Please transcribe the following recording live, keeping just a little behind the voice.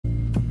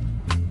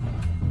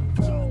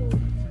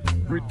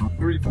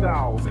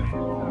2000.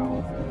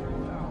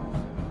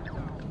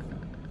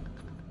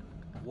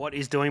 What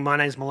is doing? My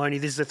name's Maloney.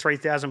 This is the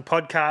 3000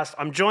 podcast.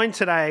 I'm joined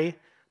today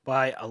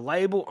by a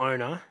label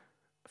owner,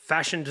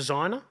 fashion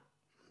designer,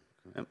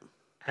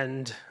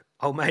 and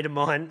old mate of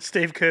mine,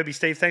 Steve Kirby.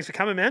 Steve, thanks for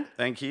coming, man.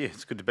 Thank you.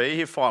 It's good to be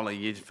here finally.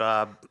 You've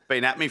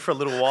been at me for a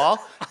little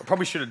while. I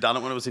probably should have done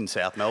it when it was in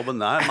South Melbourne,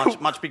 though.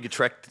 Much bigger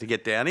trek to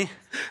get down here.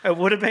 It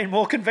would have been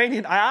more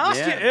convenient. I asked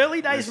you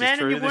early days,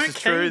 man, and you weren't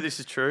keen. This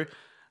is true.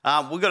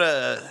 We've got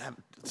a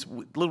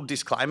little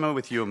disclaimer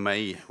with you and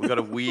me. We've got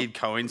a weird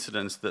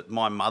coincidence that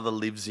my mother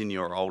lives in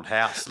your old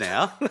house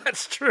now.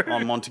 That's true.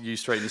 On Montague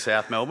Street in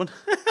South Melbourne.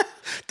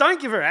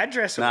 Don't give her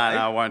address away. No,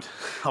 I won't.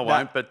 I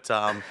won't, but...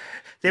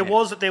 There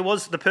was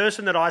the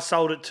person that I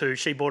sold it to,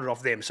 she bought it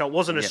off them. So it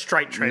wasn't a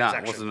straight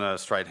transaction. No, it wasn't a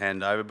straight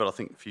handover, but I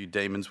think a few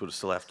demons would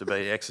still have to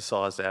be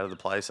exercised out of the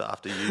place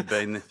after you'd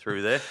been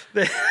through there.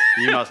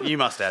 You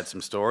must add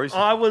some stories.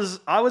 I was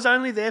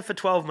only there for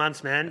 12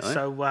 months, man. Really?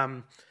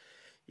 So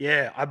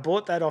yeah, I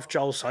bought that off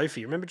Joel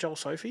Sophie. Remember Joel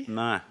Sophie?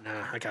 No.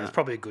 No, okay, it's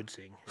probably a good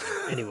thing.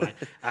 Anyway,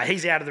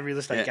 he's out of the real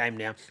estate game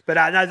now. But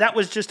no, that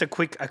was just a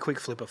quick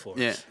flipper for us.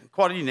 Yeah,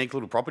 quite a unique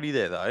little property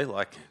there,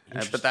 though.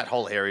 But that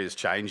whole area is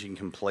changing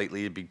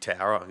completely. A big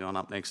tower going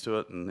up next to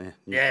it, and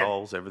new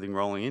poles, everything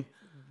rolling in.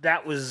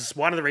 That was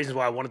one of the reasons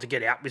why I wanted to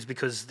get out, was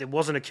because there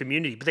wasn't a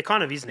community, but there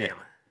kind of is now.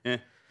 Yeah.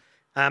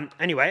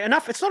 Anyway,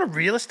 enough. It's not a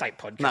real estate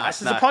podcast.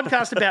 It's a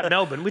podcast about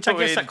Melbourne, which I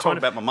guess that talk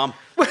about my mum.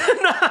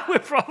 No, we're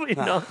probably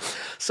not.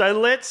 So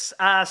let's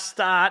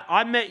start.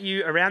 I met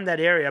you around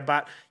that area,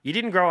 but you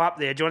didn't grow up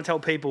there. Do you want to tell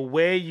people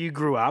where you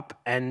grew up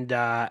and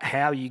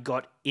how you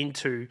got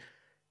into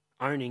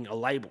owning a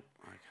label?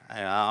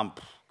 Okay.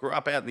 Grew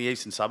up out in the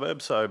eastern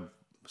suburbs, so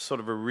sort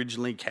of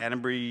originally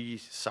Canterbury,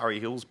 Surrey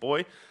Hills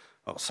boy,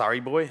 or Surrey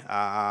boy.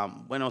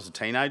 When I was a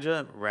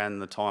teenager, around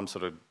the time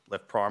sort of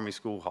left primary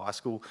school, high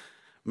school,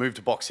 moved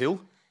to Box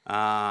Hill.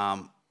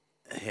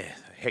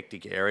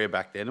 Hectic area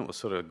back then. It was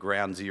sort of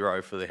ground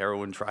zero for the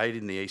heroin trade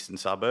in the eastern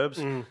suburbs.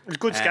 It was a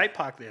good skate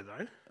park there,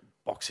 though.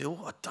 Box Hill?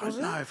 I don't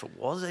know if it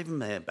was even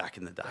there back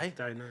in the day. I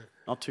don't know.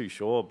 Not too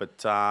sure,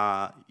 but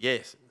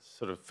yes,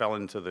 sort of fell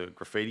into the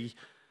graffiti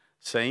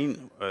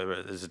scene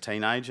as a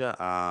teenager.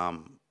 That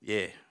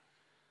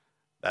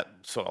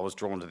sort of, I was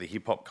drawn to the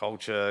hip hop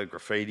culture,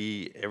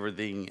 graffiti,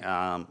 everything,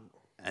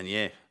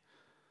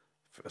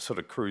 sort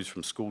of cruised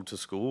from school to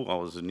school. I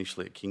was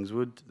initially at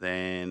Kingswood,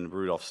 then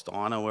Rudolph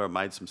Steiner, where I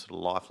made some sort of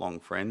lifelong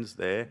friends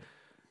there.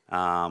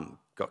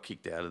 Got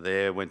kicked out of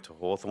there, went to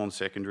Hawthorn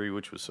Secondary,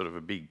 which was sort of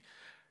a big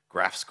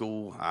graph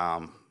school.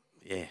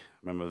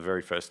 Remember the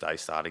very first day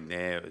starting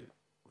there,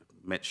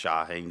 met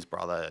Shaheen's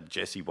brother,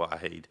 Jesse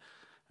Wahid,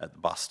 at the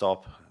bus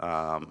stop,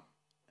 and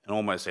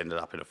almost ended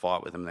up in a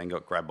fight with him, then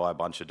got grabbed by a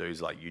bunch of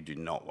dudes like, you do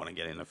not want to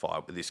get in a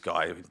fight with this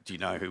guy. Do you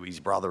know who his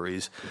brother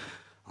is?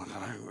 I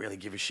don't really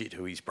give a shit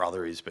who his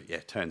brother is, but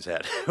yeah, turns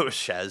out it was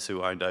Shaz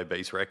who owned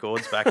Obese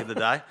Records back in the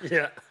day.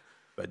 Yeah.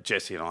 But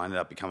Jesse and I ended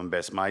up becoming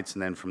best mates,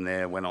 and then from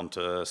there went on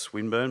to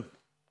Swinburne,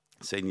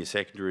 senior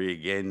secondary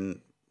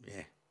again.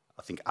 Yeah,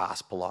 I think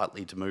asked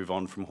politely to move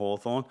on from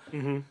Hawthorn.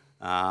 Mm-hmm.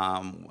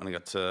 When I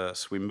got to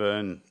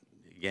Swinburne,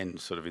 again,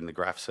 sort of in the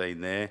graph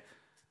scene there,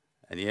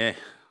 and yeah.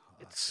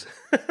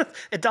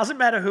 It doesn't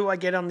matter who I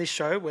get on this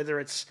show, whether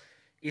it's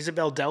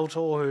Isabel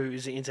Deltor,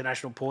 who's an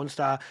international porn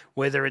star,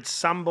 whether it's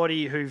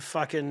somebody who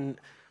fucking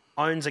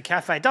owns a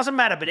cafe. It doesn't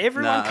matter, but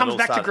everyone comes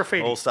back to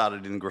graffiti. It all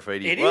started in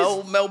graffiti. It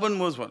is. Melbourne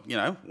was one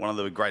of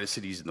the greatest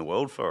cities in the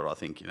world for it, I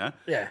think,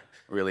 Yeah.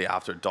 Really,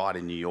 after it died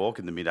in New York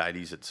in the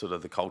mid-'80s, it sort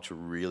of the culture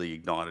really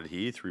ignited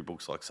here through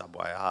books like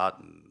Subway Art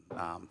and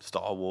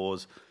Star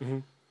Wars,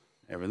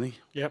 everything.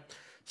 Yep.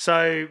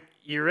 So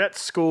you're at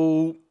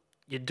school,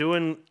 you're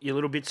doing your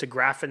little bits of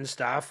graph and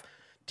stuff.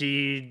 Do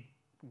you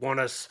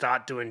want to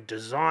start doing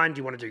design? Do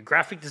you want to do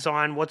graphic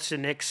design? What's the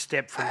next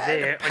step from there?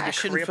 I had a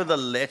passion for the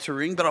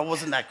lettering, but I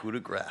wasn't that good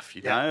at graph,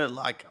 you know?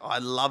 Like, I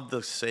love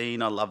the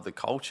scene, I love the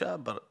culture,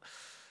 but,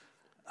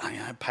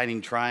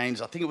 painting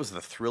trains, I think it was the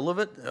thrill of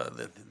it,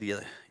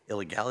 the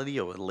illegality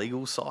or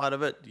illegal side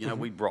of it.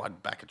 We'd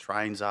ride back of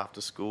trains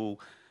after school,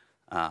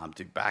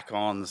 do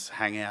back-ons,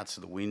 hangouts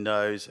to the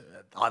windows.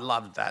 I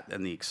loved that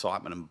and the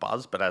excitement and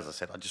buzz, but as I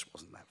said, I just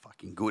wasn't that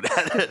fucking good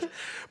at it.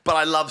 But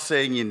I love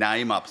seeing your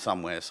name up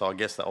somewhere, so I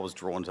guess that I was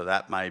drawn to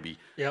that maybe.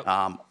 Yep.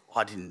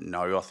 I didn't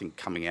know, I think,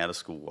 coming out of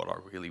school what I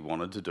really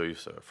wanted to do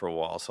for a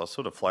while, so I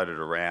sort of floated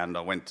around.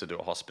 I went to do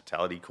a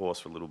hospitality course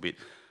for a little bit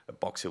at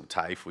Box Hill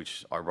TAFE,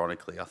 which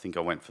ironically, I think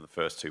I went for the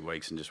first 2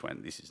 weeks and just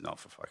went, this is not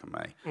for fucking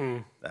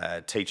me.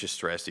 Teacher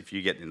stressed, if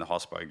you get in the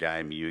hospo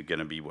game, you're going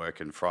to be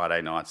working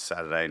Friday nights,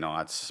 Saturday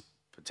nights,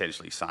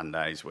 potentially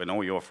Sundays. When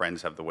all your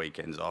friends have the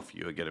weekends off,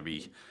 you're going to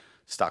be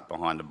stuck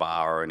behind a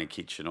bar or in a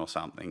kitchen or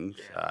something.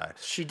 Yeah.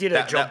 So she did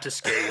her job to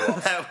scare you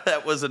off.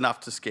 that was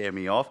enough to scare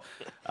me off.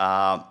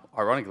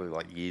 Ironically,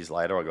 like years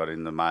later, I got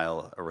in the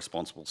mail a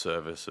responsible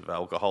service of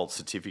alcohol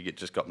certificate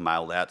just got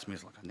mailed out to me.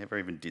 It's like, I never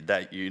even did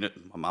that unit.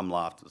 My mum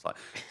laughed. It was like,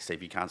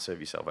 Steve, you can't serve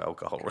yourself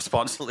alcohol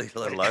responsibly,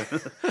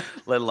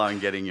 let alone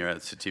getting your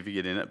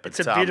certificate in it. But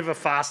it's a bit of a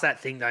fast, that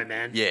thing though,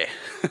 man. Yeah.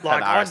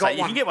 Like I got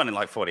you one. can get one in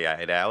like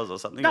 48 hours or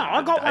something. No,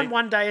 I got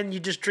one day and you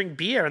just drink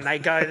beer and they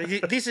go,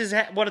 this is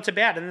what it's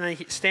about. And then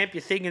they stamp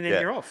your thing and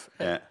then you're off.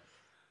 Yeah.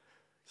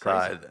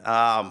 Crazy.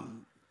 So,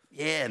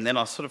 and then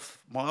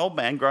my old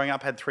man growing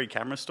up had 3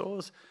 camera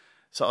stores.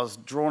 So I was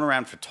drawn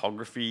around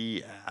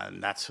photography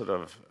and that sort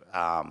of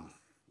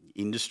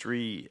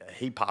industry.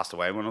 He passed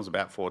away when I was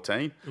about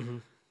 14. Mm-hmm.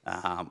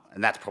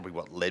 And that's probably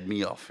what led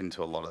me off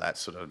into a lot of that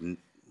sort of,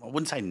 I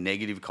wouldn't say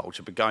negative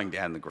culture, but going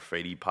down the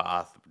graffiti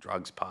path,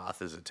 drugs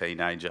path as a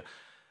teenager.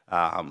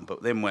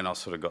 But then when I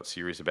sort of got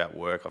serious about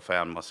work, I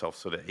found myself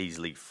sort of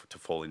easily to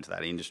fall into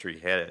that industry.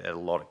 He had a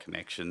lot of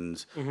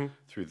connections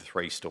through the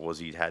 3 stores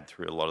he'd had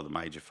through a lot of the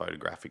major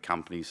photographic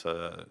companies.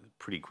 So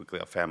pretty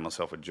quickly I found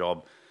myself a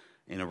job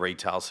in a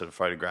retail sort of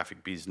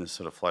photographic business,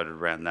 sort of floated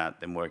around that,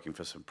 then working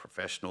for some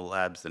professional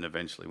labs, then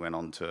eventually went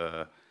on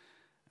to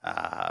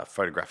a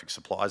photographic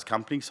supplies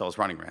company. So I was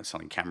running around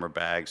selling camera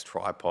bags,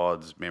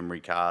 tripods,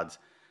 memory cards.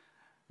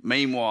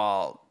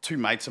 Meanwhile, 2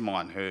 mates of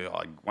mine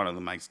one of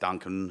the mates,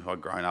 Duncan, who I'd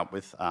grown up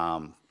with,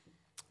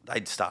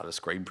 they'd started a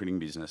screen printing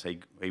business.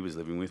 He was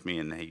living with me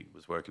and he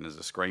was working as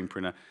a screen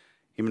printer.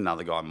 Him and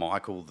another guy,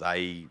 Michael,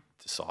 they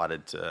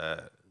decided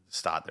to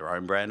start their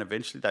own brand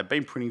eventually. They'd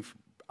been printing for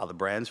other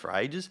brands for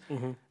ages.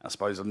 Mm-hmm. I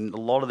suppose a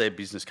lot of their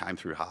business came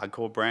through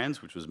hardcore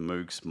brands, which was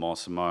Mooks,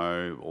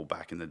 Mossimo, all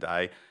back in the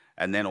day.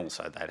 And then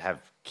also they'd have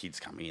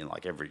kids coming in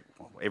like every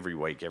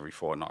week, every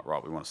fortnight,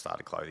 right, we want to start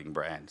a clothing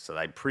brand. So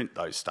they'd print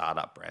those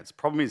startup brands. The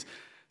problem is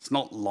it's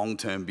not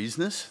long-term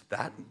business.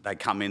 That they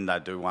come in, they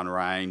do one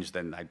range,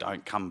 then they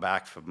don't come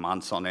back for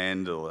months on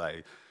end, or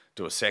they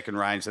do a second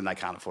range, then they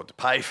can't afford to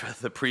pay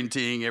for the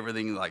printing,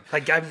 everything. Like they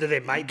gave to their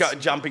mates.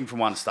 Jumping from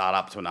one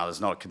startup to another is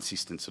not a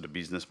consistent sort of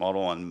business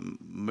model. And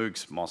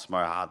Mooks,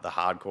 Mossimo, the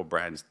hardcore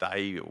brands,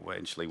 they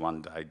eventually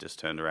one day just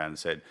turned around and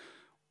said,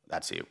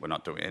 that's it, we're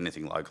not doing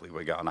anything locally,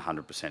 we're going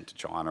 100% to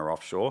China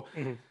offshore.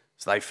 Mm-hmm.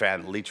 So they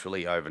found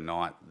literally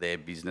overnight their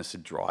business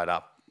had dried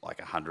up like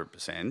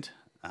 100%.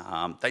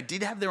 They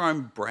did have their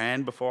own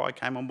brand before I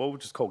came on board,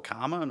 which is called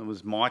Karma, and it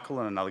was Michael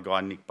and another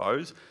guy, Nick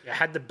Bose. It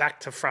had the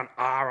back to front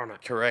R on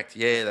it. Correct,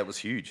 yeah, that was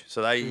huge.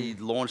 So they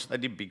launched, they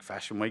did big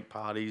fashion week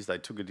parties, they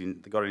took it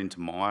in, they got it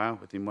into Maya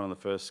within one of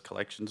the first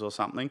collections or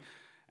something,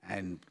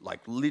 and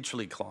like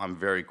literally climbed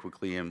very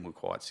quickly and were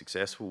quite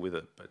successful with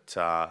it.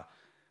 But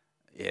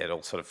it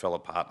all sort of fell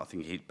apart. I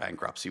think he hit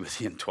bankruptcy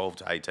within 12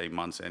 to 18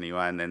 months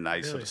anyway, and then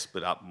they sort of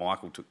split up.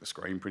 Michael took the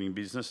screen printing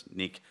business.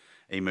 Nick,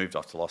 he moved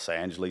off to Los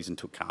Angeles and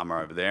took Karma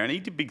over there, and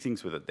he did big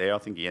things with it there. I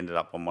think he ended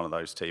up on one of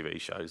those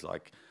TV shows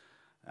like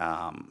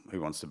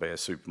Who Wants to Be a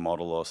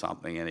Supermodel or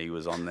something, and he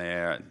was on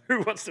there. And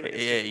Who Wants to Be?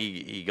 Yeah,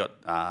 he got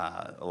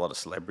a lot of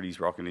celebrities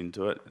rocking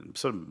into it, and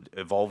sort of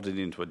evolved it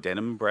into a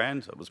denim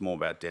brand. So it was more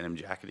about denim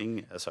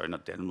jacketing. Sorry,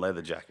 not denim,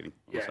 leather jacketing.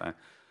 Yeah.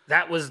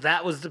 That was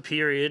the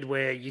period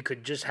where you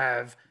could just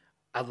have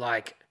a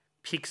like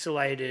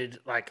pixelated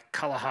like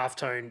color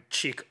halftone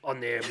chick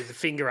on there with the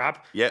finger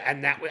up,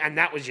 and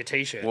that was your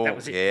t-shirt. Well, that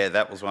was it. Yeah,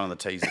 that was one of the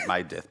tees that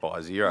made Death by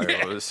Zero.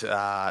 It was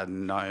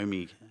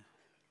Naomi.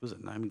 Was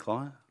it Naomi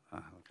Klein? I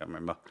can't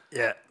remember.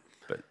 Yeah,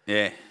 but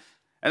yeah.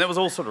 And it was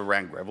all sort of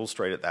around Greville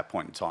Street at that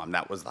point in time.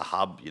 That was the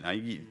hub. You know,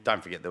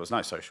 don't forget there was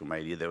no social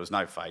media, there was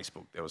no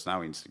Facebook, there was no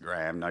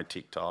Instagram, no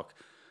TikTok.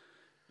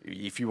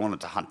 If you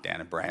wanted to hunt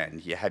down a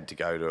brand, you had to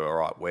go to, all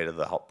right, where do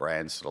the hot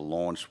brands sort of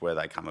launch, where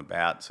they come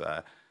about.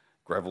 So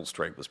Greville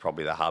Street was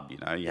probably the hub, you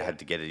know. You had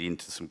to get it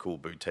into some cool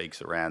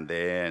boutiques around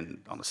there.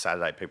 And on a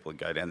Saturday, people would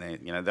go down there.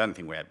 You know, the only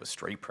thing we had was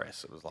Street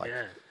Press. It was like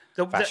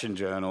Fashion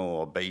Journal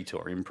or Beat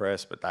or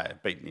Impress, but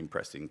Beat and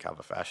Impress didn't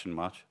cover fashion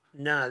much.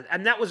 No,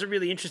 and that was a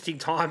really interesting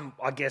time,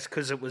 I guess,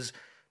 because it was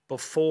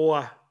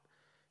before...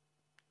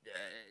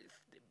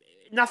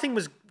 nothing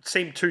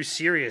seemed too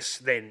serious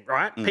then,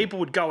 right? People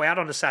would go out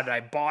on a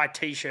Saturday, buy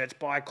T-shirts,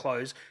 buy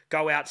clothes,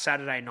 go out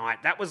Saturday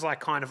night. That was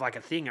like kind of like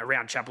a thing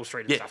around Chapel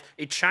Street and stuff.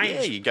 It changed.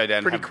 Yeah, you go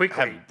down pretty and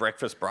quickly. Have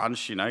breakfast,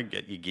 brunch, you know,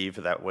 get your gear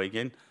for that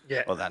weekend,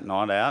 or that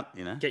night out,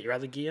 you know. Get your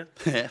other gear.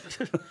 Yeah.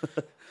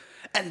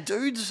 And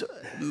dudes,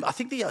 I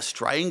think the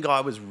Australian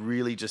guy was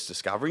really just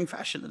discovering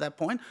fashion at that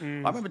point. I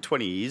remember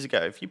 20 years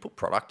ago, if you put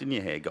product in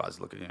your hair, guys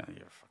look at you,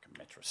 you're a fucking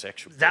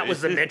metrosexual. That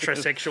was the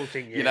metrosexual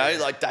thing, yeah. You know,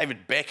 like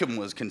David Beckham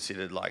was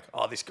considered like,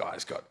 oh, this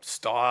guy's got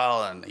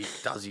style and he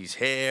does his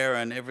hair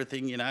and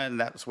everything, you know, and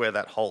that's where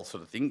that whole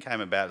sort of thing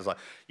came about. It's like,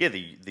 yeah,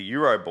 the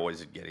Euro boys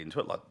would get into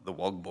it, like the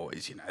WOG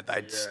boys, you know,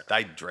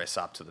 they'd dress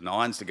up to the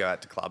nines to go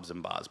out to clubs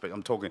and bars. But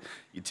I'm talking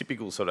your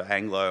typical sort of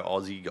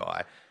Anglo-Aussie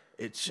guy.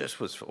 it just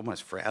was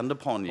almost frowned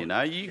upon, you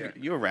know.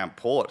 You were around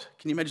Port.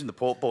 Can you imagine the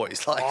Port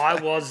boys? Like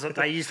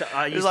They used to.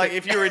 It was like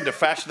if you were into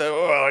fashion, they were,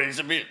 oh, he's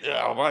a bit.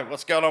 Oh mate,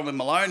 what's going on with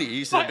Maloney?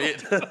 He's a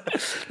bit.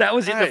 That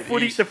was it.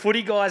 The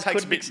footy guys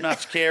takes a bit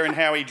much care in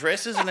how he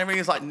dresses and everything.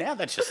 It's like now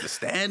that's just the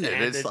standard.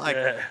 It's like.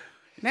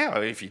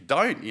 Now, if you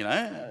don't, you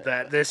know...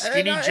 The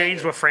skinny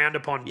jeans were frowned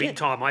upon big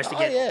time. I used to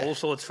get all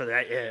sorts for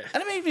that,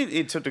 And I mean,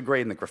 even to a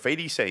degree in the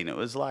graffiti scene, it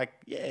was like,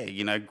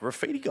 you know,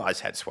 graffiti guys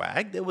had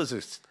swag. There was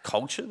a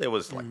culture. There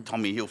was, like,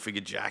 Tommy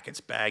Hilfiger jackets,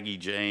 baggy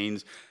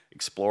jeans,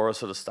 Explorer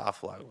sort of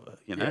stuff, like,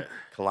 you know,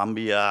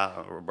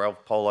 Columbia,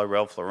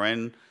 Ralph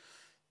Lauren.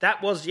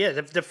 That was,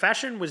 the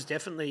fashion was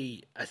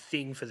definitely a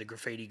thing for the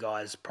graffiti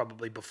guys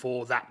probably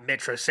before that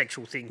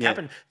metrosexual thing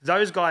happened.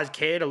 Those guys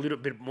cared a little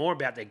bit more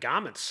about their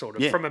garments,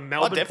 sort of, from a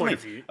Melbourne point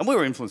of view. And we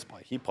were influenced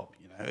by hip-hop,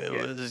 you know.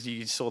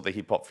 You saw the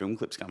hip-hop film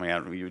clips coming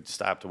out and you would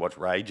stay up to watch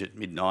Rage at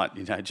midnight,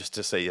 you know, just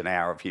to see an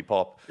hour of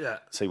hip-hop,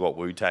 see what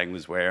Wu-Tang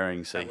was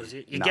wearing. That was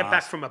it. You get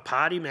back from a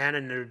party, man,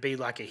 and there would be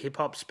like a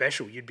hip-hop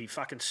special. You'd be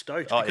fucking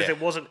stoked because there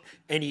wasn't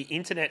any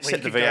internet.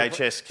 Set the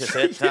VHS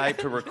cassette tape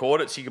to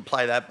record it so you could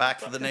play that back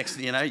for the next,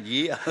 you know,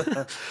 year.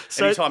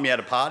 So, anytime you had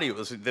a party,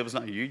 there was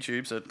no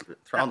YouTube, so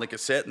throw on the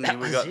cassette and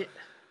we got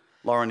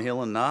Lauryn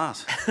Hill and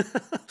Nas.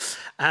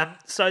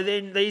 So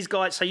then these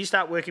guys, so you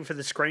start working for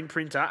the screen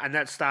printer, and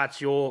that starts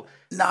your.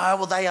 No,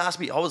 well, they asked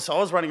me. I was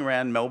running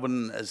around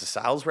Melbourne as a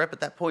sales rep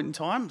at that point in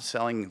time,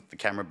 selling the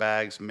camera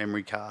bags,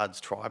 memory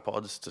cards,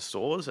 tripods to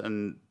stores,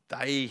 and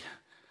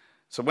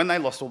So when they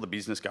lost all the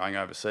business going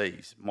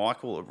overseas,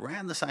 Michael,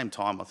 around the same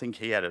time, I think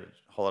he had a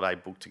holiday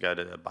booked to go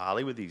to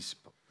Bali with his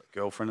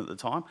girlfriend at the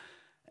time.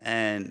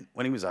 And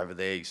when he was over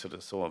there, he sort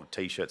of saw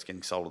T-shirts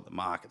getting sold at the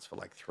markets for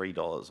like $3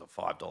 or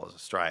 $5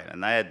 Australian.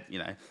 And they had, you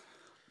know,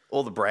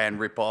 all the brand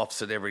rip-offs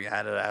at every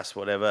Adidas,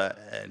 whatever.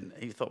 And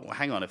he thought, well,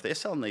 hang on, if they're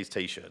selling these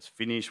T-shirts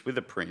finished with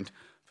a print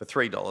for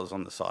 $3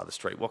 on the side of the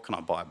street, what can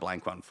I buy a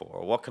blank one for?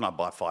 Or what can I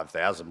buy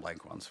 5,000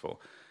 blank ones for?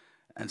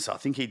 And so I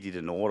think he did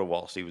an order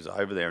whilst he was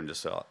over there and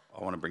just said,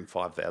 I want to bring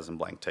 5,000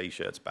 blank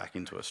T-shirts back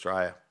into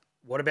Australia.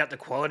 What about the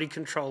quality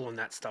control on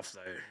that stuff,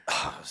 though?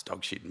 Oh, it's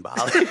dog shit in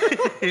Bali.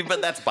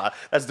 But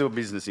that's doing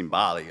business in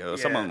Bali.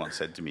 Someone once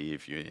said to me,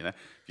 if you're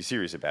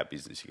serious about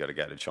business, you got to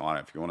go to China.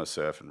 If you want to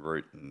surf and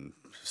root and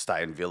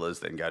stay in villas,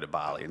 then go to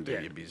Bali and do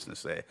your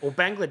business there. Well,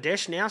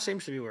 Bangladesh now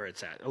seems to be where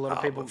it's at. A lot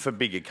of people for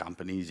bigger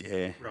companies,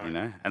 you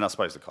know. And I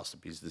suppose the cost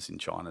of business in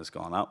China has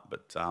gone up,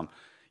 but.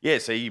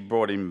 So he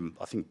brought in,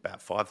 I think,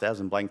 about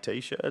 5,000 blank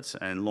T-shirts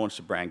and launched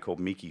a brand called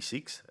Mickey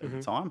 6 at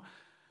the time,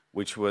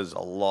 which was a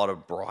lot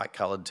of bright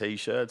coloured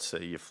T-shirts. So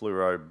your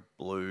fluoro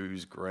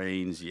blues,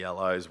 greens,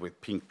 yellows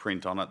with pink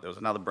print on it. There was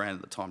another brand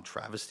at the time,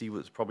 Travesty,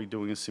 was probably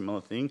doing a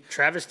similar thing.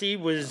 Travesty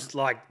was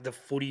like the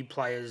footy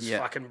players'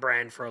 fucking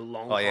brand for a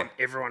long time.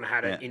 Everyone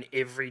had it in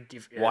every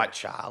different... White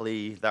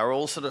Charlie. They were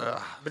all sort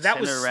of... But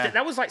that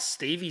was like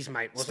Stevie's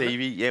mate, wasn't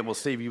it? Well,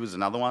 Stevie was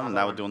another one, and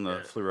they were doing the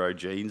fluoro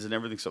jeans and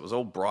everything. So it was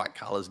all bright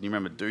colours. And you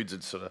remember dudes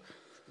had sort of...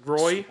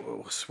 Roy?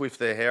 Swift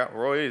their hair up.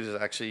 Roy is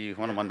actually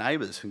one of my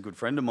neighbours, a good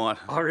friend of mine.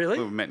 Oh, really?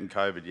 We met in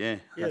COVID,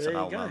 That's a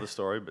whole other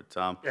story. But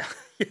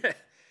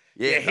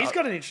he's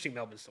got an interesting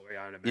Melbourne story,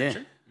 I would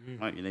imagine. Yeah.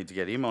 Mate, you need to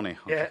get him on here.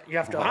 Yeah, you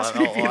have to ask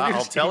him if you're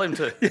I'll tell him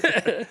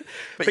to.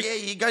 But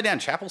you go down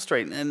Chapel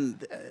Street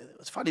and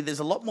it's funny, there's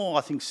a lot more,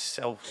 I think,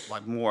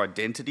 more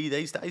identity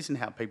these days in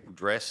how people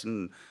dress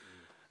and...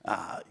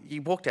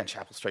 you walk down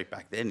Chapel Street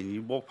back then and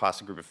you walk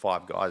past a group of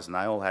 5 guys and they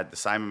all had the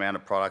same amount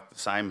of product, the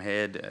same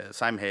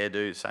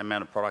hairdo, same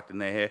amount of product in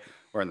their hair,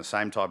 wearing the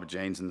same type of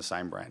jeans and the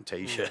same brand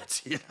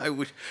T-shirts, you know,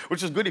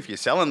 which is good if you're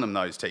selling them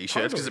those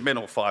T-shirts because it meant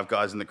all 5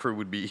 guys in the crew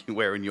would be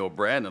wearing your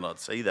brand and I'd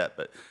see that.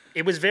 But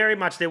it was very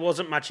much, there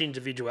wasn't much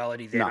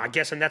individuality then, I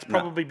guess, and that's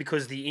probably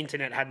because the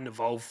internet hadn't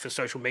evolved for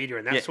social media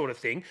and that sort of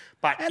thing.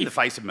 And the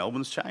face of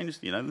Melbourne's changed,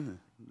 you know,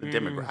 the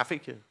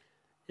demographic.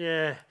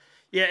 Yeah.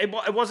 Yeah,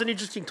 it was an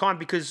interesting time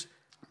because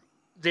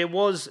there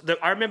was...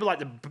 I remember like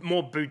the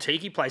more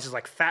boutique-y places,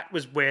 like Fat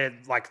was where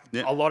like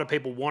a lot of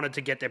people wanted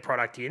to get their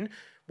product in,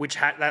 which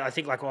had... I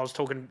think like I was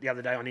talking the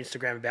other day on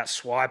Instagram about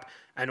Swipe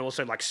and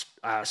also like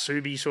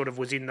Subi sort of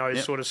was in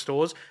those sort of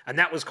stores. And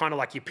that was kind of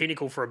like your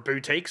pinnacle for a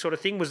boutique sort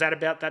of thing. Was that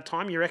about that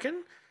time, you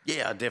reckon?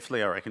 Yeah,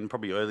 definitely, I reckon.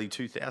 Probably early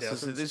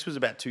 2000s. This was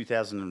about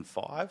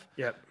 2005.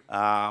 Yep.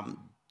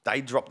 They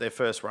dropped their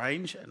first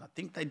range, and I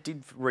think they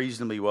did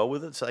reasonably well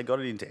with it. So they got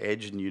it into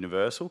Edge and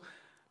Universal,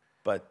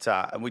 but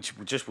which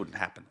just wouldn't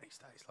happen these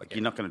days. Like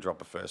you're not going to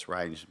drop a first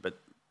range,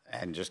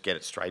 and just get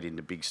it straight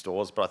into big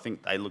stores. But I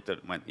think they looked at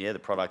it and went, the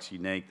product's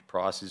unique, the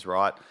price is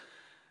right.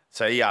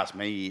 So he asked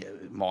me,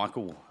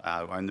 Michael,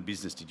 who owned the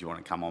business, did you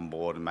want to come on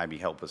board and maybe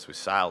help us with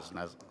sales? And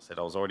as I said,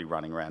 I was already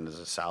running around as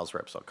a sales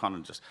rep, so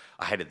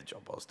I hated the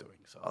job I was doing.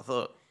 So I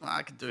thought,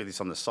 I could do this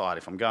on the side.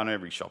 If I'm going to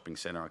every shopping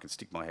centre, I can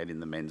stick my head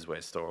in the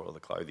menswear store or the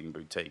clothing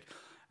boutique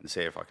and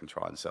see if I can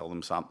try and sell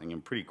them something.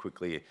 And pretty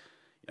quickly,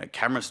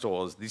 camera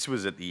stores, this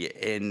was at the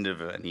end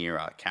of an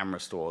era. Camera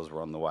stores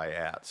were on the way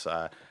out.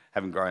 So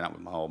having grown up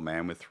with my old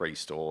man with 3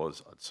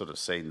 stores, I'd sort of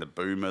seen the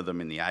boom of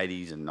them in the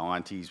 80s and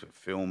 90s with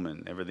film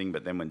and everything.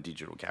 But then when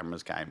digital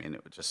cameras came in,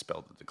 it just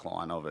spelled the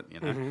decline of it, you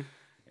know.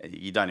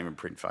 You don't even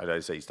print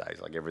photos these days.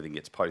 Like, everything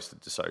gets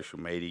posted to social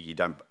media. You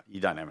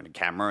don't have a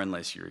camera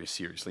unless you're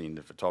seriously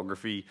into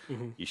photography.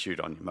 You shoot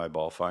on your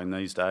mobile phone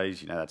these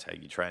days. You know, that's how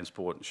you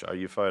transport and show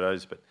your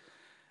photos. But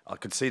I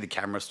could see the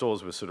camera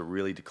stores were sort of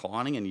really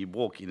declining, and you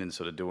walk in and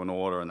sort of do an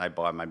order and they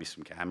buy maybe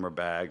some camera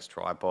bags,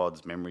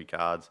 tripods, memory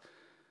cards.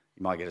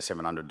 You might get a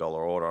 $700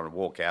 order and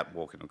walk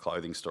in a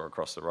clothing store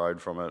across the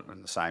road from it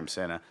in the same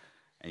centre,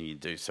 and you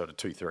do sort of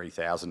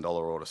 $2,000-3,000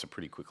 orders. So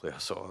pretty quickly I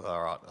saw,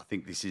 all right, I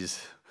think this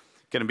is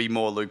going to be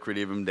more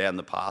lucrative and down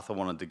the path I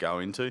wanted to go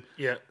into.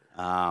 Yeah.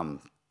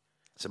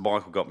 So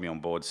Michael got me on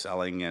board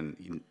selling,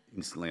 and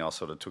instantly I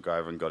sort of took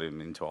over and got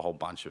him into a whole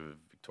bunch of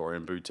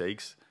Victorian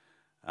boutiques.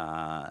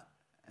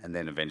 And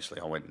then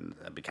eventually I went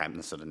and became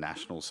the sort of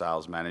national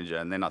sales manager.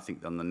 And then I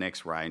think on the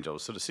next range, I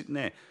was sort of sitting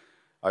there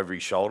over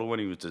his shoulder when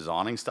he was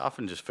designing stuff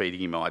and just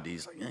feeding him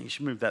ideas like, you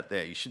should move that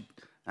there. You should,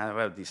 how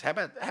about this? How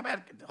about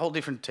a whole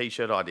different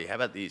T-shirt idea? How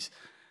about this?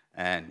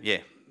 And yeah,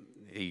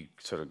 he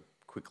sort of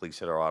quickly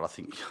said, all right, I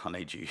think I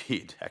need you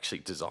here actually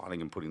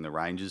designing and putting the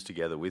ranges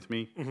together with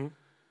me.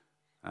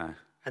 And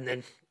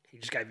then he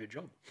just gave you a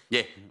job.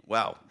 Yeah,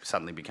 well,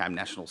 suddenly became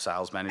national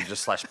sales manager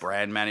 /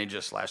 brand manager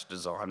 /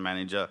 design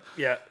manager.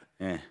 Yeah.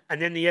 Yeah.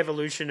 And then the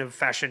evolution of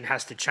fashion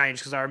has to change,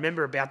 because I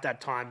remember about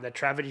that time the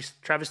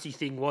travesty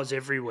thing was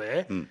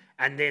everywhere,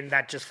 and then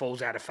that just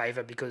falls out of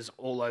favour because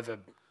all over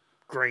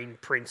green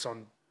prints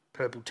on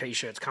purple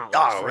T-shirts can't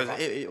last forever.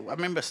 I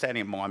remember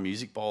standing at My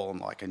Music Bowl on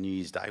like a New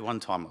Year's Day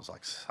one time. It was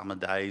like Summer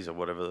Days or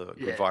whatever, the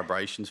Good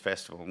Vibrations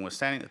Festival, and we're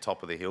standing at the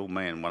top of the hill,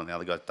 me and one of the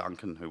other guys,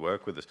 Duncan, who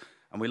worked with us,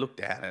 and we looked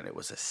down and it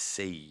was a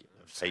sea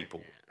of people,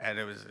 and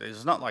it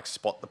was not like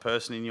spot the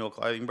person in your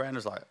clothing brand. It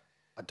was like,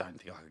 I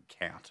don't think I could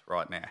count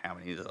right now how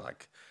many are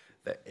like,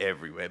 they're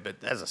everywhere.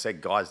 But as I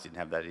said, guys didn't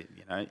have that, you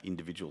know,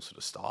 individual sort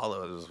of style.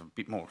 There was a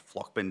bit more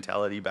flock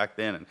mentality back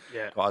then, and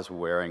guys were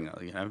wearing,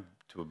 you know,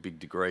 to a big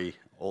degree,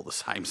 all the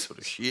same sort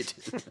of shit.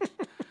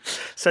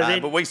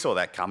 But we saw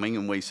that coming,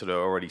 and we sort of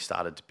already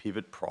started to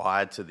pivot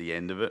prior to the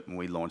end of it, and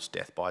we launched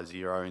Death by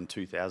Zero in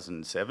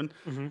 2007.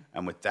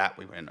 And with that,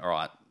 we went, all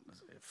right,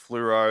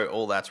 fluoro,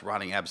 all that's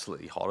running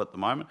absolutely hot at the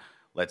moment.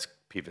 Let's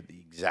pivot the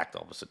exact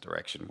opposite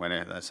direction. When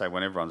they say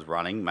when everyone's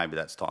running, maybe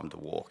that's time to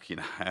walk, you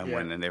know. And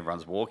when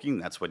everyone's walking,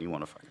 that's when you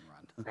want to fucking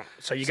run. Right.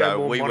 So you go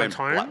more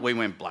monotone? We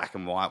went black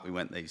and white. We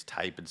went these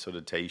tapered sort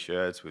of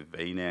T-shirts with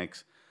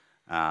V-necks,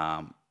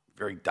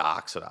 very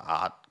dark sort of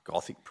art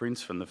gothic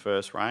prints from the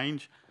first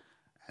range,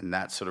 and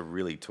that sort of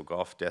really took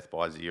off, Death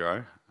by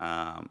Zero.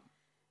 And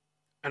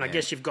I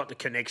guess you've got the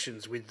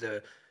connections with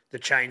the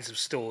chains of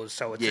stores,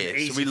 so it's an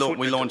easy so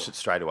we launched it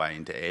straight away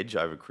into Edge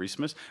over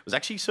Christmas. It was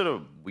actually sort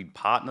of, we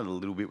partnered a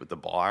little bit with the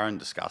buyer and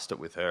discussed it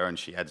with her, and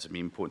she had some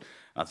input.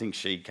 I think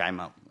she came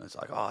up, it's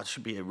like, oh, it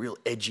should be a real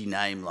edgy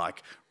name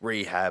like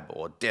Rehab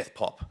or Death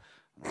Pop.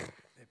 They're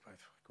both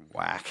fucking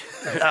whack.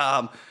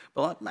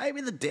 But like, maybe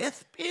the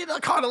death bit, I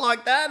kind of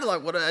like that.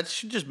 Like, what? It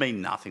should just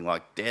mean nothing,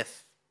 like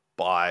Death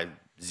by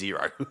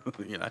Zero.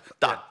 You know,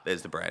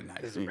 there's the brand name.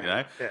 There's the brand.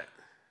 You know. Yeah.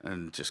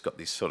 And just got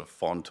this sort of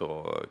font,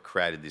 or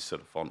created this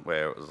sort of font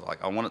where it was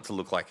like, I want it to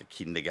look like a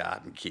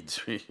kindergarten kid's,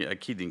 a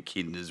kid in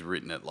kinder's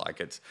written it. Like,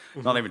 it's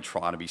not even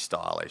trying to be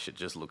stylish. It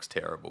just looks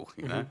terrible,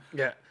 you know?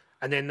 Yeah.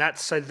 And then that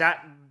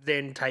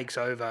then takes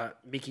over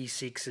Mickey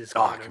Six's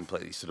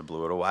completely sort of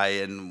blew it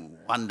away. And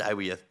one day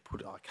we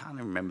put, I can't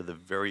even remember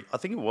I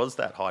think it was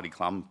that Heidi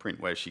Klum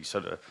print where she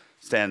sort of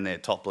standing there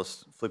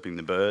topless, flipping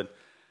the bird.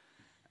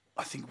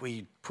 I think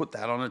we put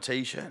that on a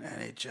T-shirt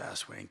and it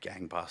just went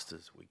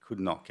gangbusters. We could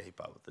not keep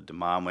up with the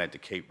demand. We had to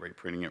keep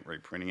reprinting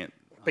it.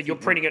 But you're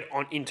printing it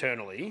on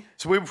internally?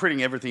 So we were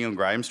printing everything on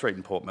Graham Street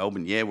in Port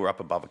Melbourne. Yeah, we're up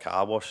above a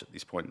car wash at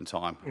this point in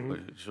time,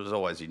 which was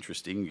always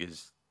interesting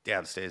because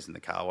downstairs in the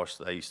car wash,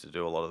 they used to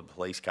do a lot of the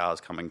police cars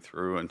coming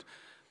through, and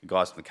the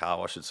guys in the car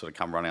wash would sort of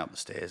come running up the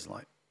stairs and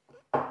like,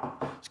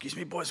 excuse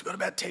me, boys, we've got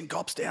about 10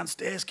 cops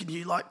downstairs. Can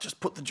you, like, just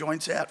put the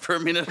joints out for a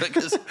minute?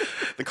 Because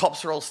the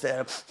cops are all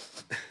standing,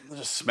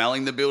 just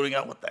smelling the building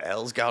up. What the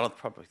hell's going on?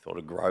 Probably thought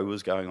a grow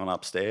was going on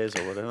upstairs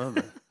or whatever.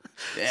 But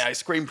yeah,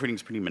 screen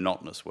printing's pretty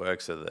monotonous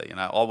work. So, you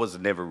know, I was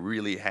never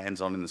really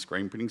hands-on in the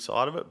screen printing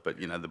side of it. But,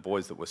 you know, the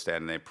boys that were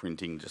standing there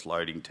printing, just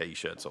loading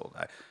T-shirts all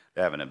day,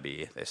 they're having a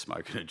beer, they're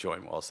smoking a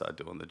joint whilst they're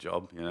doing the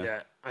job, you know?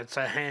 Yeah, I'd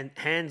say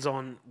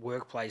hands-on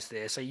workplace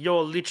there. So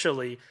you're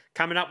literally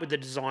coming up with the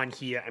design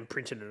here and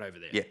printing it over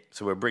there. Yeah,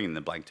 so we're bringing the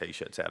blank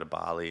T-shirts out of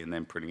Bali and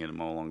then printing them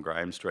all on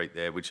Graham Street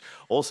there, which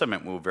also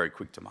meant we were very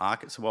quick to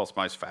market. So whilst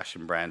most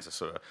fashion brands are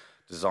sort of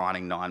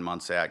designing 9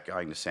 months out,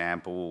 going to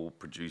sample,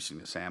 producing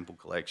the sample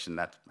collection,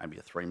 that's maybe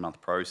a 3-month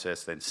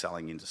process, then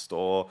selling into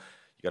store.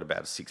 You got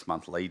about a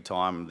 6-month lead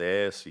time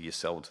there, so you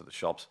sell to the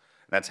shops.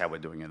 That's how we're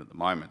doing it at the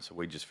moment. So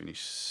we just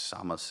finished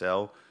summer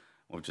sell.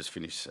 We've just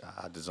finished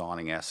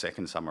designing our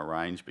second summer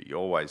range, but you're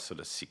always sort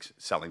of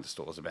selling to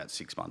stores about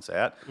 6 months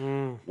out.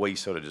 We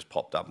sort of just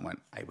popped up and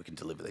went, hey, we can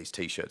deliver these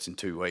T-shirts in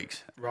 2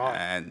 weeks. Right.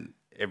 And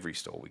every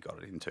store we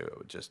got it into, it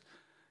would just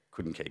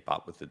couldn't keep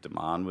up with the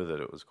demand with it.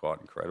 It was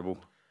quite incredible.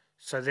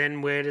 So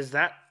then where does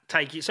that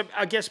take you? So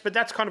I guess, but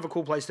that's kind of a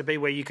cool place to be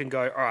where you can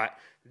go, all right,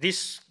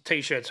 this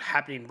T-shirt's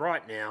happening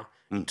right now.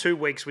 In 2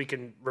 weeks, we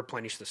can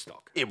replenish the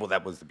stock. Yeah, well,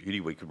 that was the beauty.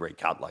 We could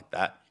recut like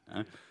that, you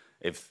know.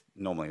 If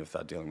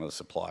they're dealing with a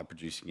supplier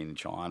producing in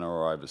China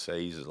or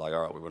overseas, it's like,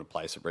 all right, we want to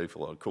place a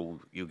refill. Oh,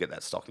 cool, you'll get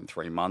that stock in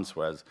 3 months.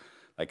 Whereas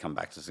they come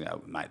back to say,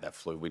 oh, mate, that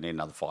flew. We need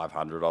another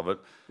 500 of it.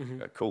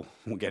 Go, cool,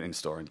 we'll get in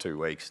store in 2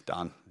 weeks.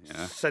 Done. You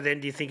know? So then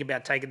do you think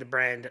about taking the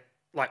brand,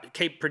 like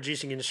keep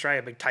producing in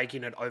Australia but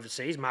taking it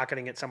overseas,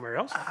 marketing it somewhere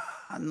else?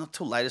 Not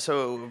till later.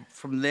 So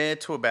from there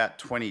to about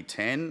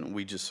 2010,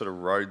 we just sort of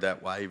rode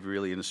that wave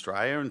really in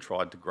Australia and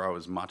tried to grow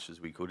as much as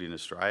we could in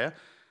Australia.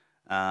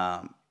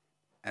 And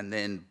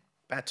then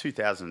about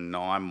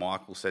 2009,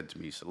 Michael said to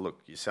me, he said, look,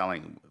 you're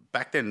selling...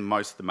 Back then,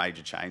 most of the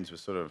major chains were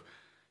sort of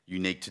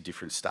unique to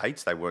different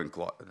states. They weren't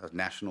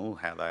national,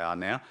 how they are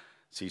now.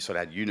 So you sort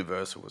of had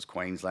Universal was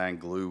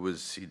Queensland, Glue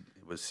was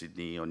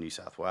Sydney or New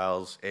South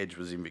Wales, Edge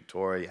was in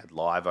Victoria, you had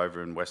Live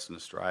over in Western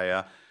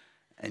Australia.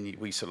 And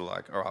we sort of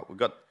like, all right, we've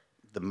got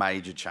the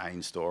major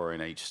chain store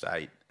in each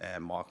state.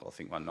 And Michael, I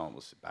think one night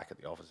was back at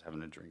the office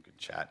having a drink and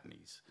chat, and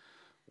he's,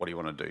 what do you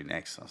want to do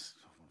next? I said,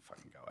 I want to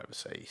fucking go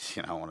overseas.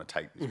 You know, I want to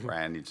take this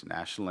brand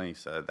internationally.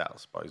 So that, I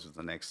suppose, was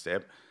the next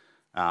step.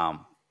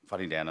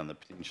 Funny, down on the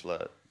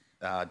peninsula,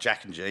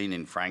 Jack and Jean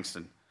in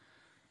Frankston,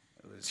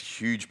 it was a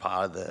huge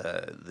part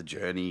of the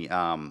journey.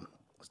 I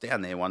was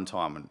down there one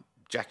time, and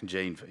Jack and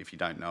Jean, if you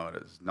don't know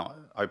it, was not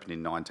opened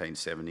in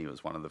 1970. It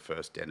was one of the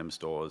first denim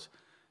stores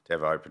to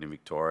ever open in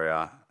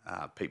Victoria.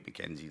 Pete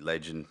McKenzie,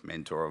 legend,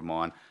 mentor of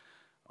mine.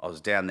 I was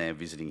down there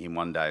visiting him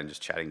one day and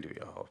just chatting to him.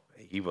 Oh,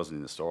 he wasn't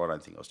in the store, I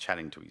don't think. I was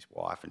chatting to his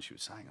wife, and she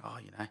was saying, oh,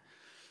 you know,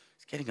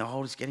 he's getting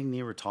old, he's getting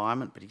near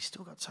retirement, but he's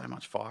still got so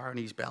much fire in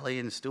his belly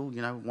and still,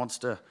 you know, wants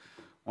to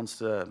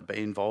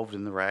be involved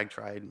in the rag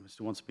trade,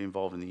 still wants to be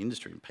involved in the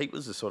industry. And Pete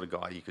was the sort of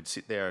guy you could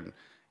sit there and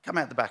come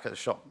out the back of the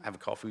shop, have a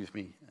coffee with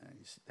me, and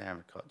you sit there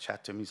and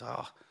chat to him. He's like,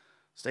 oh,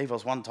 Steve, I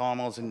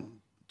was in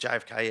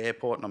JFK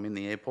airport, and I'm in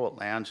the airport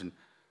lounge, and I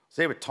was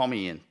there with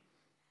Tommy, and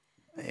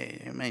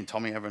me and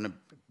Tommy having a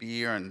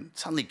beer, and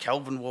suddenly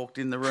Kelvin walked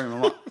in the room.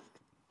 I'm like,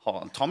 hold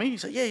on, Tommy? He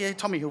said, yeah,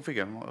 Tommy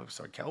Hilfiger. I'm like,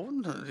 sorry,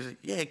 Kelvin? He said,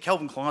 yeah,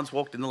 Kelvin Klein's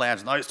walked in the lounge,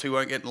 and those two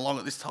weren't getting along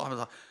at this time. I was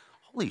like,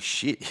 holy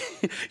shit,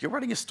 you're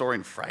running a store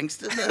in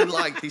Frankston, and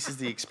like this is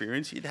the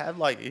experience you'd have.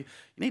 Like you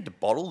need to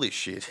bottle this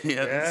shit. You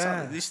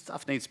know, this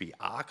stuff needs to be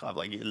archived.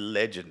 Like you're a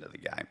legend of the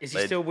game. Is he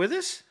still with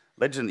us?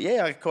 Legend.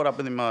 Yeah, I caught up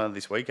with him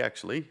this week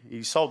actually.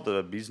 He sold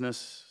the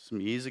business some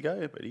years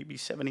ago, but he'd be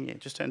 70,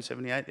 just turned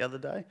 78 the other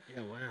day.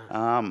 Yeah,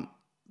 wow.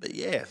 But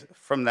yeah,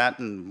 from that,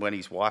 and when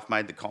his wife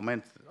made the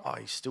comment, oh,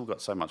 he's still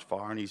got so much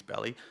fire in his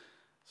belly,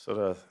 sort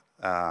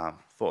of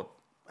thought,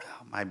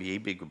 maybe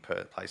he'd be a good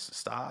place to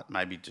start.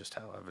 Maybe just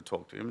have a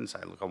talk to him and say,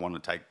 look, I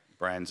want to take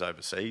brands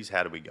overseas.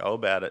 How do we go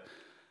about it?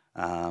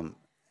 And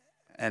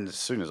as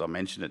soon as I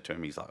mentioned it to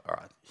him, he's like, all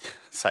right,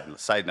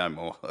 say no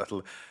more.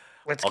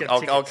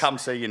 I'll come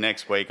see you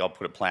next week. I'll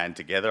put a plan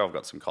together. I've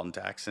got some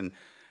contacts. And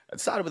it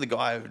started with a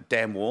guy,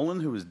 Dan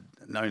Warland, who was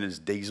known as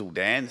Diesel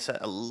Dan. So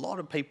a lot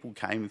of people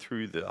came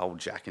through the old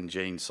Jack and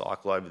Jean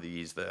cycle over the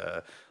years.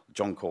 The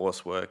John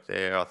Corse worked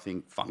there, I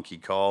think Funky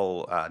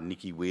Cole,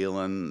 Nicky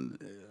Whelan.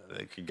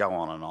 It could go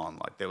on and on.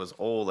 Like there was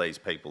all these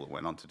people that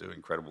went on to do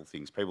incredible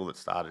things. People that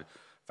started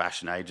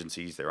fashion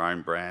agencies, their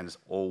own brands,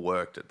 all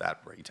worked at that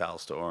retail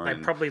store. They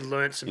probably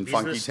learnt some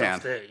business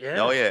stuff there. Yeah.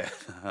 Oh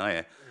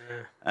yeah,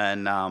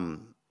 And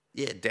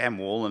Dan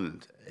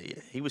Warland,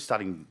 he was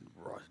studying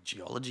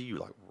geology,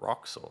 like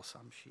rocks or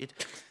some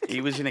shit.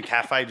 He was in a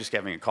cafe just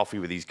having a coffee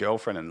with his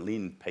girlfriend, and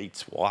Lynn,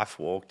 Pete's wife,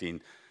 walked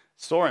in,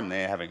 saw him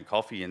there having a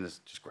coffee, and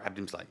just grabbed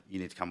him. He's like, you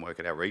need to come work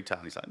at our retail.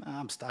 And he's like, no,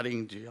 I'm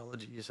studying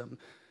geology or something.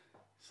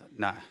 So,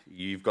 no,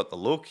 you've got the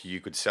look. You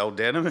could sell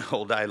denim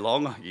all day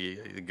long.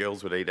 The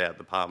girls would eat out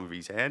the palm of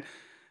his hand.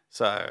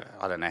 So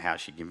I don't know how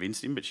she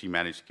convinced him, but she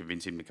managed to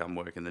convince him to come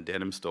work in the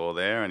denim store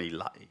there, and he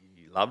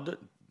loved it.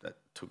 That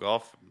took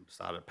off,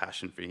 started a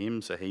passion for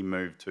him. So he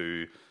moved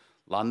to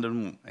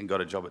London and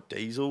got a job at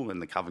Diesel in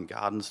the Covent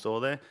Garden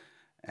store there.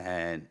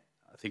 And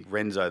I think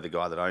Renzo, the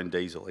guy that owned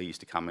Diesel, he used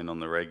to come in on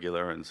the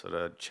regular and sort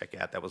of check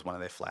out. That was one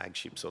of their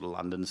flagship sort of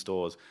London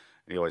stores.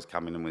 And he always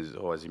come in and was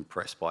always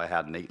impressed by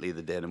how neatly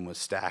the denim was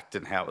stacked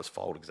and how it was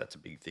folded, because that's a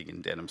big thing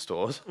in denim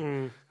stores.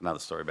 Another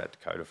story about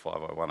Dakota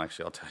 501,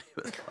 actually, I'll tell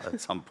you at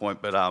some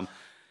point. But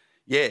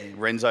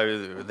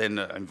Renzo then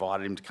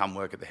invited him to come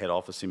work at the head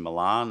office in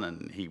Milan,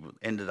 and he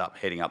ended up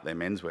heading up their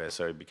menswear.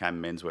 So he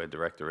became menswear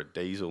director at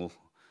Diesel.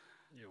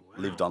 Yeah,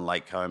 wow. Lived on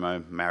Lake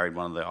Como, married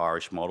one of the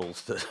Irish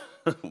models that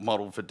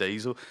modelled for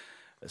Diesel.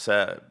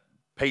 So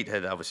Pete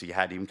had obviously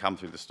had him come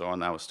through the store,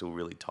 and they were still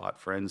really tight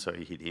friends, so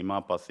he hit him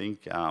up, I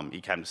think.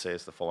 He came to see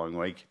us the following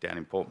week down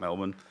in Port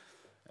Melbourne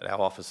at our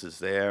offices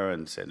there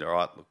and said, all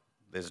right, look,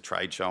 there's a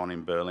trade show on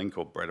in Berlin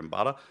called Bread and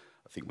Butter.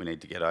 I think we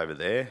need to get over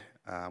there.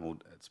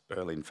 It's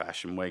Berlin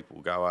Fashion Week.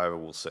 We'll go over.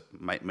 We'll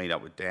meet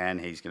up with Dan.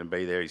 He's going to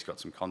be there. He's got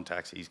some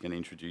contacts he's going to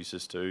introduce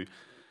us to.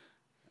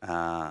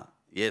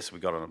 Yes, we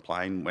got on a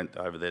plane, went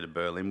over there to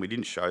Berlin. We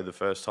didn't show the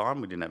first time.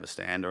 We didn't have a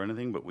stand or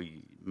anything, but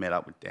we met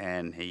up with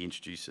Dan. He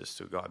introduced us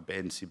to a guy,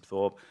 Ben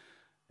Sibthorpe,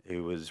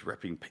 who was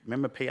repping,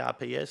 remember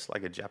PRPS,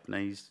 like a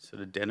Japanese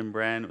sort of denim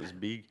brand? It was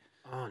big.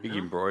 Big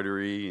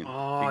embroidery and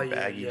big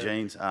baggy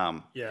jeans.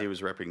 He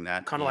was repping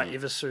that. Kind of like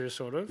Ivisu,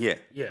 sort of? Yeah,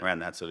 around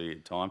that sort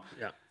of time.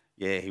 Yeah.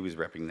 Yeah, he was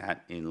repping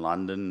that in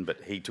London,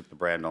 but he took the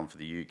brand on for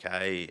the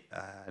UK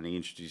and he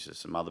introduced us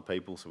to some other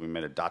people. So we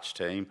met a Dutch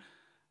team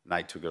and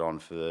they took it on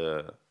for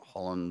the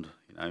Holland,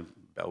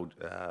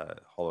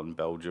 Holland,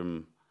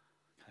 Belgium.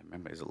 I can't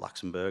remember, is it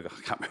Luxembourg?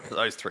 I can't remember.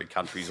 Those three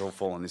countries all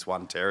fall in this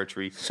one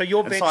territory. So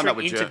you're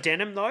venturing into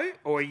denim though?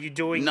 Or are you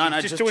doing... No,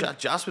 just with the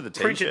T-shirts.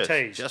 Printed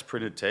tees? Just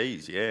printed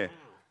tees, yeah.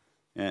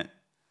 Yeah.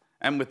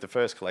 And with the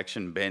first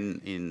collection,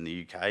 Ben in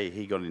the UK,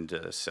 he got into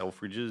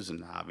Selfridges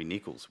and Harvey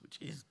Nichols, which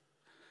is...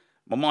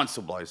 My mind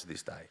still blows to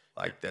this day.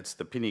 Like, that's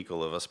the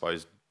pinnacle of, I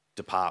suppose,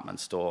 department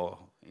store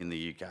in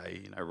the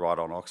UK, right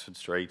on Oxford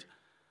Street.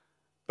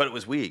 But it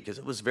was weird because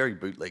it was very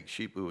bootleg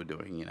shit we were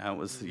doing, It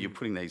was you're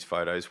putting these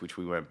photos which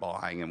we weren't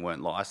buying and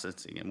weren't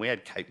licensing. And we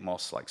had Kate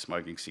Moss, like,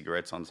 smoking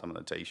cigarettes on some of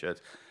the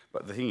T-shirts.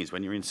 But the thing is,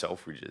 when you're in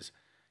Selfridges,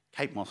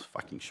 Kate Moss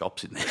fucking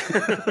shops in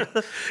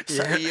there.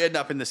 So you end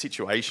up in the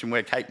situation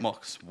where Kate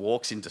Moss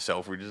walks into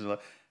Selfridges and like,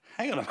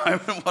 hang on a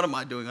moment, what am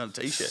I doing on a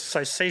T-shirt?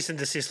 So cease and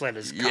desist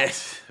letters.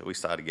 Yes, we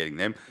started getting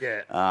them.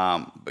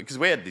 Yeah. Because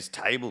we had this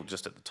table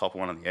just at the top of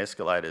one of the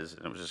escalators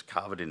and it was just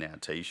covered in our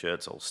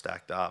T-shirts all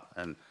stacked up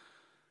and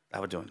they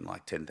were doing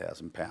like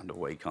 £10,000 a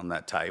week on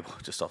that table,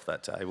 just off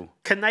that table.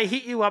 Can they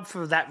hit you up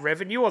for that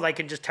revenue or they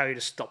can just tell you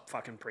to stop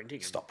fucking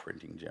printing? Stop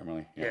printing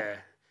generally. Yeah.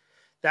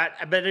 But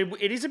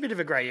it is a bit of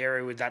a grey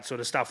area with that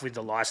sort of stuff with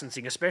the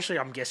licensing, especially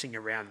I'm guessing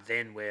around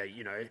then where,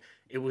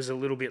 it was a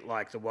little bit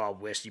like the Wild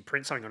West. You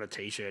print something on a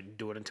T-shirt and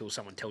do it until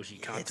someone tells you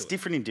can't do it. It's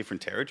different in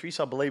different territories.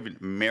 I believe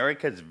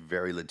America is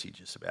very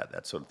litigious about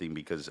that sort of thing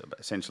because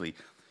essentially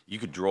you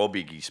could draw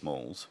Biggie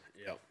Smalls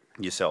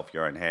yourself,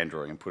 your own hand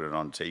drawing, and put it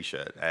on a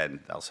T-shirt and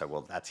they'll say,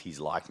 well, that's his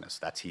likeness,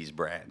 that's his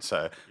brand.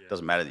 So it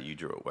doesn't matter that you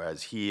drew it.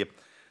 Whereas here,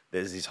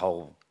 there's this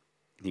whole...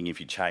 thing, if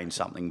you change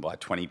something by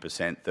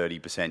 20%,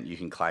 30%, you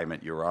can claim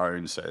it your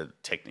own. So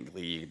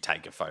technically you can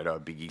take a photo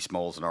of Biggie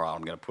Smalls and, all right,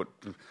 I'm going to put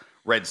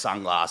red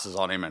sunglasses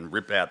on him and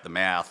rip out the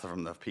mouth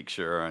from the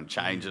picture and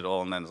change it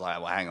all. And then it's like,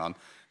 well, hang on,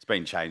 it's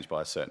been changed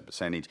by a certain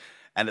percentage.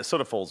 And it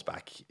sort of falls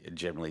back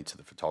generally to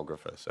the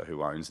photographer, so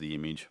who owns the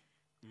image.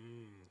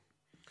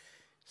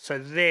 So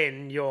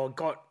then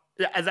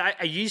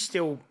are you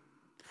still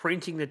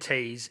printing the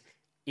tees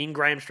in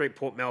Graham Street,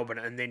 Port Melbourne,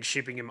 and then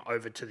shipping them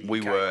over to the UK? We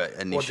were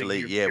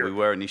initially, we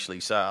were initially.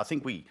 So I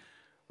think we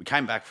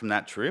came back from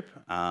that trip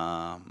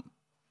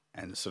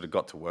and sort of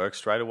got to work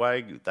straight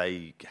away.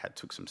 They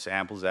took some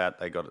samples out.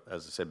 They got,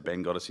 as I said,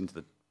 Ben got us into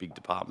the big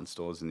department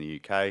stores in the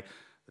UK.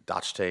 The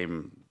Dutch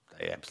team,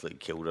 they absolutely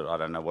killed it. I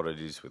don't know what it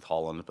is with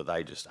Holland, but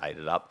they just ate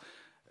it up.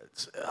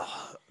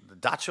 The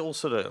Dutch all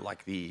sort of,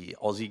 like the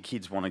Aussie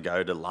kids want to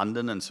go to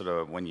London and sort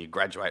of when you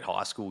graduate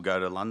high school, go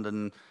to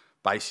London,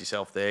 base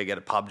yourself there, get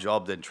a pub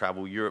job, then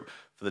travel Europe.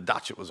 For the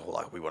Dutch, it was all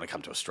like, we want to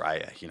come to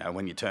Australia.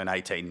 When you turn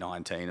 18,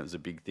 19, it was a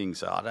big thing.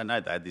 So I don't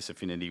know, they had this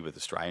affinity with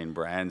Australian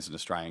brands and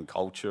Australian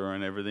culture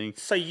and everything.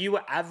 So you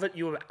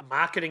were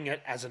marketing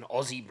it as an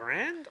Aussie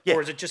brand? Yeah.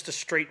 Or is it just a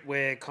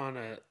streetwear kind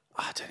of...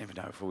 I don't even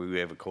know if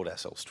we ever called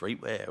ourselves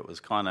streetwear. It was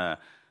kind of...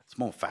 It's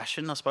more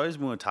fashion, I suppose.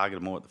 We were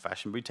targeted more at the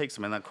fashion boutiques.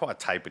 I mean, they're quite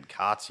tapered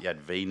cuts. You had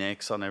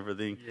V-necks on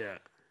everything.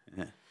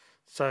 Yeah.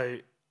 So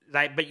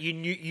but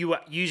you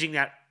were using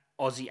that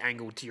Aussie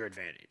angle to your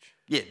advantage.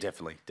 Yeah,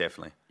 definitely.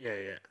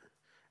 Yeah.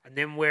 And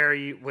then where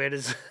do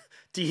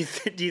you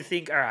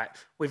think? All right,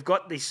 we've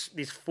got this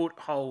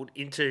foothold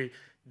into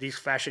this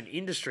fashion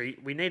industry.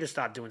 We need to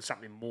start doing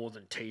something more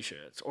than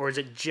T-shirts, or is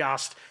it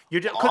just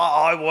you?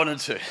 I wanted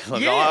to.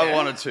 I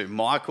wanted to.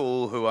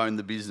 Michael, who owned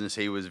the business,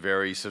 he was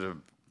very sort of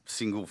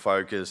single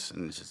focus,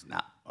 and it's just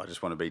I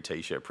just want to be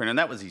T-shirt print, and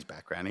that was his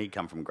background. He'd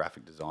come from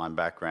graphic design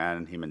background,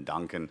 and him and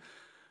Duncan,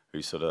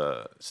 who sort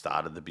of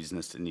started the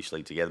business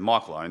initially together.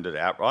 Michael owned it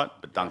outright,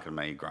 but Duncan and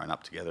me had grown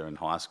up together in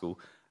high school.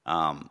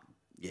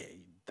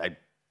 They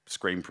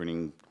screen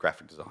printing,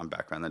 graphic design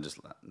background. They just,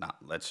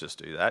 let's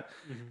just do that.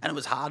 Mm-hmm. And it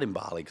was hard in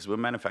Bali because we're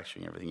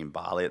manufacturing everything in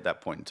Bali at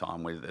that point in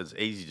time where it's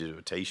easy to do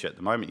a T-shirt.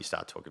 The moment you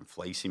start talking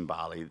fleece in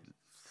Bali,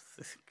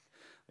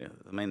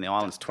 I mean, the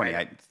island's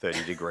 28,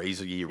 30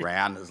 degrees a year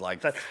round. It's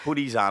like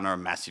hoodies aren't a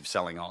massive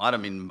selling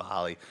item in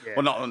Bali. Yeah.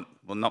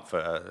 Well, not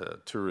for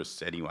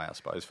tourists anyway, I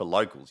suppose. For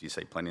locals, you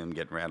see plenty of them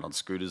getting around on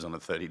scooters on a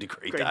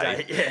 30-degree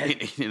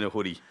day in a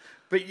hoodie.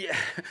 But yeah,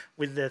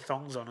 with their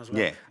thongs on as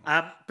well.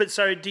 Yeah. But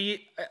so do you,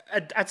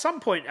 at some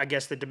point, I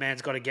guess the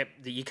demand's got to get,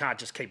 that you can't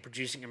just keep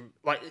producing them.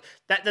 Like,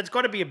 that's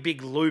got to be a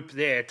big loop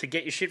there to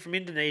get your shit from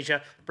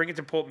Indonesia, bring it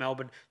to Port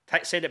Melbourne,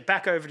 send it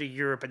back over to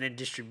Europe and then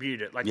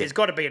distribute it. Like, there's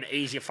got to be an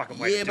easier fucking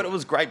way to do it. Yeah, but it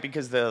was great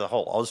because the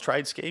whole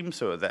Austrade scheme,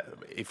 so that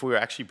if we were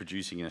actually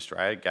producing in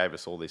Australia, it gave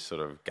us all this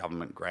sort of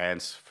government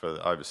grants for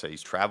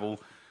overseas travel,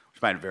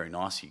 which made it very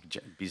nice. You could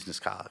get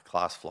business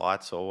class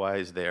flights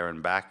always there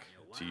and back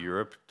to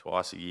Europe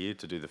twice a year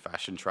to do the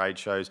fashion trade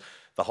shows.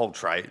 the whole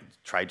trade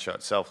show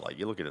itself, like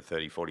you're looking at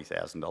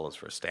 $30,000-$40,000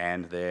 for a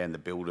stand there, and the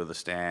build of the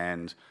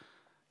stand.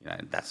 You know,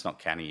 that's not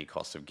counting your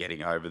cost of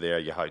getting over there,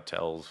 your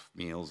hotels,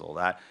 meals, all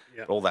that.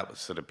 Yep. All that was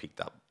sort of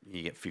picked up.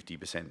 You get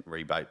 50%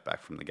 rebate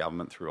back from the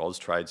government through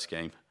Austrade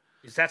scheme.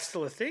 Is that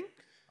still a thing?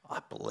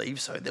 I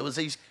believe so. There was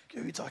these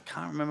dudes, I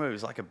can't remember. It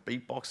was like a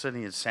beatboxer and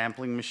he had a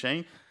sampling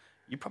machine.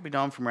 You probably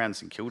know him from around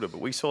St Kilda,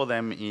 but we saw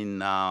them in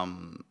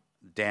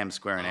Dam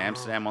Square in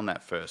Amsterdam on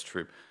that first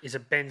trip. Is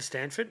it Ben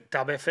Stanford,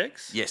 Dub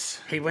FX?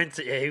 Yes. He went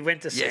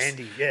to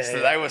Sandy. Yeah.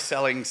 So they were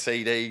selling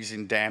CDs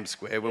in Dam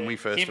Square when we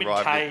first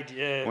arrived.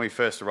 When we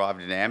first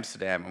arrived in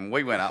Amsterdam, and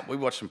we went up, we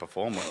watched them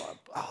perform. We're like,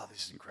 oh,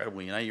 this is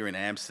incredible. You know, you're in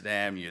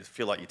Amsterdam, you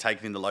feel like you're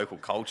taking in the local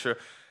culture.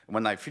 And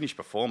when they finished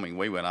performing,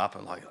 we went up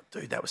and like,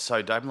 dude, that was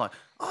so dope. I'm like,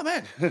 oh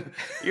man,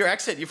 your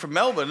accent, you're from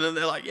Melbourne. And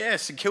they're like, yeah,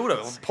 St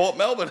Kilda, Port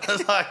Melbourne. I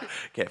was like,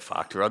 get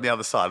fucked, we're on the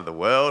other side of the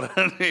world.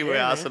 And here we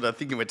are, sort of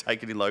thinking we're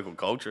taking in local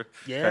culture.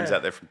 Yeah. Turns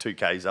out they're from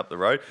 2Ks up the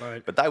road.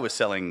 Right. But they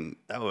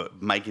were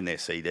making their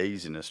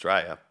CDs in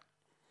Australia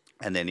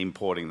and then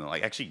importing them,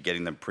 like actually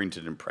getting them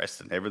printed and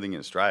pressed and everything in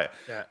Australia.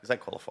 Yeah. Because they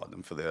qualified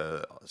them for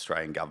the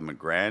Australian government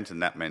grant,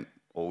 and that meant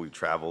all your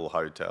travel,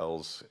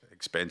 hotels,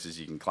 expenses,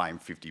 you can claim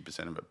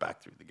 50% of it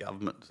back through the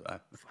government. So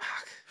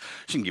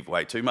shouldn't give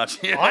away too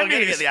much. You know, I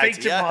need to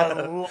speak to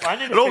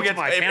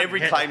my accountant.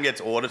 Every claim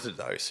gets audited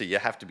though, so you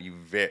have to be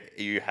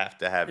you have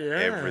to have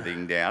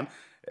everything down.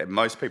 And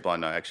most people I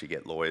know actually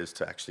get lawyers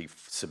to actually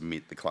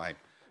submit the claim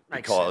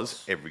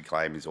because every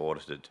claim is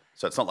audited.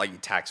 So it's not like your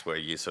tax where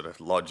you sort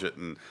of lodge it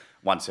and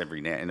once every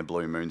now in a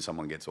blue moon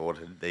someone gets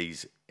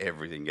audited.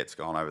 Everything gets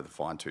gone over the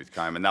fine tooth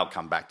comb, and they'll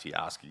come back to you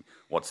asking,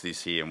 "What's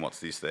this here and what's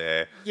this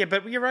there?" Yeah,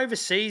 but you're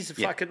overseas.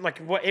 Fucking like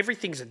what?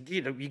 Everything's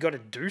you got to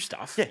do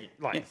stuff. Yeah,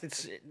 like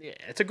it's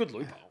a good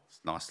loophole. It's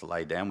nice to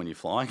lay down when you're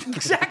flying.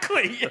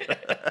 Exactly. Yeah.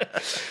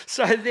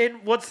 So then,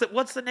 what's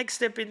the next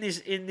step in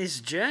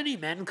this journey,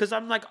 man? Because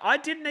I'm like, I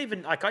didn't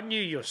even I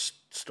knew your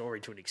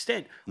story to an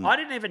extent. I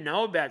didn't even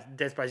know about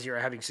Death by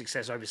Zero having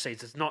success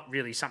overseas. It's not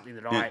really something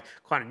that I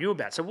kind of knew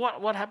about. So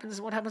what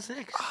happens? What happens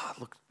next?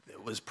 Look,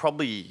 it was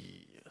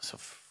probably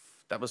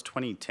that was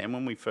 2010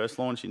 when we first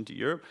launched into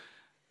Europe.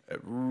 It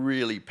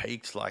really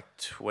peaked like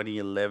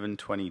 2011,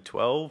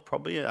 2012,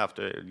 probably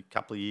after a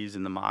couple of years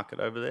in the market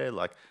over there.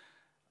 Like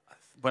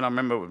when I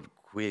remember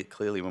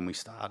clearly when we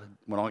started,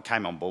 when I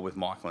came on board with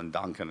Michael and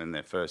Duncan in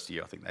their first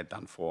year, I think they'd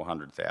done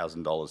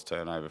 $400,000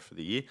 turnover for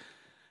the year.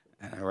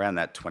 And around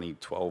that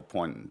 2012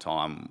 point in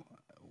time,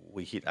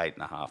 we hit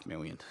 $8.5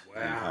 million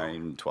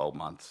in 12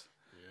 months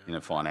in a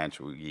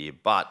financial year.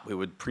 But we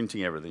were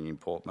printing everything in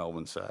Port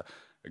Melbourne, so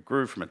it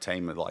grew from a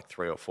team of like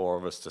 3 or 4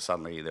 of us to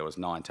suddenly there was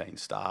 19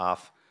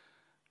 staff.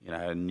 You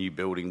know, a new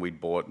building we'd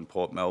bought in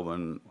Port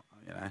Melbourne.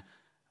 You know,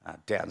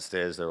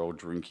 downstairs they're all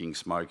drinking,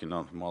 smoking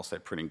whilst they're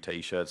printing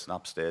T-shirts, and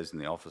upstairs in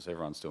the office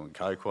everyone's doing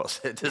coke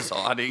whilst they're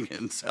designing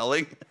and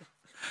selling.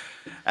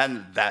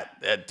 And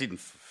that didn't,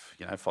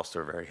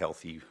 foster a very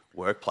healthy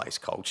workplace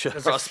culture.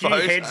 There's a few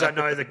heads I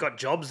know that got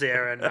jobs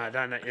there, and I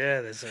don't know.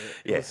 Yeah,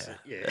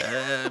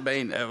 I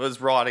mean, it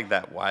was riding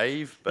that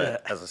wave,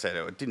 but as I said,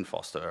 it didn't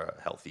foster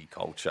a healthy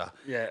culture.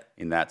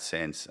 In that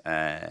sense,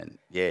 and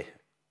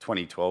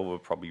 2012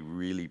 would probably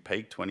really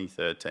peaked.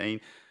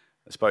 2013,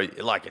 I suppose,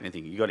 like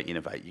anything, you got to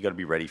innovate. You got to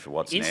be ready for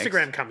what's next.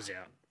 Instagram comes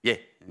out. Yeah,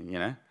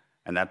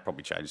 and that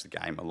probably changed the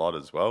game a lot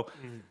as well.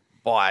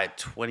 By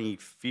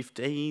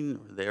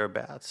 2015,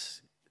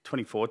 thereabouts.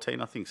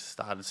 2014, I think,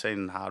 started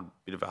seeing a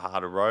bit of a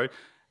harder road.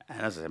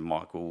 And as I said,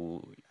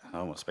 Michael, I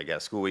don't want to speak out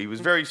of school, he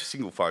was very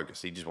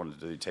single-focused. He just wanted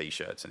to do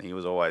T-shirts. And he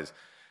was always,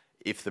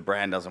 if the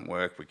brand doesn't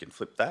work, we can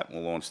flip that and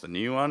we'll launch the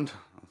new one.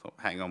 I thought,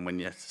 hang on,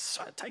 it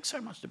takes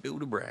so much to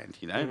build a brand,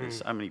 There's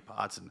so many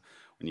parts. And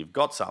when you've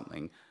got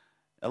something,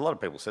 a lot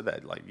of people said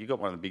that, like, you've got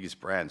one of the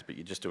biggest brands, but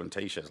you're just doing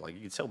T-shirts. Like,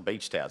 you can sell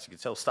beach towels, you can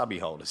sell stubby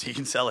holders, you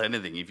can sell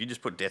anything. If you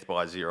just put Death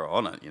by Zero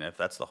on it, if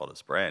that's the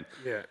hottest brand.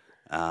 Yeah.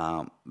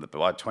 But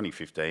by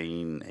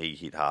 2015, he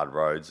hit hard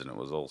roads and it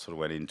was all sort of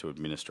went into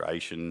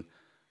administration.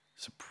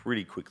 So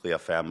pretty quickly I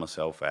found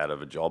myself out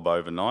of a job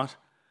overnight.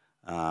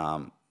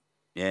 I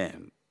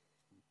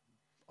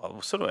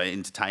was sort of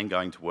entertained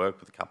going to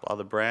work with a couple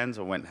other brands.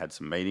 I went and had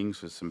some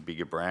meetings with some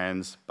bigger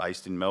brands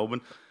based in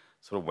Melbourne.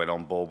 Sort of went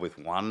on board with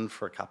one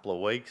for a couple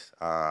of weeks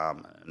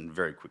and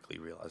very quickly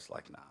realised,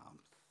 like, nah, I'm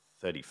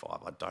 35.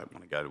 I don't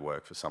want to go to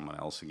work for someone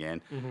else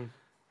again.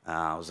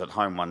 I was at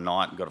home one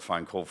night and got a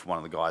phone call from one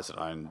of the guys that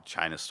owned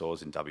chain of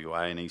stores in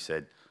WA, and he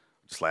said,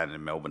 just landed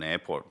in Melbourne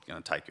Airport,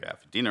 going to take you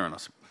out for dinner. And I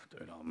said,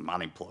 dude, I'm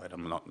unemployed.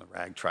 I'm not in the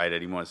rag trade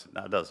anymore. I said,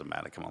 no, it doesn't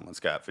matter. Come on, let's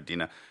go out for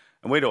dinner.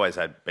 And we'd always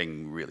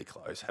been really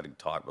close, had a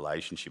tight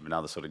relationship.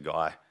 Another sort of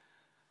guy,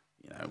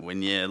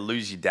 when you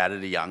lose your dad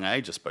at a young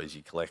age, I suppose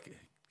you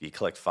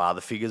collect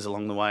father figures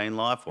along the way in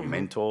life or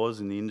mentors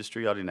in the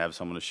industry. I didn't have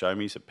someone to show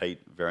me, so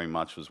Pete very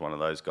much was one of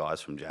those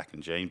guys from Jack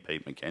and Jean,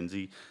 Pete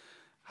McKenzie.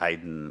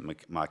 Hayden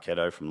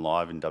Marchetto from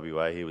Live in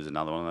WA, he was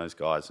another one of those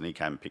guys, and he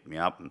came and picked me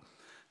up and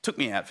took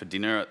me out for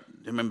dinner at,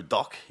 remember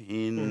Doc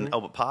in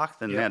Albert Park?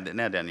 Then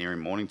now down here in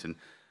Mornington.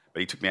 But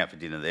he took me out for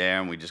dinner there,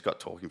 and we just got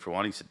talking for a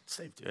while. He said,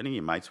 "Steve, do any of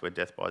your mates wear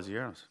Death by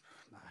Zero?" I said,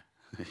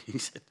 "No." He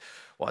said,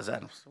 "Why is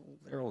that?" I said, "Well,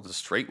 they're all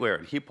just streetwear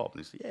and hip hop."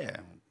 And he said, "Yeah,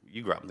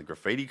 you grew up in the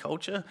graffiti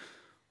culture.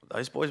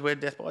 Those boys wear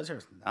Death by Zero."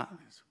 I said, "No."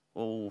 He said,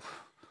 "Well,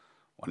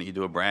 why don't you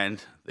do a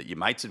brand that your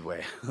mates would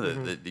wear,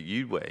 that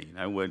you'd wear? You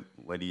know,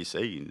 where do you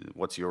see?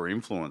 What's your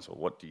influence, or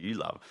what do you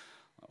love?"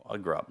 I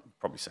grew up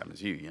probably same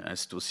as you, you know,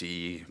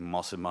 Stussy,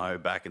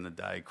 Mossimo back in the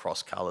day,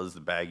 cross colours, the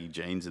baggy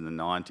jeans in the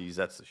 90s.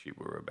 That's the shit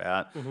we were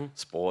about.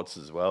 Sports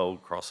as well,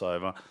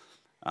 crossover.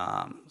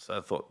 So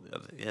I thought,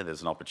 yeah,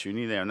 there's an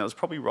opportunity there. And that was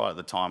probably right at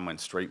the time when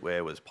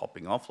streetwear was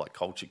popping off, like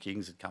Culture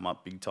Kings had come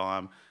up big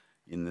time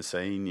in the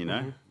scene, you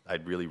know.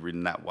 They'd really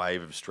ridden that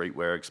wave of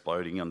streetwear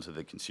exploding onto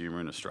the consumer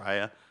in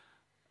Australia.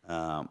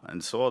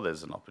 And saw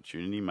there's an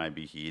opportunity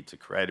maybe here to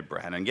create a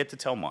brand and get to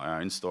tell my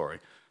own story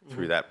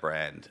through that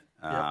brand.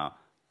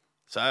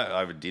 So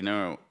over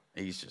dinner,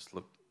 he's just,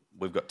 "Look,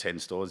 we've got 10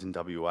 stores in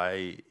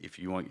WA. If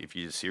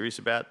you're serious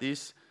about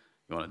this,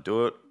 you want to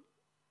do it,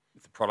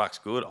 if the product's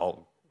good,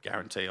 I'll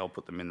guarantee I'll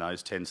put them in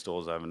those 10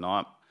 stores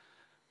overnight."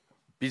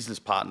 Business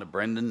partner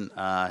Brendan,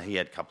 he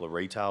had a couple of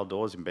retail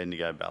doors in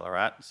Bendigo,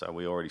 Ballarat, so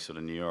we already sort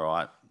of knew, all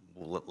right,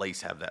 we'll at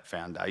least have that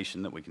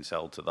foundation that we can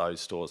sell to those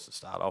stores to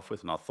start off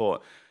with. And I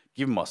thought,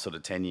 given my sort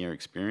of 10-year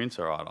experience,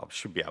 all right, I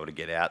should be able to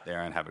get out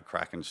there and have a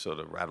crack and sort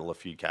of rattle a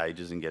few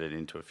cages and get it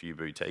into a few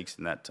boutiques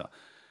and that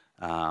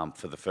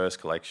for the first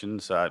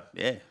collection. So,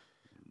 yeah.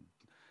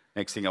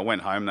 Next thing, I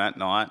went home that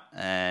night,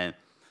 and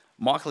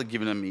Michael had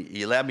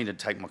he allowed me to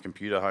take my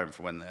computer home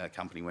for when the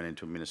company went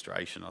into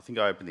administration. I think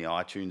I opened the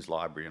iTunes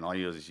library, and I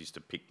always used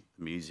to pick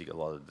music a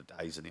lot of the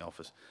days in the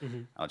office.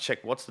 I'd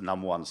check what's the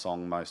 #1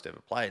 song most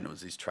ever played, and it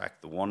was this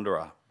track, The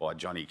Wanderer by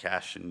Johnny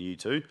Cash and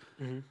U2.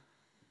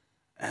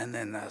 And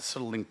then that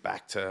sort of linked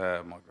back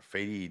to my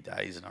graffiti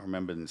days, and I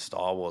remember in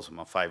Star Wars,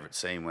 my favourite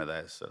scene where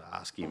they sort of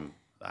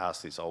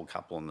asked this old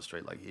couple on the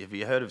street, like, "Have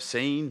you heard of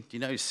Scene? Do you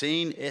know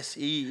Scene?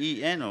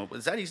 S-E-E-N? Or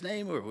is that his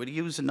name? Or would he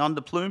use an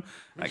underplume?"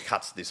 And it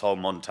cuts this whole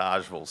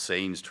montage of all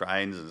scenes,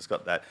 trains, and it's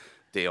got that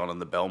Dion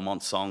and the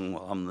Belmont song,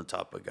 "Well, I'm the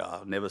type of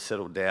guy, never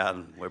settle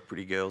down, where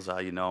pretty girls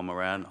are, you know I'm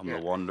around, I'm the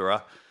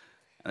Wanderer."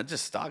 And it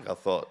just stuck. I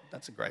thought,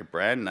 that's a great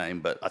brand name,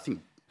 but I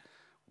think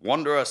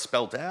Wanderer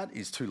spelt out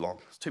is too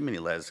long. It's too many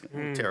letters.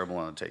 Terrible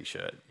on a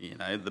T-shirt. You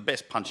know, the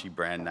best punchy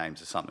brand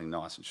names are something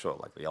nice and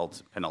short, like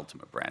the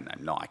penultimate brand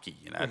name, Nike.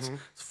 You know, it's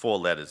 4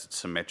 letters. It's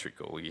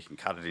symmetrical. You can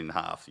cut it in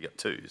half. You got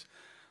 2s.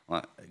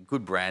 Like,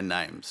 good brand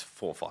names,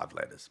 4 or 5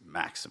 letters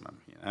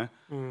maximum. You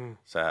know.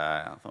 So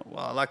I thought,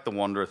 well, I like the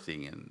Wanderer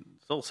thing, and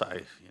it's also,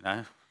 you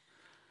know,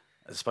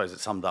 I suppose it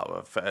summed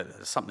up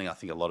something I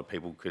think a lot of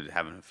people could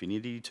have an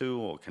affinity to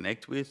or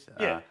connect with.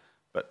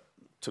 But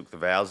took the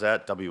vowels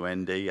out,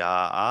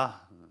 WNDRR.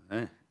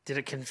 Yeah. Did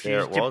it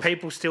confuse? Did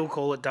people still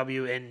call it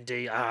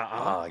WNDRR?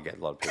 Oh, I get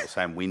a lot of people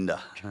saying Winder.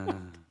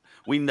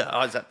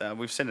 Winder.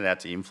 We've sent it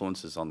out to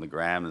influencers on the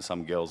gram, and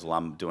some girls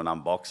will do an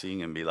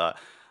unboxing and be like,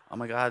 "Oh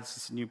my God, it's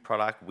this new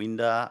product,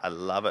 Winder. I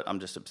love it. I'm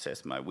just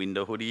obsessed with my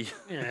Winder hoodie."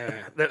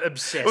 Yeah, they're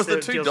obsessed. It was the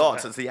 2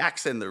 dots. It's the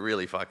accent that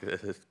really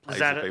Is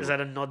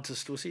that a nod to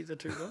Stussy, the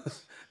 2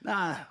 dots?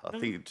 Nah, I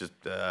think it just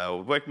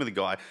working with a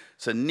guy.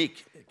 So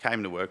Nick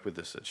came to work with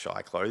us at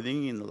Shy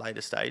Clothing in the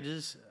later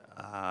stages,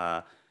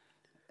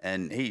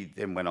 and he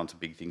then went on to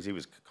big things. He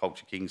was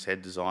Culture King's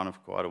head designer for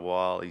quite a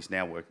while. He's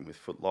now working with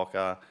Foot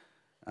Locker.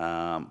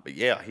 But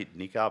yeah, I hit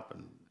Nick up,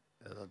 and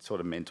I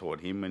sort of mentored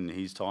him in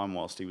his time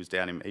whilst he was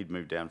down. He'd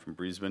moved down from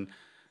Brisbane,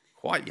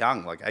 quite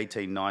young, like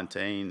 18,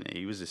 19.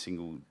 He was a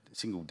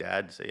single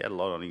dad, so he had a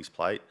lot on his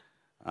plate.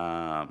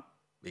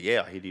 But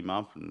yeah, I hit him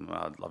up, and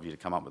I'd love you to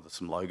come up with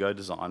some logo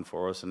design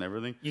for us and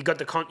everything. You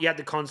got you had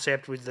the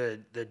concept with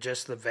the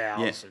just the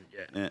vowels,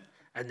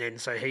 and then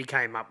so he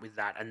came up with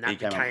that, and that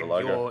became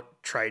your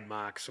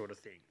trademark sort of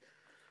thing.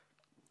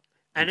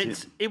 And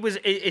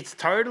it's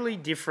totally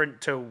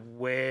different to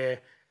where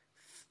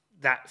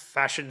that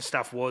fashion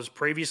stuff was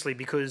previously,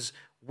 because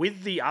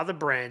with the other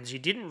brands, you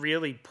didn't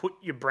really put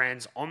your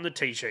brands on the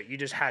T-shirt. You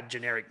just had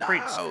generic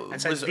prints.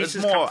 And so it was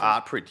more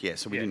art print,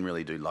 so we didn't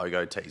really do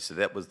logo tees. So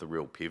that was the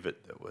real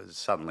pivot. That was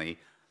suddenly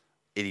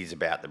it is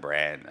about the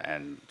brand,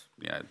 and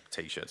you know,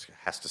 T-shirts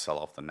has to sell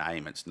off the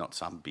name. It's not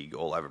some big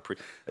all-over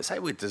print. They say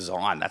with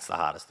design, that's the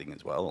hardest thing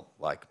as well.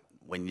 Like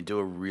when you do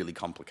a really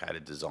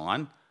complicated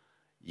design,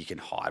 you can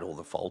hide all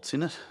the faults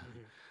in it.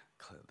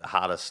 The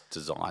hardest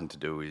design to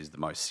do is the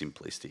most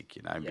simplistic,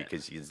 you know,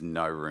 because there's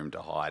no room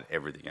to hide.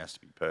 Everything has to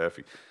be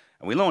perfect.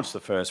 And we launched the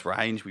first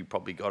range. We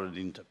probably got it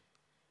into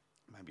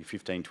maybe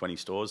 15, 20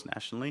 stores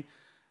nationally.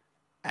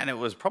 And it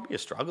was probably a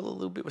struggle a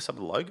little bit with some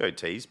of the logo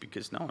tees,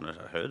 because no one had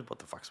heard of what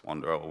the fuck's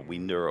Wanderer or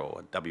Winder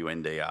or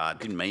WNDR. It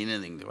didn't mean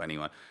anything to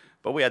anyone.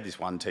 But we had this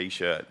one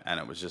T-shirt, and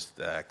it was just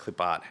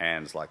clip art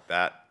hands like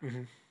that,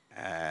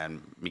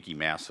 and Mickey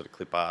Mouse sort of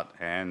clip art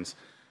hands.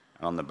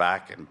 And on the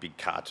back, and big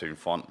cartoon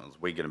font, it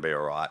was "We Gonna Be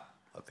Alright,"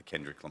 like the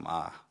Kendrick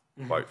Lamar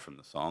quote from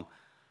the song.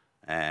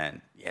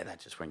 And yeah, that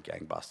just went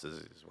gangbusters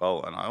as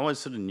well. And I always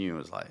sort of knew, it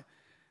was like,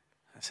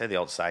 I say the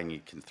old saying,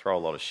 you can throw a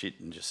lot of shit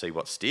and just see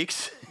what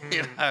sticks.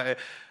 You know,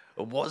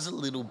 It was a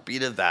little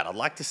bit of that. I'd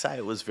like to say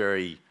it was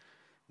very...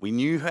 We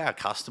knew who our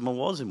customer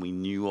was and we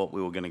knew what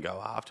we were going to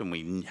go after, and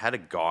we had a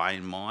guy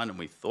in mind, and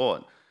we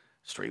thought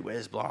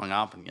streetwear's blowing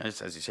up, and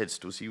as you said,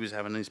 Stussy was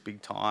having this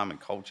big time,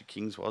 and Culture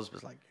Kings was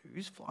like,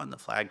 who's flying the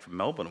flag from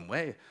Melbourne, and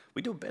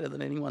we do it better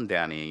than anyone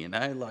down here,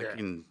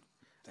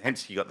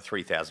 hence you got the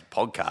 3,000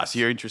 podcasts.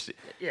 You're interested.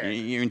 Yeah.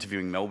 You're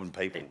interviewing Melbourne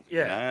people.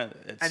 Yeah.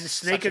 And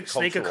sneaker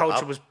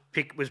culture was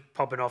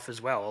popping off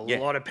as well. A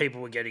lot of people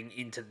were getting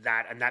into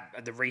that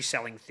and the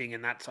reselling thing,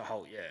 and that's a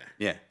whole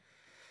Yeah.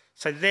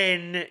 So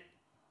then,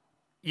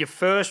 your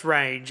first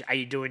range, are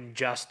you doing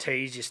just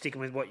tees? You're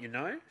sticking with what you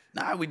know?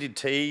 No, we did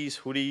tees,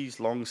 hoodies,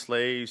 long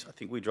sleeves. I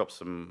think we dropped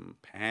some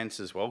pants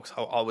as well,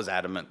 because I was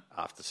adamant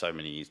after so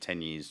many years,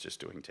 10 years,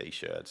 just doing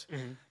T-shirts.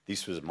 Mm-hmm.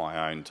 This was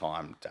my own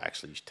time to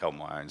actually tell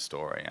my own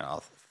story. And I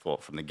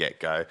thought from the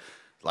get-go,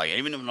 like,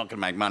 even if I'm not going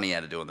to make money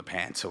out of doing the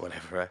pants or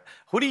whatever,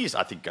 hoodies,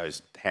 I think,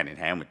 goes hand in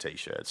hand with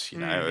T-shirts. The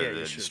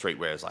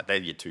streetwear is like, they're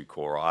your two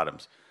core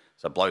items.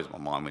 So it blows my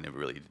mind we never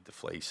really did the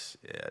fleece,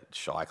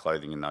 shy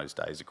clothing in those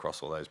days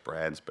across all those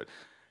brands. But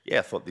yeah,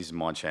 I thought this is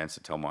my chance to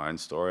tell my own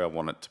story. I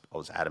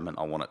was adamant.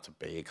 I want it to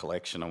be a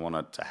collection. I want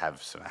it to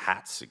have some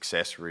hats,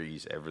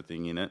 accessories,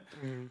 everything in it.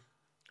 Mm.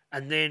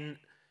 And then,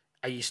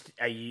 are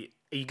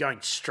you going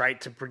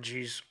straight to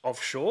produce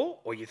offshore,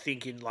 or you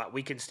thinking like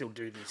we can still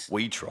do this?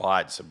 We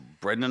tried. So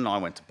Brendan and I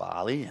went to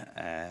Bali,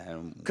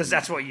 because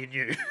that's what you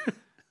knew.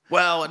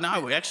 Well,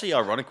 no,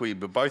 ironically,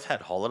 we both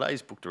had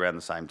holidays booked around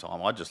the same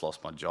time. I just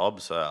lost my job,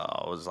 so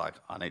I was like,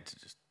 I need to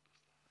just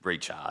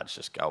recharge,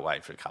 just go away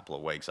for a couple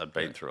of weeks. I'd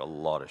been through a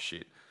lot of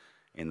shit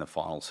in the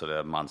final sort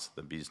of months of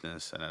the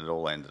business, and it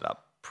all ended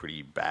up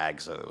pretty bad.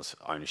 So there was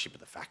ownership of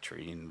the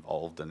factory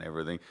involved and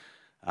everything.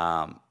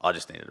 I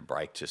just needed a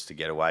break just to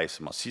get away.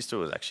 So my sister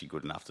was actually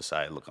good enough to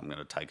say, look, I'm going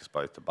to take us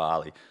both to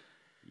Bali.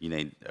 You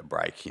need a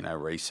break,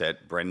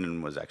 reset.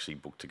 Brendan was actually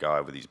booked to go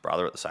over with his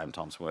brother at the same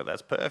time. So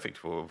that's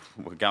perfect. We're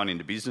going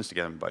into business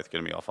together. We're both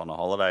going to be off on a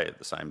holiday at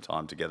the same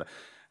time together.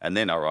 And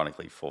then,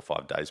 ironically, 4 or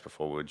 5 days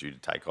before we were due to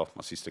take off,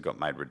 my sister got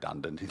made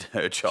redundant in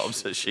her job,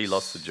 so she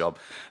lost the job.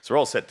 So we're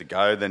all set to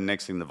go. Then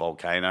next thing, the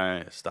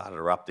volcano started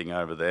erupting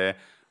over there.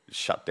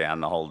 Shut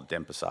down the whole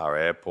Denpasar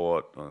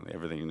airport.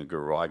 Everything in the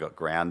Gurai got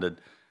grounded.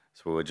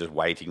 So we were just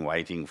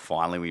waiting.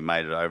 Finally, we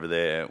made it over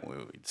there. We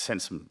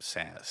sent some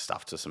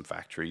stuff to some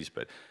factories,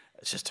 but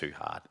it's just too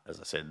hard. As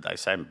I said, they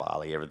say in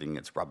Bali, everything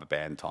it's rubber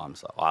band time,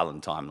 so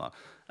island time. Like,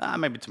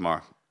 maybe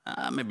tomorrow,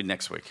 maybe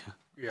next week,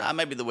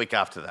 maybe the week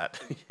after that.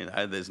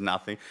 There's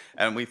nothing.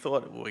 And we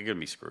thought we're going to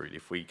be screwed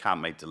if we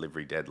can't meet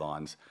delivery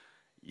deadlines.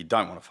 You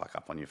don't want to fuck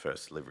up on your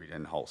first delivery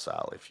in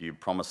wholesale. If you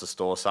promise the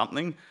store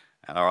something,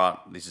 and all right,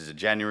 this is a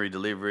January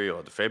delivery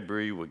or the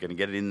February, we're going to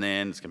get it in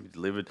there and it's going to be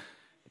delivered.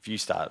 If you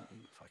start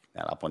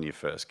that up on your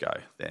first go,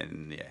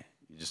 then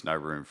you just no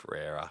room for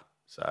error.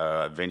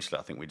 So eventually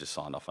I think we just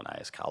signed off on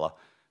AS Colour.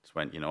 Just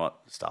went, you know what,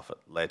 stuff it.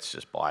 Let's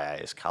just buy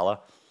AS Colour,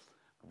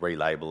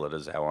 relabel it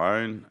as our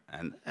own.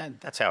 And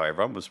that's how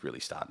everyone was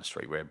really starting a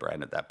streetwear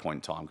brand at that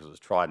point in time, because it was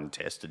tried and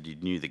tested. You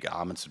knew the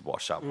garments would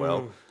wash up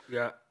well.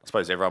 Yeah. I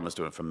suppose everyone was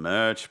doing it for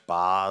merch,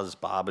 bars,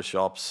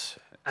 barbershops.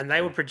 And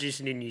they were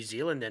producing in New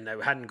Zealand then. They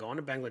hadn't gone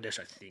to Bangladesh,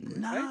 I think.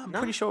 No, I'm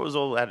pretty sure it was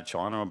all out of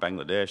China or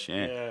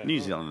Bangladesh, New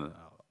Zealand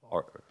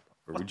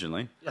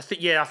originally. I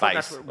think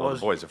that's what it was.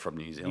 The boys are from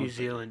New Zealand. New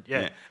Zealand,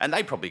 yeah. And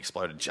they probably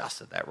exploded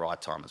just at that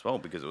right time as well,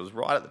 because it was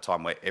right at the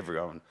time where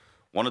everyone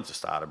wanted to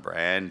start a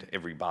brand.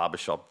 Every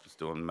barbershop was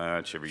doing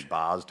merch. Every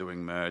bar's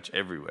doing merch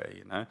everywhere,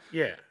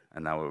 Yeah.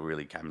 And they were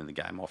really came in the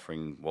game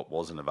offering what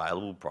wasn't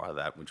available prior to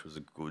that, which was a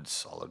good,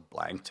 solid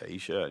blank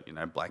T-shirt,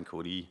 blank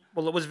hoodie.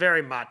 Well, it was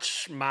very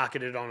much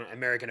marketed on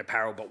American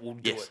Apparel, but we'll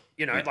do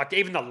it. Like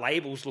even the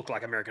labels look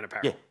like American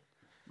Apparel. Yeah.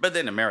 But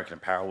then American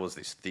Apparel was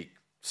this thick,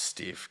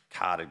 stiff,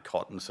 carded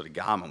cotton sort of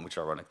garment, which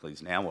ironically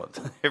is now what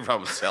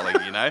everyone was selling,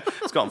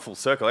 It's gone full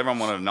circle. Everyone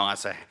wanted a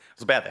nicer...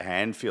 It's about the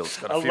hand feel. It's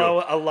got to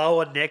feel... A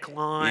lower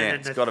neckline. Yeah,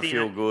 it's got to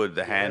feel good,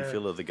 the hand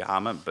feel of the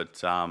garment.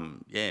 But,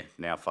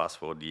 now fast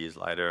forward years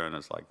later, and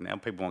it's like now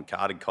people want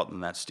carded cotton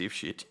and that stiff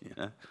shit,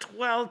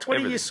 Well,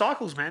 20-year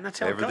cycles, man. That's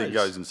how it goes. Everything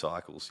goes in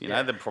cycles.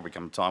 There'll probably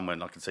come a time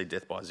when I can see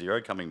Death by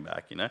Zero coming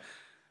back, But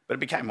it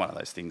became one of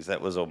those things that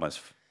was almost...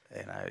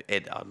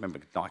 Ed, I remember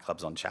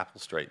nightclubs on Chapel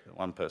Street.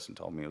 One person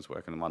told me he was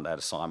working one day at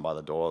a sign by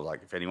the door,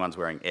 like, if anyone's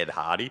wearing Ed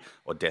Hardy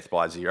or Death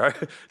by Zero,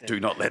 do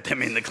not let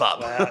them in the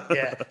club.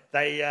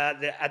 They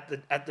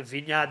at the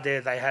vineyard there,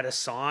 they had a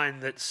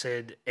sign that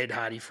said Ed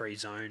Hardy free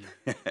zone.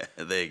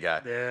 There you go.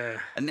 Yeah.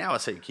 And now I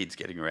see kids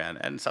getting around,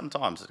 and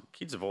sometimes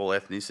kids of all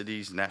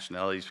ethnicities,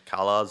 nationalities,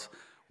 colours,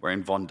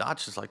 wearing Von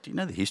Dutch. It's like, do you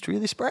know the history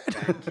of this brand?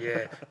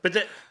 Yeah. But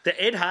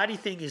the Ed Hardy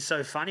thing is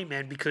so funny,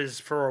 man, because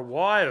for a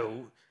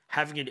while...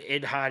 having an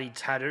Ed Hardy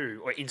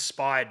tattoo or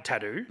inspired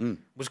tattoo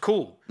was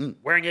cool.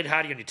 Wearing Ed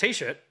Hardy on your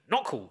T-shirt,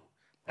 not cool.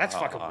 That's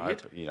fucking I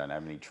weird. hope you don't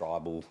have any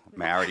tribal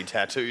Maori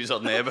tattoos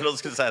on there, but I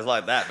was going to say it's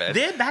like that, man.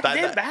 They're back.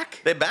 They're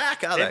back. They're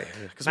back, are they?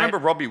 Because remember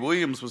Robbie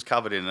Williams was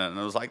covered in it, and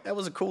it was like, that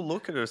was a cool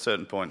look at a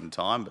certain point in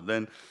time, but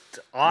then...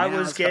 I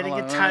was getting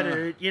it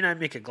tattooed. You know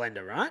Mika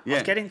Glenda, right? Yeah. I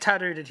was getting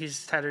tattooed at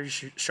his tattoo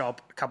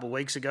shop a couple of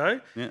weeks ago.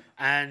 Yeah.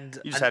 And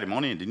You just had him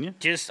on here, didn't you?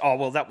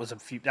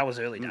 That was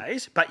early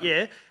days. But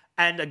yeah,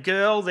 and a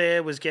girl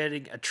there was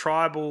getting a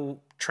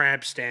tribal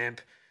tramp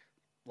stamp,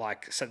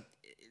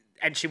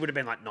 and she would have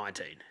been like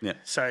 19. Yeah.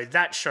 So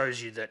that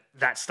shows you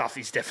that stuff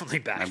is definitely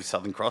back. Maybe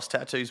Southern Cross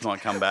tattoos might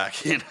come back,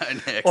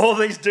 next. All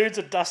these dudes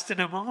are dusting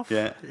them off.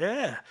 Yeah.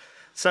 Yeah.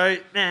 So,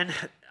 man,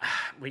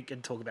 we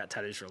can talk about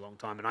tattoos for a long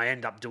time, and I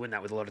end up doing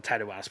that with a lot of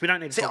tattoo artists. We don't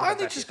need to talk I about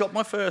only that. just got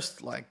my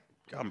first,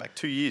 going back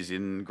 2 years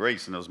in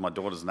Greece, and it was my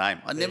daughter's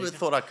name. I never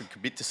thought I could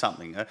commit to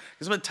something,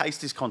 because my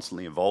taste is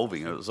constantly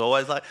evolving. It was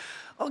always like,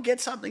 I'll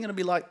get something, and it'll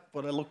be like,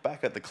 when I look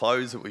back at the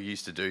clothes that we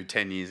used to do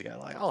 10 years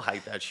ago, I'll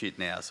hate that shit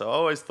now. So I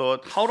always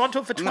thought... Hold on to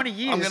it for 20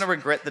 years. I'm going to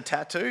regret the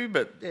tattoo,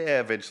 but yeah,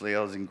 eventually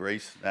I was in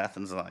Greece,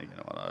 Athens, and you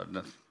know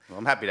what,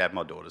 I'm happy to have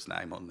my daughter's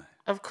name on there.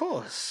 Of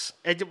course.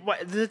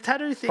 The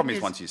tattoo thing Problem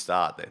is once you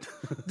start then.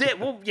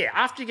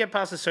 After you get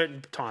past a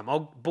certain time,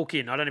 I'll book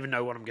in. I don't even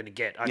know what I'm going to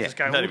get. I just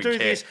go, don't we'll even do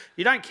care. this.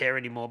 You don't care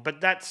anymore,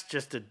 but that's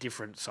just a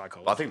different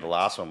psychology. I think the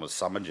last one was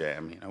Summer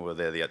Jam. We were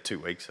there 2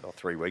 weeks or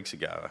 3 weeks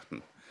ago.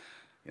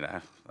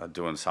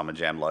 Doing Summer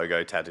Jam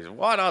logo tattoos.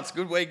 Why not? It's a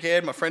good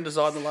weekend. My friend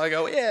designed the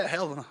logo. Yeah,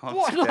 hell,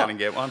 I'll sit down and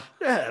get one.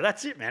 Yeah,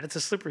 that's it, man. It's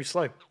a slippery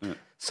slope. Yeah.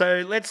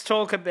 So let's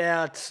talk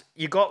about,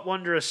 you got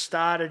Wanderer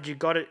started, you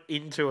got it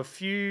into a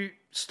few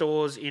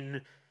stores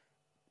in...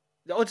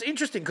 It's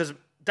interesting because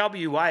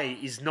WA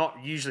is not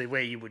usually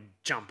where you would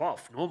jump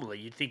off. Normally,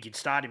 you'd think you'd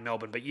start in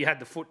Melbourne, but you had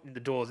the foot in the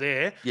door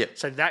there. Yep.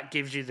 So that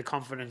gives you the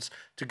confidence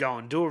to go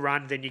and do a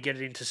run. Then you get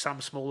it into some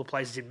smaller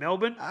places in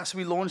Melbourne. So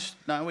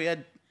we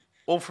had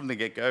all from the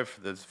get-go. For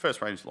the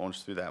first range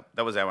launched through that.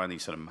 That was our only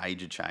sort of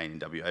major chain in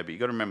WA. But you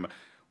got to remember,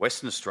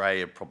 Western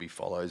Australia probably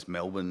follows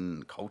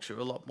Melbourne culture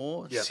a lot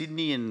more. Yep.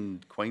 Sydney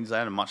and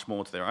Queensland are much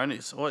more to their own.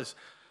 It's always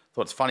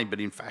thought it's funny, but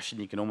in fashion,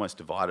 you can almost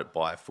divide it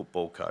by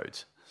football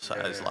codes. So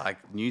it's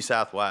like New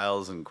South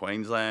Wales and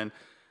Queensland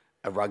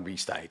are rugby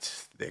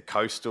states. They're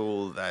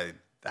coastal.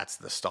 That's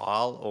the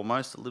style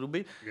almost a little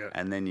bit. Yeah.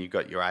 And then you've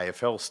got your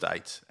AFL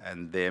states,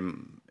 and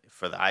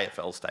for the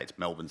AFL states,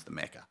 Melbourne's the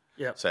mecca.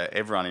 Yep. So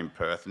everyone in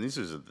Perth, and this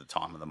was at the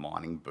time of the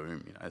mining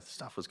boom,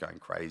 stuff was going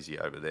crazy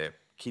over there.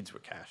 Kids were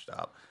cashed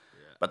up.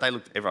 Yeah. But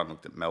everyone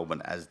looked at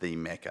Melbourne as the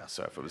mecca.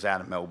 So if it was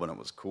out of Melbourne, it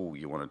was cool.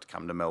 You wanted to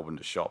come to Melbourne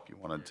to shop. You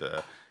wanted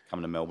to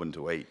come to Melbourne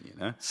to eat,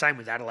 Same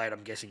with Adelaide,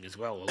 I'm guessing, as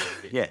well, a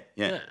little bit.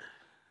 Yeah.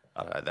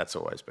 I don't know, that's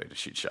always been a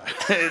shit show.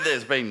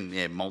 There's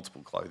been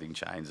multiple clothing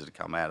chains that have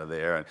come out of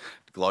there. And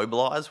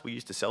Globalised we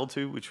used to sell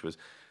to, which was...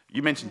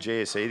 You mentioned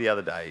GSE the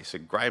other day. So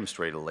Graham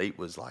Street Elite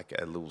was like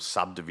a little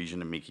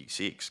subdivision of Mickey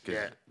Six,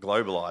 because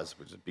Globalised,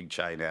 which is a big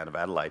chain out of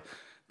Adelaide,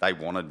 they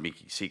wanted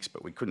Mickey Six,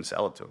 but we couldn't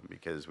sell it to them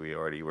because we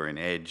already were in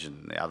Edge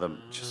and the other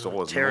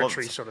stores.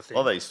 Territory sort of thing.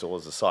 All these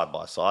stores are side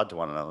by side to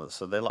one another.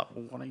 So they're like,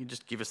 well, why don't you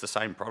just give us the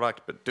same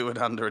product but do it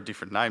under a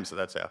different name? So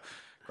that's how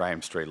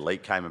Graham Street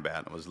Elite came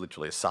about. It was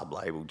literally a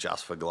sub-label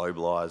just for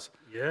Globalised.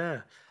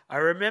 Yeah. I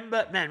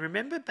remember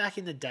back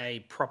in the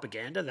day,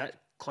 Propaganda, that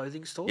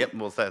clothing store? Yep,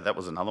 well, that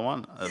was another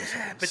one.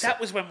 Yeah, but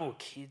that was when we were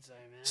kids, though,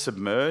 man.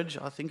 Submerge,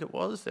 I think it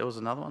was. There was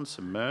another one,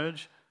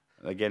 Submerge.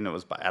 Again, it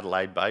was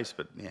Adelaide-based,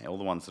 but all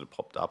the ones that have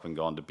popped up and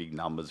gone to big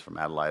numbers from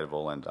Adelaide have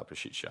all ended up a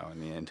shit show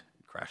in the end.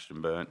 Crashed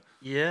and burnt.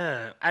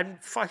 Yeah.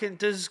 And fucking,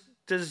 does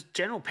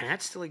General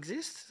Pants still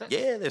exist?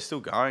 Yeah, they're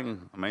still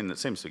going. I mean, it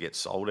seems to get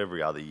sold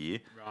every other year.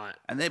 Right.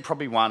 And they're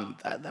probably one,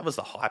 that was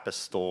the hyper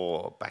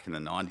store back in the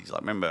 90s.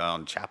 Like, remember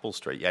on Chapel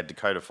Street, you had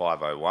Dakota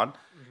 501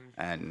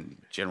 and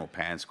General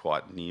Pants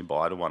quite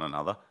nearby to one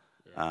another.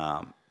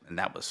 Yeah. And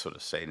that was sort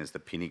of seen as the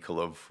pinnacle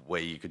of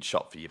where you could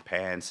shop for your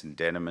pants and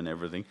denim and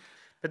everything.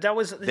 But that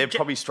was... They've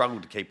probably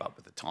struggled to keep up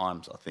with the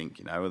times, I think,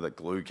 the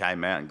Glue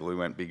came out and Glue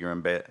went bigger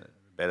and better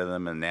than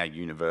them, and now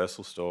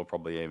Universal Store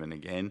probably even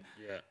again.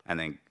 Yeah. And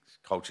then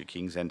Culture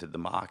Kings entered the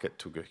market,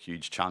 took a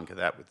huge chunk of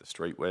that with the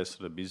streetwear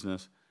sort of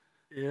business.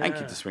 Yeah. And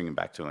kids are swinging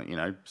back to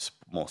it,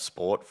 more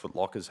sport. Foot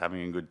Locker's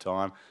having a good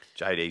time.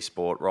 JD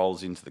Sport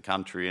rolls into the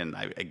country, and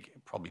they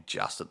probably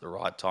just at the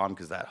right time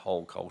because that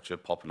whole culture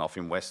popping off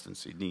in Western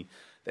Sydney,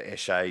 the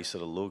Eshe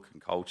sort of look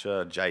and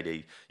culture.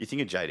 JD, you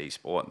think of JD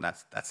Sport, and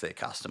that's their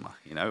customer.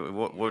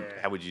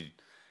 How would you?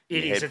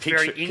 It's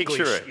very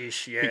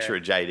English-ish. Picture a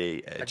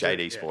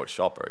JD Sports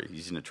shopper.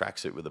 He's in a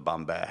tracksuit with a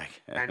bum bag.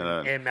 And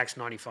Air Max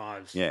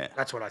 95s. Yeah.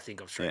 That's what I think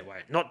of straight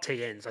away. Not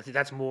TNs. I think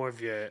that's more of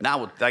your...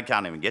 No, they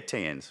can't even get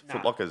TNs. No.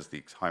 Foot Locker's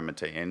the home of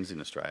TNs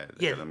in Australia.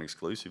 They get them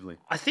exclusively.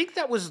 I think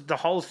that was the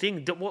whole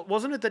thing.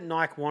 Wasn't it that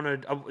Nike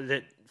wanted...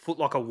 that Foot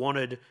Locker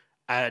wanted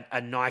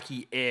a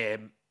Nike Air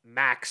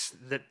Max,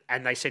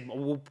 and they said,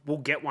 we'll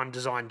get one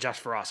designed just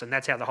for us, and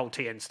that's how the whole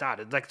TN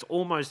started. Like, it's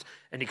almost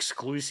an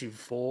exclusive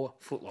for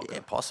Foot Locker. Yeah,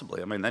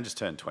 possibly. I mean, they just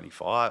turned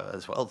 25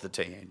 as well, the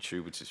TN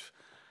shoe, which is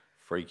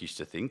freakish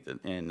to think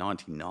that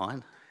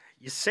 99.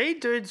 You see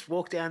dudes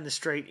walk down the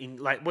street in,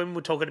 like when we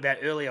were talking about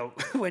earlier,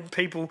 when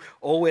people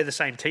all wear the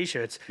same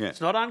T-shirts,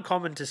 it's not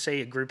uncommon to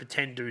see a group of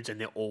 10 dudes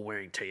and they're all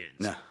wearing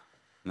TNs.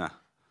 No.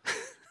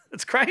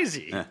 It's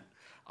crazy. Yeah.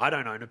 I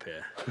don't own a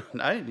pair.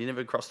 No, you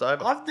never crossed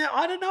over?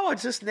 I don't know.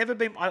 I've just never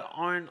been... I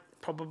own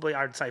probably,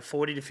 I'd say,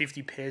 40 to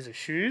 50 pairs of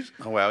shoes.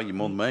 Oh, wow, you're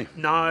more than me.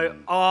 No.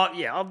 Oh,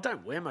 yeah, I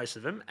don't wear most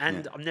of them,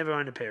 and I've never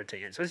owned a pair of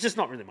TNs, so it's just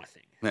not really my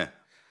thing. Yeah.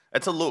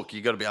 It's a look.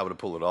 You got to be able to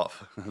pull it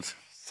off. It's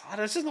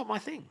just not my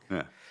thing.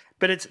 Yeah.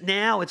 But it's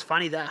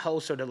funny, that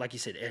whole sort of, like you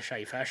said,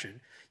 Eshe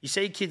fashion. You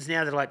see kids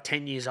now that are like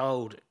 10 years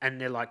old and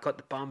they're like got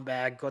the bum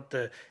bag, got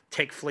the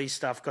tech fleece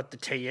stuff, got the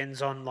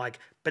TNs on, like,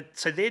 but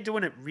so they're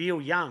doing it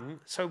real young.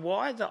 So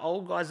why are the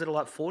old guys that are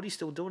like 40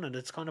 still doing it?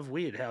 It's kind of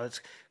weird how it's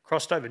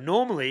crossed over.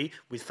 Normally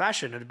with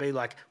fashion, it'd be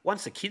like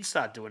once the kids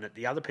start doing it,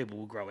 the other people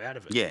will grow out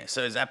of it. Yeah,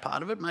 so is that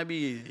part of it? Maybe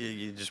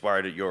you're just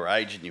worried at your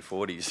age in your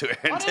 40s.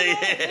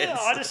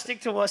 I just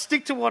stick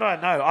to what I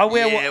know. I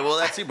wear well,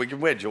 that's it. We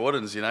can wear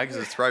Jordans, because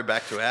it's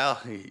throwback to our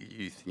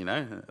youth,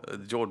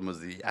 Jordan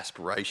was the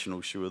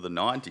aspirational shoe of the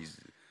 90s.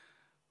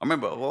 I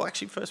remember,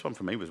 actually, first one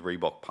for me was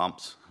Reebok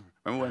pumps.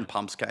 Remember when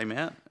pumps came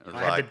out?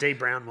 I had the D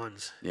Brown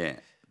ones. Yeah,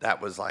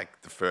 that was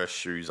like the first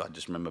shoes. I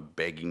just remember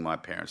begging my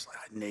parents, like,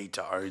 I need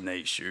to own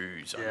these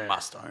shoes. I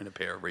must own a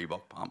pair of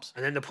Reebok pumps.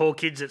 And then the poor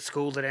kids at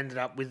school that ended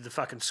up with the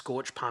fucking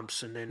Scorch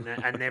pumps, and then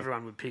and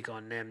everyone would pick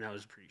on them. That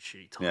was a pretty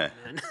shitty time,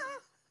 man.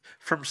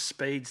 From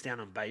Speeds down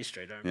on Bay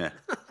Street.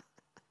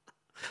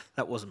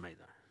 That wasn't me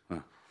though.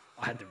 Huh.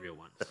 I had the real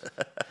ones.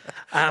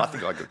 I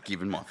think I got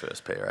given my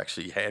first pair,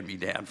 actually, hand me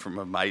down from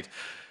a mate.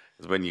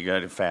 When you go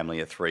to family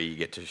of 3, you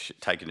get to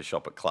taken to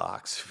shop at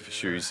Clark's for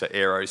shoes. So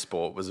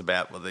Aerosport was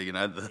about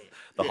the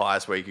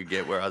highest we could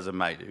get. Whereas a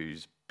mate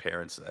whose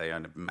parents, they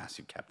owned a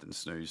massive Captain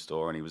Snooze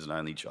store, and he was an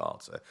only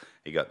child, so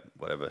he got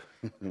whatever.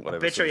 I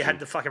bet you he had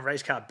the fucking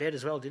race car bed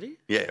as well, did he?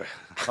 Yeah.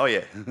 Oh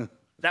yeah.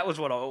 That was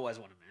what I always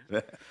wanted,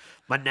 man.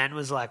 My nan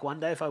was like, one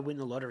day if I win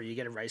the lottery, you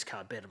get a race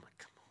car bed. I'm like,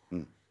 come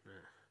on.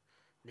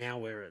 Now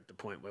we're at the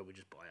point where we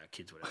just buy our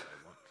kids whatever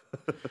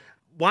they want.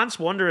 Once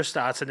Wanderer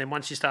starts, and then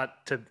once you start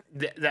to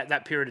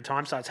that period of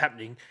time starts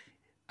happening,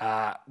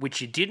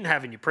 which you didn't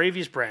have in your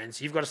previous brands,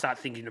 you've got to start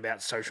thinking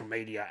about social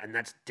media, and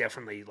that's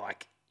definitely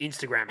like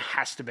Instagram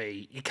has to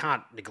be. You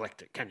can't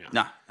neglect it, can you?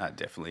 No,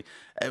 definitely.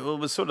 It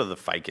was sort of the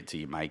fake it till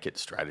you make it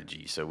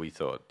strategy. So we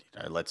thought,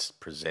 let's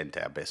present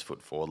our best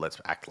foot forward. Let's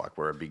act like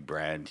we're a big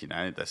brand.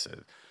 That's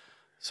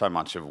so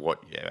much of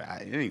what.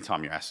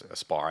 Anytime you're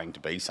aspiring to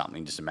be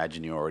something, just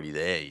imagine you're already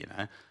there.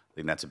 I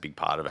think that's a big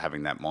part of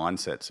having that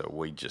mindset. So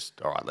we just,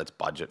 all right, let's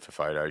budget for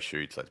photo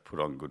shoots. Let's put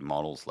on good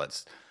models.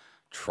 Let's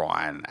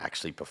try and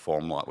actually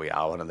perform like we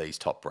are one of these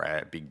top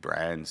big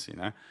brands,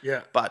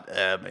 Yeah. But,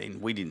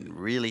 we didn't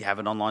really have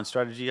an online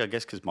strategy, I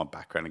guess, because my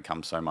background had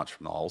come so much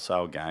from the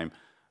wholesale game.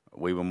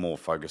 We were more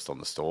focused on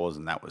the stores,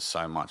 and that was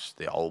so much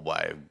the old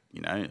way of,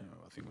 I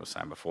think I was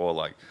saying before,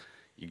 like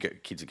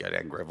kids would go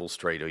down Greville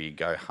Street or you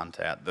go hunt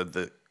out.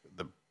 The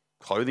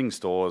clothing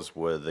stores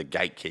were the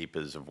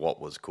gatekeepers of what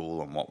was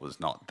cool and what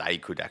was not. They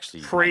could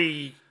actually...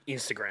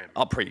 Pre-Instagram.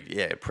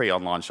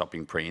 Pre-online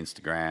shopping,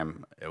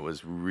 pre-Instagram. It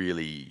was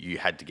really... You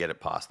had to get it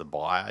past the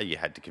buyer. You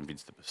had to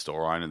convince the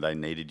store owner they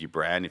needed your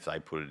brand. If they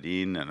put it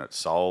in and it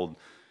sold,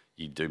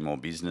 you'd do more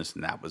business,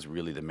 and that was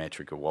really the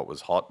metric of what was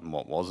hot and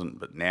what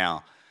wasn't. But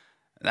now...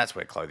 And that's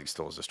where clothing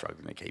stores are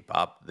struggling to keep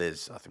up. I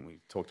think we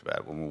talked about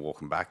it when we were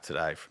walking back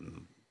today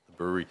from the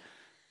brewery,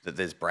 that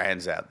there's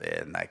brands out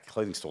there and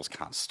clothing stores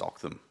can't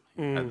stock them.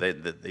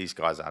 These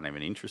guys aren't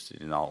even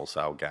interested in the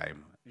wholesale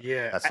game.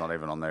 Yeah. That's not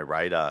even on their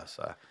radar.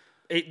 So,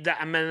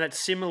 that's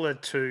similar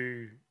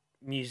to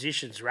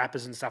musicians,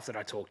 rappers and stuff that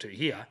I talk to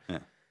here. Yeah.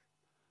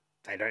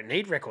 They don't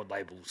need record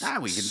labels.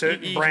 No,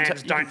 Certain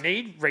brands don't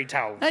need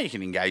retail. No, you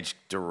can engage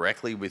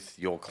directly with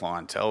your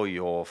clientele,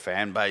 your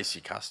fan base,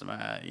 your customer,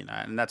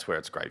 and that's where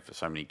it's great for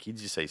so many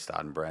kids you see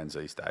starting brands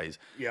these days.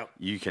 Yep.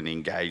 You can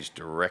engage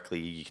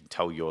directly. You can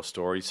tell your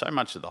story. So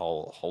much of the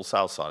whole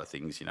wholesale side of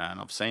things, and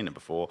I've seen it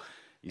before.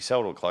 You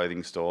sell to a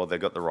clothing store, they've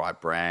got the right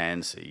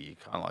brands, so you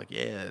kind of like,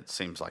 it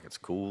seems like it's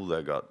cool.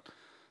 They've got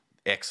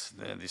this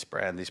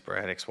brand,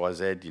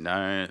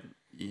 XYZ,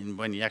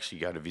 when you actually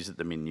go to visit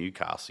them in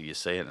Newcastle, you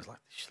see it and it's like,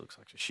 this looks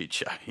like a shit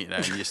show,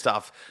 and your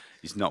stuff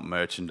is not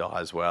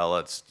merchandised well.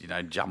 It's,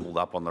 jumbled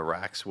up on the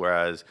racks,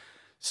 whereas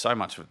so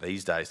much of it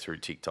these days through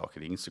TikTok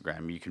and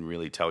Instagram, you can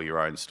really tell your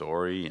own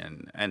story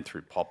and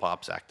through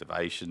pop-ups,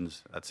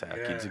 activations. That's how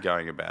kids are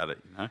going about it,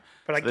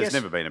 But there's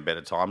never been a better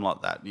time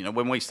like that.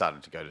 When we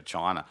started to go to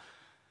China,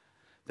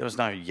 there was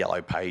no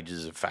yellow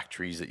pages of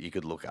factories that you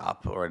could look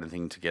up or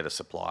anything to get a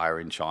supplier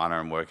in China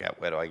and work out,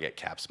 where do I get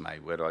caps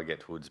made? Where do I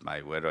get hoods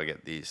made? Where do I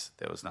get this?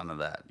 There was none of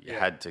that. You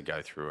had to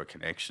go through a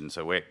connection.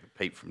 So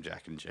Pete from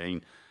Jack and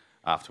Jean,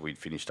 after we'd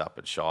finished up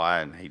at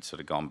Shy and he'd sort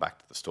of gone back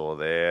to the store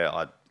there,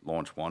 I'd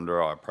launched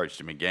Wanderer. I approached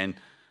him again,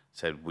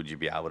 said, would you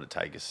be able to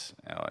take us,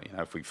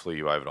 if we flew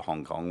you over to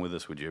Hong Kong with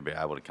us, would you be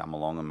able to come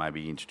along and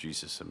maybe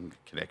introduce us some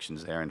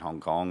connections there in Hong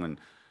Kong and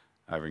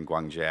over in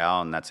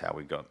Guangzhou? And that's how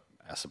we got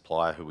our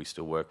supplier, who we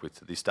still work with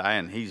to this day.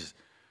 And he's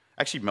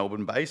actually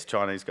Melbourne-based,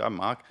 Chinese guy,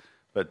 Mark.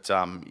 But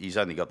he's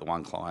only got the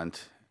one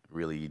client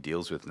really he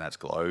deals with, and that's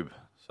Globe.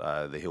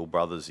 So the Hill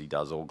Brothers, he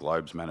does all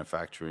Globe's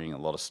manufacturing, a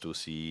lot of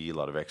Stussy, a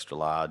lot of extra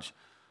large,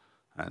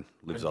 and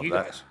lives off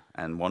that. Guys.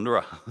 And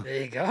Wanderer.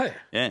 There you go.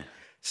 Yeah.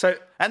 So,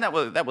 and that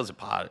was a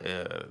part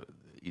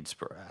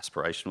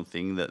aspirational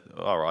thing that,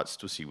 all right,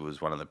 Stussy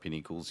was one of the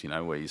pinnacles,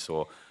 where you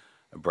saw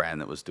a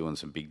brand that was doing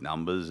some big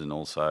numbers and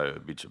also a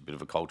bit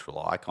of a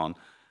cultural icon.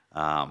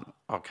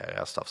 Okay,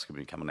 our stuff's going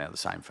to be coming out of the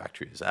same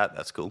factory as that.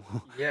 That's cool.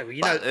 Yeah, well,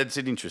 but it's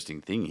an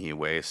interesting thing here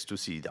where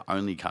Stussy, the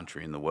only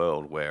country in the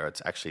world where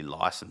it's actually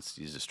licensed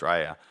is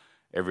Australia.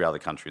 Every other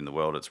country in the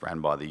world, it's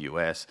ran by the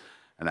US,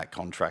 and that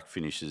contract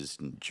finishes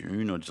in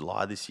June or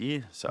July this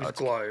year. So with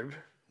Globe.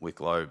 With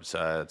Globe.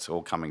 So it's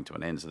all coming to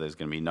an end. So there's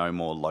going to be no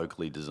more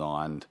locally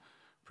designed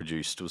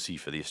produced Stussy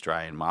for the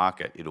Australian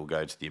market. It'll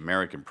go to the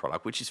American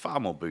product, which is far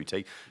more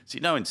boutique.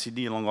 So, in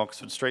Sydney along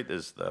Oxford Street,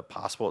 there's the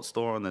passport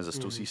store and there's a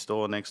Stussy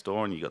store next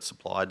door, and you got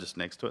Supply just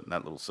next to it in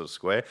that little sort of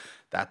square.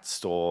 That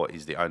store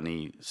is the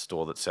only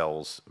store that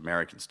sells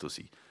American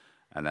Stussy,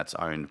 and that's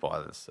owned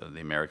by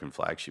the American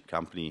flagship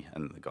company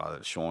and the guy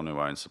that's Sean who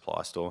owns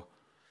Supply Store.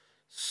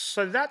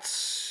 So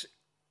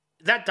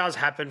that does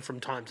happen from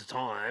time to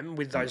time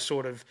with those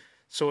sort of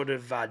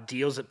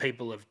deals that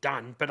people have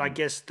done. But I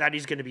guess that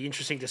is going to be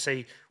interesting to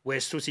see where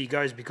Stussy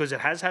goes, because it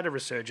has had a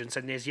resurgence,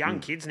 and there's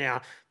young kids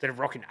now that are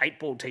rocking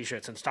 8-ball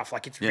T-shirts and stuff.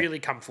 Like, it's really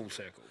come full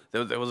circle.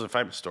 There was a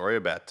famous story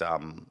about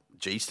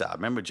G-Star.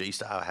 Remember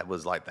G-Star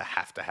was like the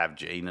have-to-have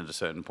gene at a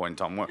certain point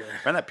in time.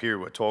 Around that period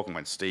we're talking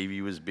when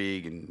Stevie was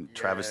big and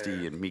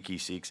Travesty and Mickey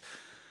Six,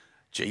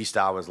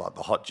 G-Star was like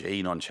the hot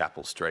gene on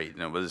Chapel Street,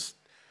 and it was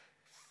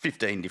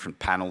 15 different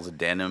panels of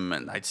denim,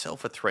 and they'd sell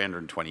for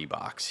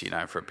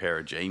 $320, for a pair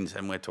of jeans.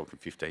 And we're talking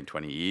 15,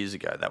 20 years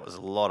ago. That was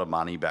a lot of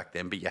money back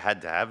then, but you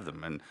had to have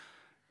them. And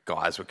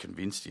guys were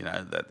convinced,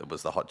 that it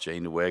was the hot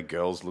jean to wear.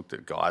 Girls looked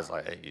at guys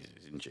like, hey,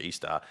 he's in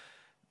G-Star.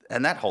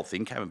 And that whole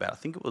thing came about. I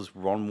think it was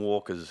Ron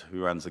Walker's,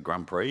 who runs the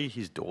Grand Prix.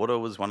 His daughter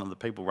was one of the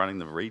people running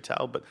the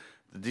retail, but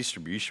the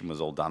distribution was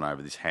all done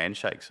over this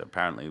handshake. So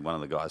apparently one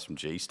of the guys from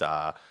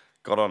G-Star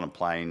got on a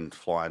plane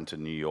flying to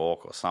New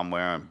York or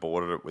somewhere and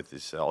boarded it with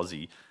this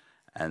Aussie,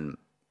 and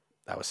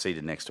they were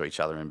seated next to each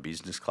other in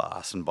business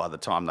class. And by the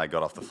time they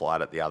got off the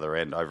flight at the other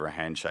end, over a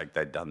handshake,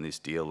 they'd done this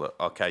deal that,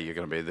 okay, you're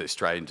going to be the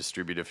Australian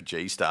distributor for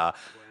G-Star. Wow.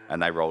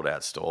 And they rolled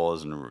out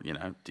stores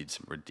and, did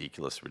some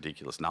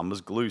ridiculous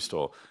numbers. Glue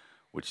Store,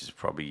 which is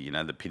probably,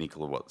 the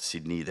pinnacle of what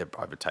Sydney, they've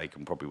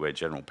overtaken probably where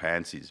General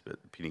Pants is,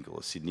 but the pinnacle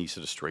of Sydney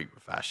sort of street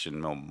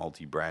fashion or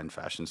multi-brand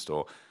fashion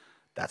store.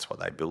 That's what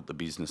they built the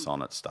business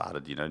on. It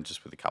started,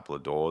 just with a couple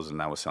of doors, and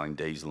they were selling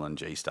Diesel and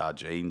G-Star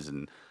jeans.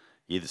 And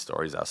the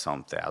stories are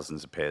selling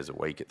thousands of pairs a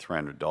week at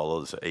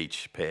 $300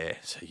 each pair.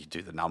 So you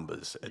do the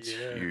numbers. It's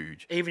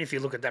huge. Even if you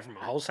look at that from a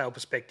wholesale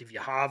perspective,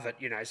 you halve it,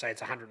 say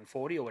it's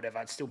 140 or whatever,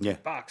 it's still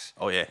big bucks.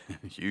 Oh, yeah.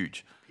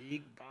 Huge.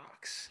 Big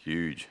bucks.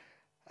 Huge.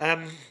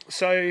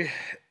 So...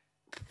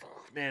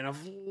 Man,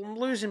 I'm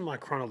losing my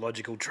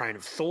chronological train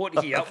of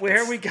thought here.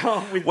 Where are we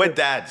going with? We're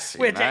dads.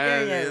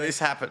 This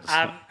happens.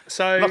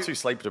 So not too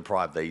sleep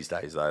deprived these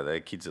days, though. Their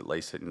kids at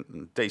least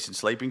in decent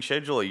sleeping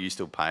schedule. Or are you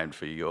still paying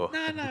for your?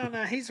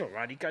 No. He's all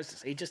right. He goes to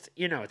sleep. He just,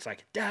 it's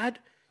like, Dad,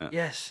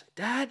 yes,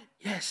 Dad,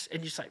 yes,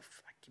 and you're just like,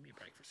 fuck, give me a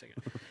break for a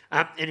second.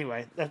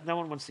 Anyway, no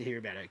one wants to hear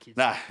about our kids.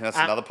 No, that's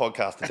another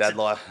podcast, the Dad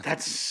Life.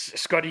 That's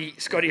Scotty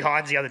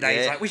Hines the other day.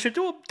 He's like, we should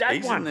do a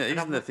dad one.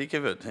 He's in the thick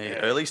of it.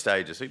 Early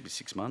stages. He'd be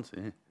 6 months.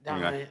 Yeah.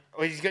 Anyway.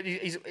 Well,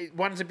 he's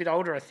one's a bit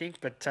older, I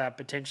think, but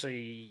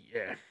potentially,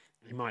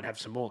 he might have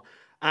some more.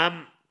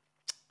 All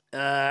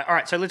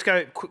right, so let's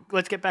go.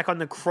 Let's get back on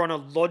the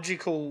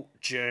chronological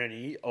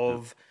journey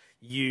of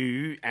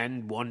you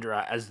and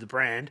Wanderer as the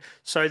brand.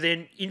 So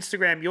then,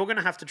 Instagram, you're going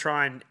to have to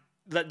try and.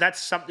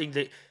 That's something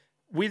that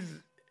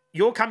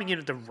you're coming in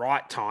at the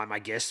right time, I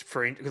guess.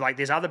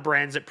 There's other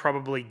brands that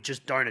probably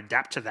just don't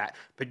adapt to that,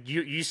 but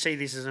you see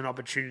this as an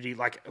opportunity.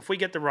 Like, if we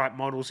get the right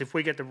models, if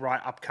we get the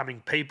right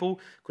upcoming people,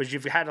 because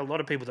you've had a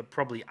lot of people that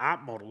probably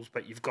aren't models,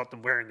 but you've got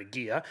them wearing the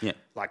gear. Yeah.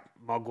 Like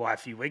Mogwai a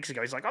few weeks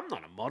ago, he's like, I'm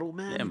not a model,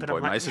 man. Yeah, but Boy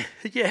I'm like, Mason.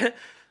 Yeah.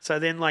 So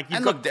then,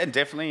 look,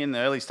 definitely in the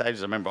early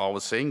stages, I remember I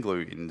was seeing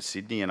Glue in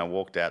Sydney, and I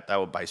walked out. They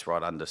were based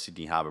right under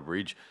Sydney Harbour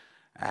Bridge.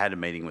 I had a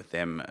meeting with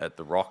them at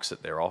the Rocks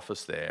at their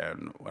office there,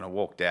 and when I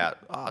walked out,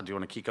 do you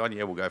want to kick on?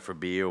 Yeah, we'll go for a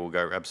beer, we'll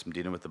go grab some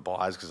dinner with the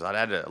buyers, because I'd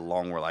had a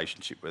long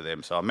relationship with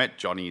them. So I met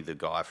Johnny, the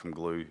guy from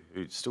Glue,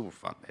 who still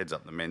heads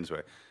up the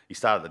menswear. He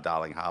started the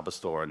Darling Harbour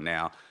store, and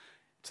now,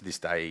 to this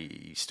day,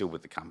 he's still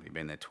with the company,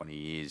 been there 20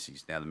 years.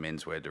 He's now the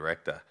menswear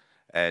director.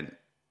 And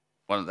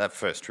that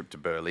first trip to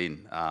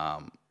Berlin, I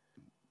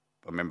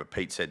remember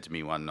Pete said to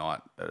me one night,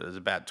 it was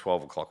about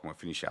 12 o'clock, and we're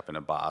finishing up in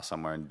a bar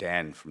somewhere, and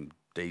Dan from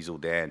Diesel,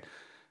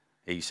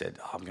 he said,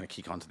 I'm going to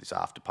kick onto this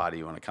after party.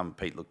 You want to come?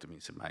 Pete looked at me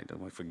and said, mate,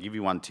 if I give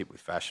you one tip with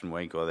Fashion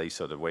Week or these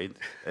sort of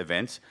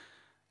events,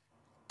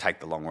 take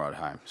the long road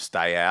home.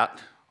 Stay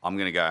out. I'm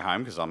going to go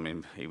home because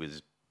he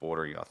was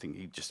bordering, I think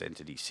he just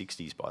entered his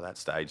 60s by that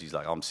stage. He's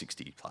like, I'm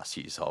 60 plus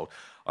years old.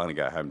 I'm going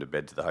to go home to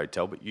bed to the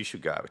hotel, but you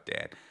should go with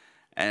Dan.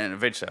 And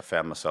eventually I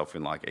found myself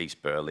in like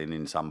East Berlin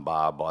in some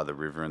bar by the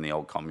river in the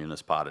old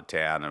communist part of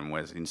town, and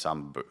was in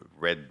some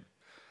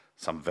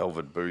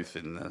velvet booth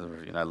in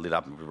lit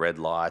up with red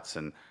lights,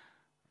 and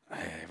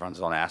everyone's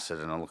on acid,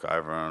 and I look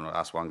over and I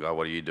ask one guy,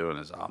 "What are you doing?"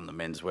 He's, "I'm the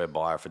menswear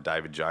buyer for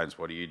David Jones."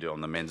 "What do you do?"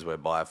 "I'm the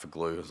menswear buyer for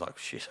Glue." I was like,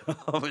 shit,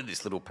 I'm in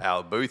this little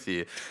power booth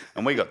here.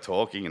 And we got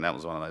talking, and that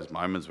was one of those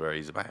moments where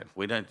he's like,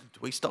 do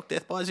we stock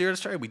Death by Zero in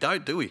Australia? We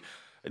don't, do we?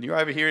 And you're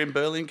over here in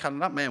Berlin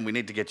coming up, man, we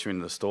need to get you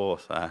into the store.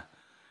 So,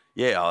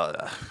 yeah,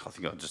 I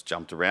think I just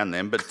jumped around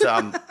them. But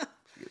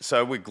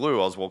so with Glue,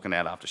 I was walking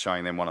out after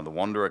showing them one of the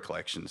Wanderer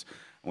collections.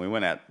 And we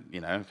went out,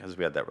 because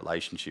we had that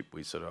relationship,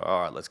 we sort of,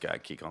 all right, let's go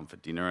kick on for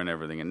dinner and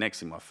everything. And next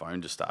thing, my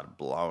phone just started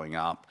blowing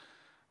up.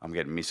 I'm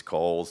getting missed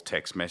calls,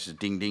 text messages,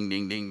 ding, ding,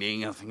 ding, ding,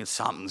 ding. I think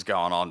something's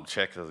going on.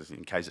 Check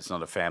in case it's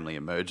not a family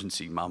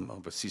emergency, mum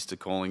or a sister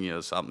calling you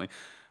or something.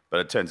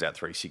 But it turns out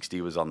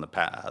 360 was on the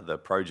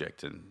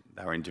project, and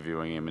they were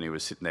interviewing him, and he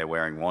was sitting there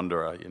wearing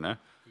Wanderer,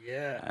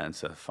 Yeah. And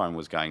so the phone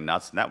was going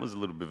nuts, and that was a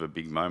little bit of a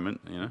big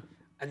moment,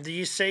 And do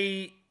you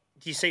see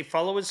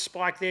followers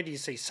spike there? Do you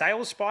see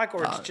sales spike,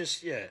 or it's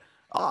just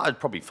I'd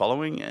probably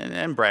following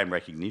and brand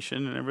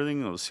recognition and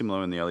everything. It was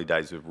similar in the early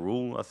days with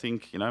Rule, I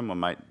think. My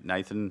mate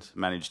Nathan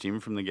managed him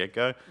from the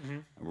get-go. Mm-hmm.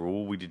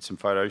 Rule, we did some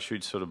photo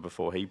shoots sort of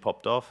before he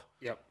popped off.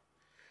 Yep.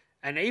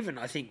 And even,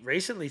 I think,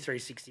 recently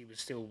 360 was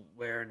still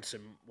wearing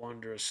some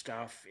Wanderer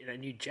stuff in a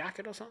new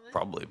jacket or something.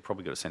 Probably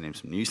got to send him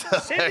some new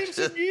stuff. Send him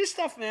some new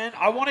stuff, man.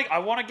 I want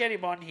to get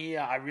him on here.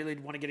 I really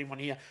want to get him on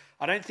here.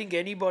 I don't think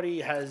anybody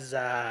has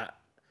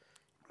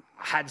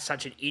had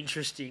such an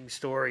interesting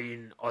story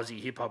in Aussie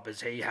hip-hop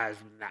as he has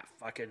in that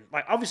fucking...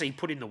 Like, obviously, he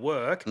put in the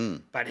work,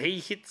 but he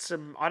hit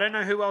some... I don't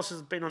know who else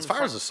has been on... As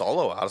far as a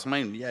solo artist, I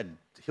mean, you had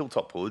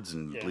Hilltop Hoods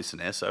and Bliss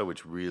and Esso,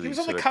 which really... He was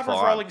on the cover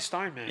of Rolling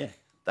Stone, man. Yeah.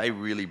 They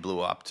really blew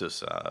up to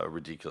a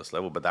ridiculous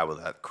level, but they were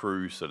that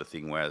crew sort of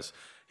thing, whereas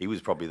he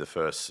was probably the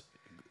first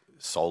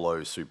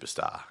solo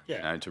superstar,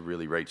 to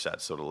really reach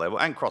that sort of level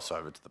and cross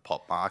over to the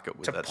pop market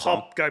with that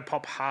song. Go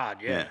pop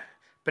hard, yeah.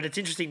 But it's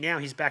interesting now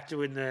he's back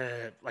doing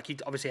he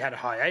obviously had a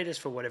hiatus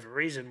for whatever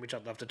reason, which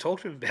I'd love to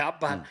talk to him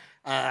about, but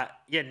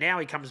now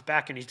he comes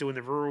back and he's doing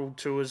the rural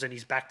tours and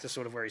he's back to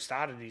sort of where he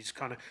started and he's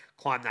kind of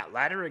climbed that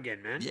ladder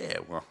again, man. Yeah,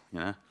 well,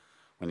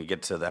 when you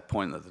get to that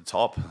point at the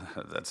top,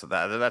 that's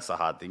the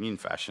hard thing in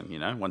fashion,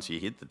 Once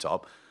you hit the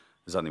top,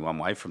 there's only one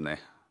way from there.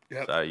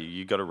 Yep. So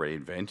you got to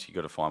reinvent. You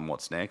got to find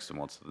what's next and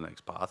what's the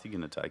next path you're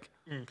going to take.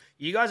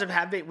 You guys have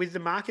had it with the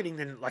marketing,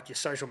 then, like your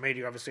social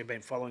media, obviously, have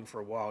been following for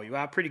a while. You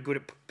are pretty good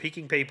at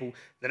picking people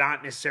that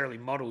aren't necessarily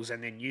models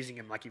and then using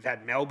them. Like you've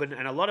had Melbourne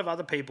and a lot of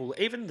other people,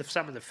 even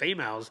some of the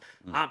females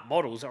aren't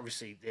models.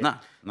 Obviously,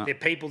 they're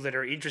people that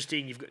are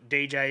interesting. You've got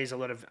DJs, a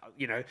lot of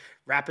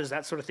rappers,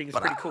 that sort of thing. It's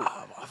pretty cool.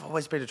 I've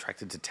always been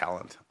attracted to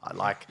talent.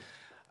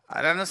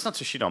 And that's not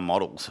to shit on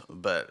models,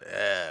 but,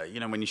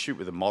 when you shoot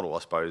with a model, I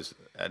suppose,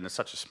 and it's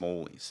such a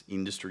small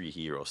industry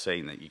here or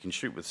scene that you can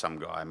shoot with some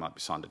guy, might be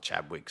signed to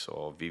Chadwick's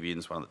or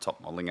Vivian's, one of the top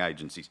modelling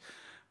agencies,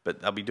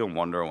 but they'll be doing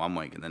Wanderer 1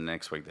 week and then the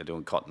next week they're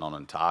doing Cotton On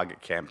and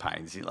Target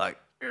campaigns. You're like,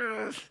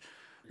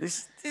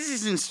 this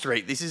isn't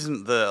street. This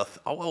isn't I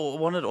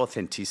wanted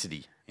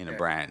authenticity in a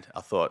brand.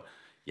 I thought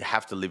you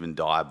have to live and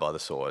die by the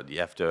sword. You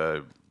have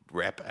to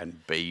rep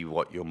and be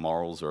what your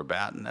morals are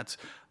about, and that's...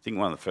 I think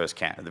one of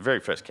the very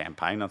first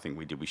campaign I think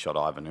we did, we shot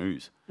Ivan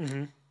Ooze.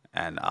 Mm-hmm.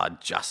 And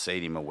I'd just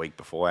seen him a week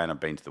before and I'd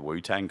been to the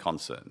Wu-Tang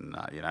concert. And,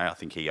 I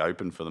think he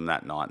opened for them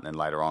that night. And then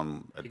later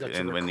on,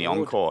 in the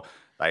encore,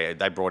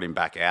 they brought him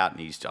back out and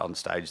he's on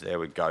stage there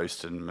with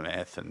Ghost and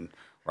Meth and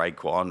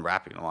Raekwon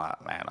rapping. I'm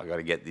like, man, I got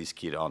to get this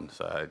kid on.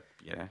 So,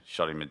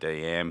 shot him a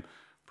DM.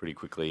 Pretty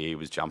quickly, he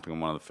was jumping on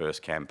one of the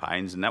first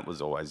campaigns. And that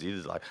was always it.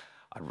 It's like,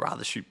 I'd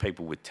rather shoot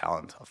people with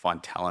talent. I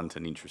find talent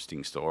an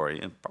interesting story,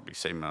 and probably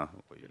see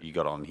you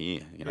got on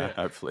here.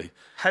 Hopefully.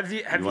 Have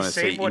you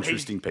seen what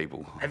interesting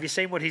people? Have you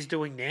seen what he's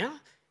doing now?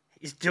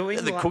 He's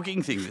doing the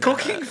cooking thing.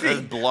 Cooking thing.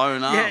 It's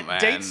blown up, man.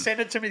 Dean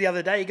sent it to me the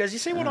other day. He goes, "You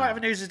see what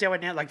Ivan Ooze is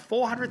doing now? Like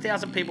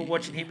 400,000 people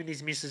watching him and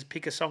his missus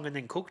pick a song and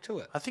then cook to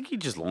it." I think he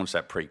just launched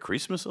that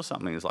pre-Christmas or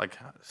something. It's like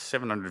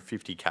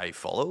 750K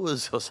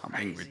followers or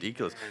something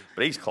ridiculous. Man.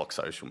 But he's clocked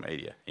social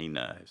media. He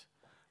knows.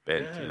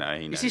 He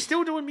knows. Is he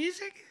still doing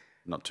music?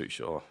 Not too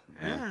sure.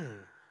 Yeah.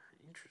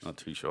 Interesting. Not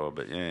too sure,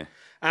 but yeah.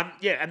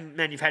 And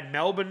man, you've had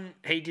Melbourne.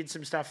 He did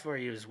some stuff for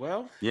you as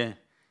well. Yeah.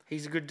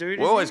 He's a good dude.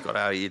 We always got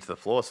our ear to the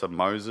floor. So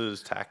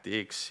Moses,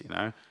 Tactics,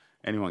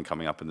 anyone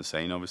coming up in the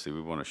scene, obviously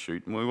we want to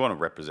shoot and we want to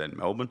represent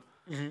Melbourne.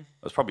 Mm-hmm.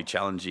 It was probably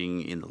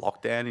challenging in the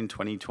lockdown in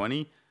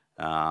 2020.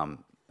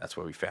 That's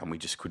where we found we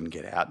just couldn't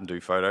get out and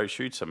do photo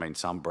shoots. I mean,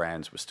 some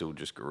brands were still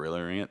just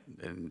guerrillaing it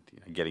and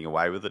getting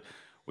away with it.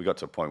 We got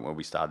to a point where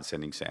we started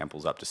sending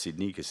samples up to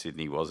Sydney because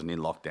Sydney wasn't in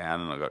lockdown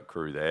and I got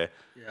crew there.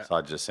 Yeah. So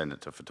I'd just send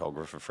it to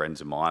photographer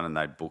friends of mine and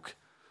they'd book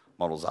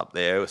models up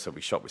there. So we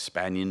shot with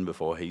Spanion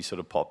before he sort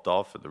of popped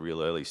off at the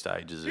real early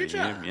stages of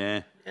him.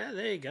 Yeah. Yeah,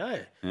 there you go.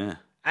 Yeah.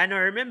 And I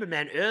remember,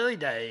 man, early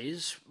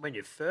days when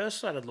you first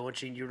started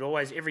launching, you'd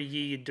always, every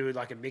year you'd do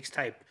like a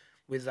mixtape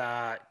with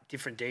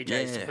different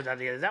DJs to put that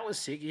together. That was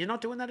sick. You're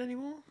not doing that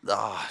anymore?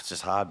 Oh, it's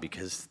just hard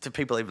because do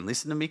people even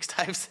listen to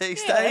mixtapes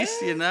these days,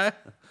 you know?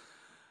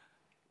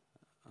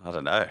 I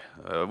don't know.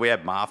 We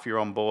had Mafia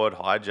on board,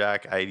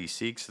 Hijack,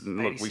 86.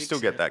 And look, we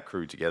still get that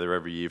crew together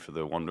every year for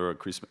the Wanderer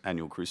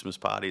annual Christmas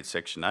party at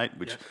Section 8,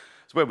 which is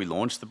where we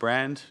launched the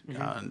brand in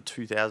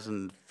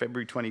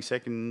February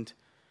 22nd,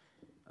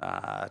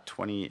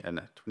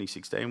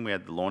 2016. We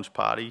had the launch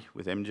party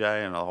with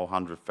MJ and a whole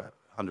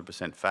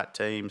 100% fat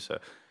team. So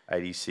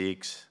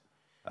 86,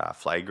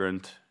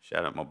 Flagrant,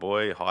 shout out my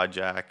boy,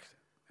 Hijack,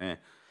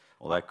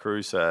 all that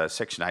crew. So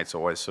Section 8's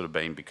always sort of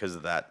been, because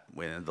of that,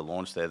 when the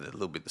launch there, a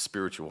little bit the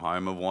spiritual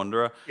home of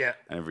Wanderer. Yeah.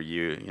 And every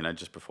year, you know,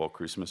 just before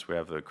Christmas, we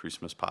have the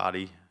Christmas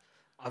party.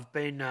 I've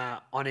been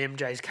on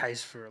MJ's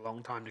case for a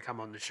long time to come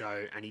on the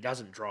show, and he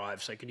doesn't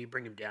drive, so can you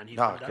bring him down here?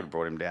 I could have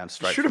brought him down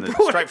straight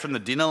from the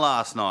dinner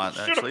last night,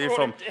 actually. If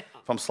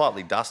I'm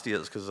slightly dusty,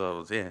 it's because I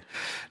was, a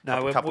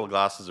couple of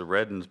glasses of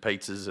red and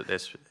pizzas at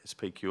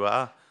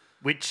SPQR.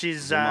 Which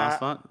is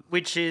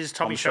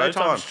Tommy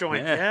Showtime's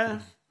joint, yeah.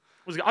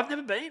 I've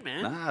never been,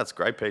 man. Nah, it's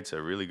great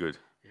pizza, really good.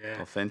 Yeah.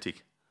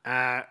 Authentic.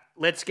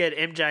 Let's get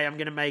MJ. I'm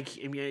going to make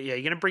him. Yeah, you're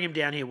going to bring him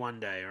down here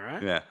one day, all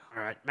right? Yeah.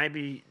 All right.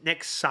 Maybe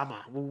next summer.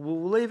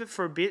 We'll leave it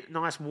for a bit.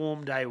 Nice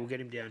warm day. We'll get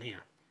him down here.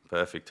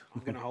 Perfect.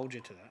 I'm going to hold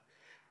you to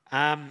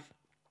that.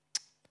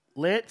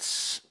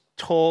 Let's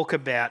talk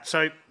about.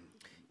 So,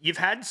 you've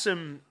had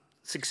some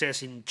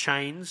success in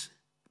chains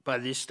by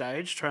this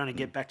stage. Trying to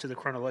get back to the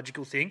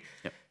chronological thing.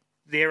 Yep.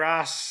 There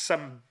are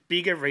some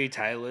bigger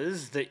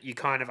retailers that you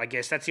kind of. I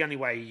guess that's the only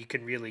way you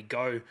can really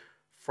go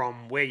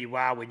from where you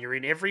are when you're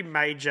in every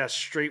major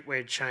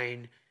streetwear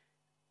chain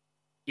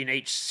in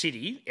each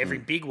city, every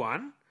big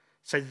one.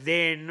 So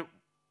then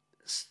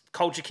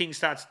Culture King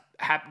starts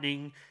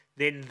happening,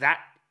 then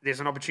there's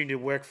an opportunity to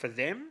work for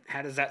them.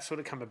 How does that sort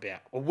of come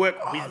about? Or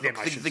work with them,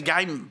 I should say.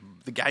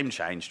 The game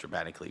changed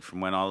dramatically from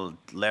when I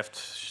left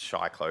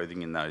Shy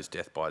Clothing in those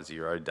Death by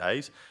Zero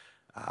days.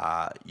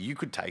 You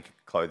could take a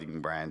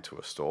clothing brand to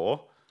a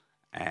store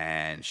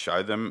and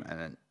show them,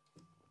 and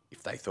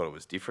if they thought it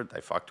was different,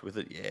 they fucked with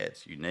it. Yeah,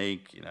 it's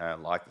unique. You know, I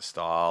like the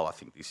style. I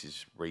think this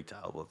is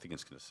retailable. I think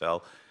it's going to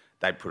sell.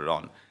 They'd put it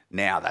on.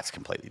 Now that's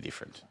completely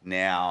different.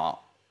 Now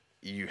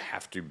you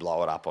have to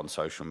blow it up on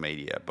social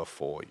media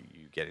before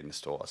you get in the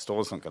store. A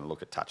store's not going to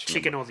look at touching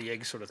chicken or the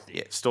egg sort of thing.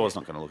 Yeah, store's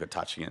not going to look at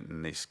touching it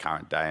in this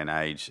current day and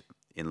age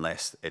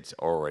unless it's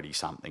already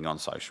something on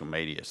social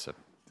media. So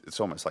it's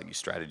almost like your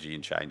strategy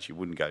and change. You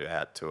wouldn't go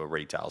out to a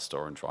retail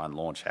store and try and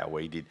launch how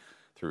we did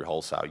through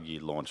wholesale. You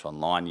launch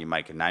online, you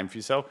make a name for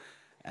yourself.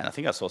 And I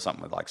think I saw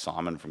something with like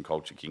Simon from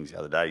Culture Kings the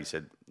other day. He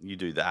said, you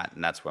do that,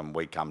 and that's when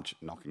we come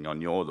knocking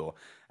on your door.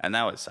 And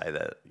they would say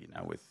that, you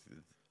know, with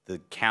the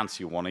counts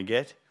you want to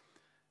get,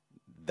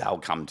 they'll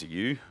come to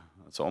you.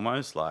 It's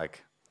almost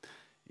like,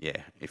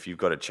 yeah, if you've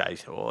got to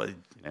chase, or you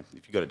know,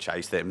 if you've got to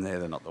chase them,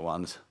 they're not the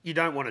ones. You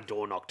don't want to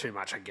door knock too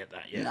much. I get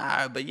that. Yeah.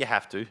 No, but you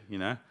have to. You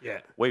know. Yeah.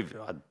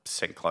 I'd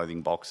sent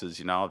clothing boxes.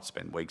 You know, I'd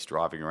spent weeks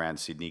driving around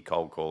Sydney,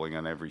 cold calling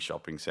on every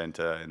shopping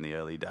centre in the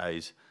early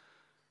days,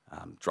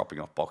 dropping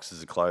off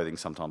boxes of clothing.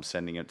 Sometimes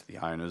sending it to the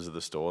owners of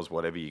the stores.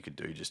 Whatever you could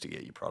do just to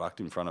get your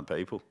product in front of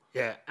people.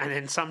 Yeah, and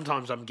then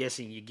sometimes I'm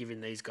guessing you're giving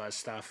these guys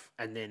stuff,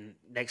 and then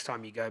next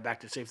time you go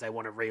back to see if they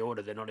want to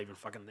reorder, they're not even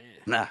fucking there.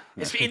 Nah.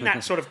 It's in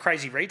that sort of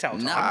crazy retail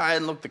time. No,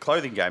 and look, the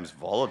clothing game's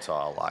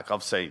volatile. Like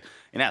I've seen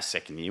in our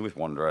second year with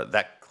Wanderer,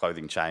 that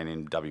clothing chain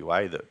in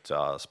WA that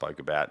I spoke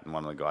about, and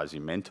one of the guys who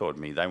mentored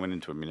me, they went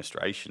into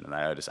administration and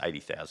they owed us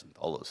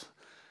 $80,000.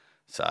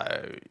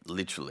 So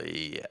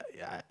literally,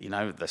 you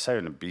know, they say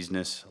in a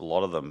business, a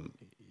lot of them,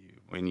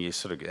 when you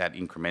sort of get that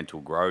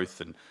incremental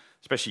growth, and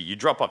especially you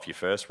drop off your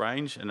first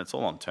range and it's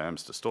all on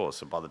terms to stores.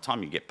 So by the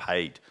time you get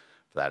paid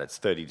for that, it's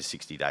 30 to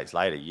 60 days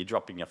later. You're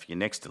dropping off your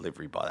next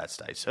delivery by that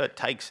stage. So it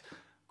takes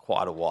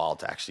quite a while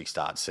to actually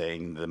start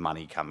seeing the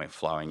money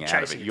flowing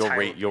out of it. You're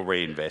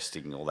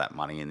reinvesting all that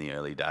money in the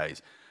early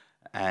days.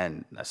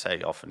 And I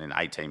say often in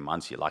 18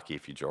 months, you're lucky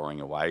if you're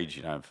drawing a wage,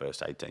 you know, in the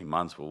first 18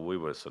 months. Well, we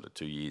were sort of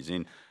 2 years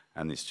in,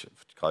 and this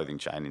clothing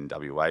chain in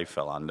WA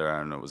fell under,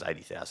 and it was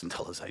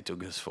 $80,000 they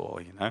took us for,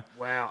 you know.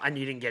 Wow, and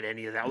you didn't get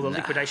any of that. Well, the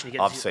liquidation you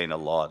get. I've seen a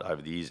lot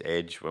over the years.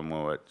 Edge, when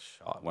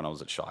I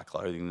was at Shy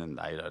Clothing, then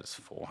they owed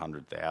us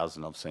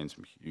 $400,000. I've seen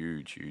some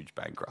huge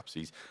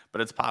bankruptcies,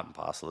 but it's part and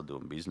parcel of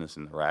doing business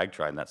in the rag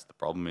trade. And that's the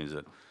problem, is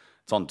that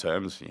it's on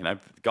terms, you know.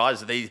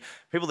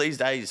 People these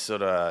days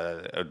sort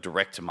of are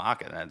direct to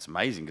market, and it's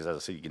amazing because, as I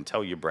said, you can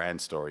tell your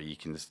brand story. You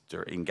can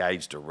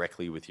engage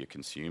directly with your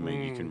consumer.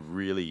 You can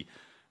really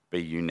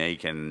be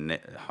unique and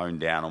hone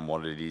down on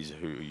what it is,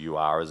 who you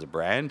are as a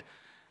brand.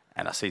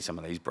 And I see some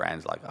of these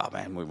brands like, oh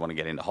man, we want to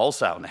get into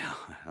wholesale now.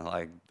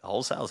 Like,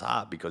 wholesale's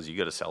hard because you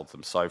got to sell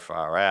them so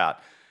far out.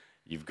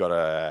 You've got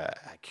to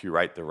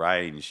curate the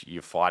range.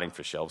 You're fighting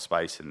for shelf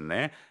space in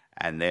there.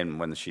 And then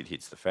when the shit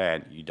hits the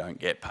fan, you don't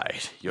get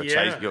paid.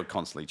 You're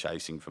constantly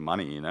chasing for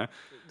money, you know.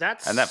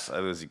 That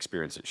was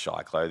experience at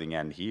Shy Clothing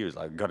and here.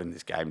 I got in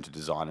this game to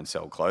design and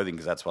sell clothing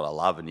because that's what I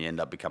love, and you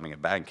end up becoming a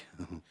bank.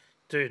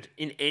 Dude,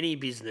 in any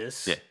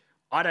business,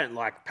 I don't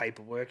like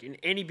paperwork. In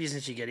any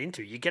business you get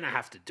into, you're going to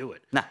have to do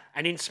it. Nah.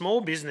 And in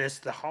small business,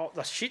 the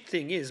shit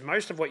thing is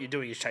most of what you're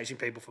doing is chasing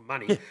people for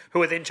money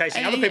who are then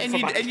chasing other people for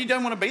money. And you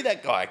don't want to be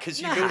that guy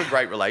because you build a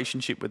great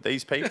relationship with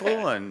these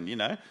people and,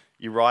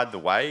 you ride the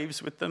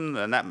waves with them.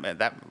 And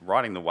that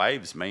riding the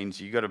waves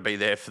means you got to be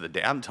there for the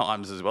down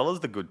times as well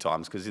as the good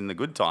times, because in the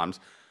good times,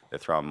 they're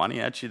throwing money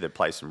at you, they're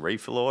placing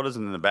refill orders,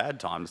 and in the bad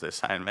times, they're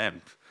saying,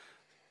 man,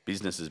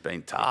 business has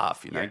been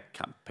tough,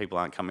 people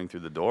aren't coming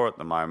through the door at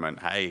the moment.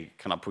 Hey,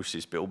 can I push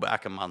this bill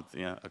back a month?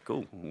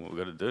 Cool, what we've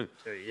got to do.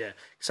 Yeah.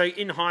 So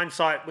in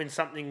hindsight, when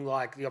something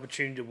like the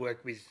opportunity to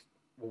work with,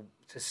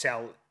 to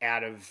sell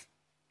out of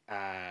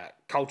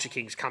Culture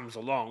Kings comes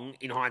along,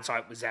 in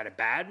hindsight, was that a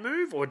bad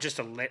move or just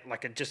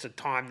a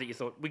time that you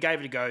thought, we gave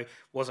it a go,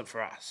 wasn't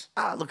for us?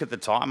 Look, at the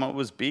time it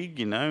was big,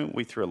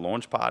 we threw a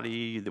launch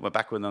party. They were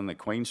back on the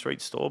Queen Street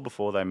store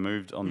before they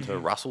moved onto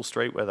Russell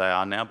Street, where they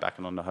are now, back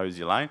onto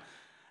Hosier Lane.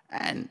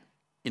 And,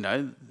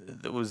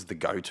 it was the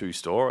go-to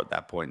store at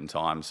that point in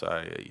time.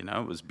 So,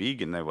 it was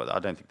big, and I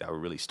don't think they were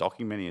really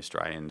stocking many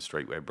Australian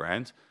streetwear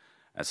brands.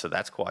 And so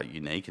that's quite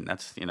unique. And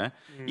that's,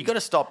 you got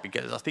to stop,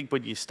 because I think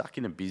when you're stuck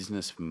in a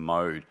business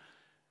mode,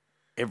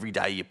 every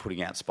day you're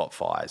putting out spot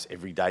fires.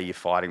 Every day you're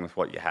fighting with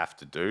what you have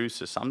to do.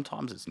 So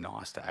sometimes it's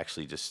nice to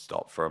actually just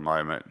stop for a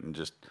moment and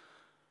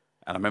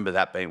I remember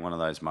that being one of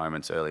those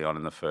moments early on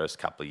in the first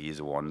couple of years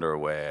of Wanderer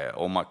where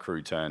all my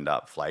crew turned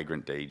up,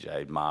 Flagrant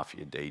DJ'd,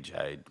 Mafia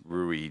DJ'd,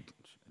 Rui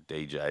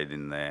DJ'd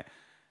in there.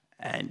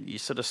 And you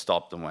sort of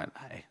stopped and went,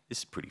 hey, this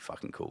is pretty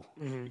fucking cool,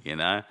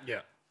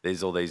 Yeah.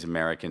 There's all these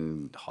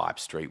American hype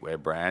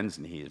streetwear brands,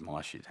 and here's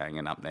my shit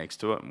hanging up next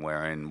to it, and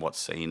we're in what's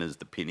seen as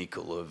the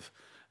pinnacle of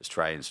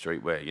Australian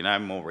streetwear.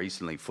 More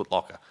recently, Foot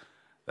Locker,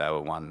 they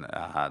were one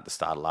at the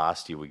start of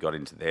last year. We got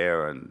into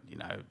there, and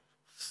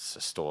it's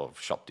a store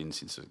I've shopped in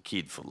since a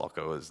kid. Foot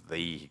Locker was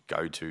the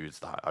go-to. It's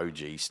the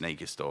OG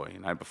sneaker store.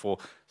 Before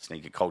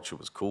sneaker culture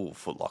was cool,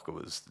 Foot Locker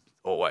was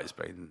always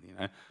been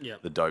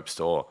the dope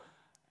store,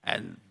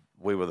 and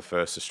we were the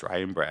first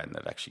Australian brand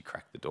that actually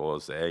cracked the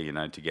doors there,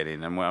 to get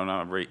in. And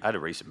I had a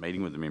recent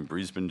meeting with them in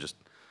Brisbane just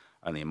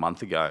only a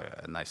month ago,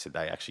 and they said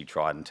they actually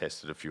tried and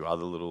tested a few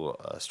other little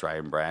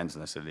Australian brands,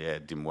 and they said, yeah,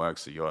 it didn't work,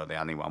 so you're the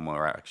only one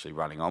we're actually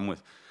running on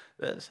with.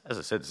 As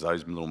I said, it's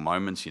those little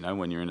moments,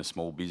 when you're in a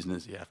small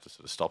business, you have to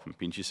sort of stop and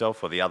pinch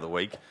yourself. Or the other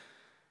week,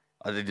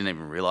 I didn't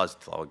even realise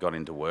until I got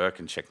into work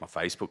and checked my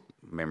Facebook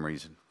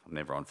memories. I'm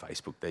never on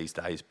Facebook these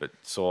days, but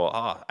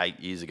saw, 8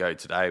 years ago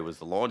today was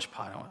the launch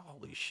party. I went,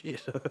 holy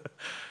shit.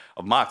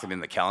 I've marked it in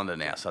the calendar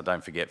now, so I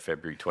don't forget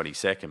February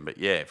 22nd. But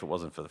yeah, if it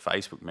wasn't for the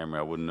Facebook memory,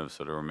 I wouldn't have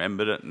sort of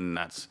remembered it. And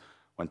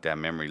went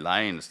down memory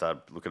lane and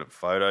started looking at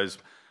photos.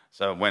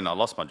 So when I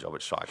lost my job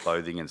at Shy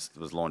Clothing and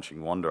was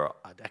launching Wanderer,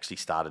 I'd actually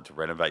started to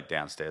renovate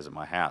downstairs at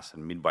my house,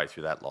 and midway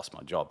through that, lost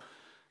my job.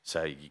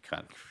 So you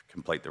can't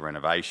complete the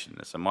renovation.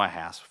 So my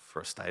house,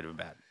 for a state of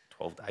about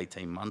 12 to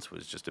 18 months,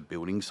 was just a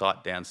building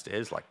site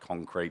downstairs, like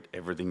concrete,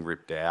 everything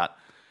ripped out.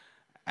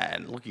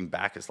 And looking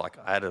back, it's like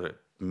I had a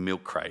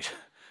milk crate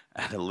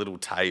and a little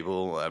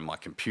table and my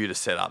computer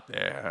set up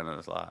there. And it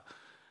was like,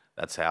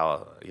 that's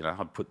how,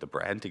 I put the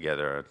brand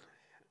together.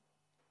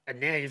 And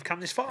now you've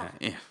come this far.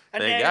 Yeah.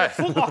 And there now you go.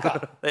 Foot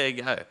Locker. There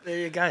you go. There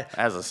you go.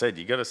 As I said,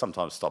 you got to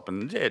sometimes stop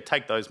and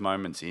take those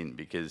moments in,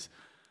 because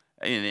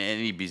in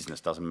any business,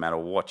 doesn't matter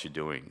what you're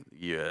doing,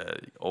 you're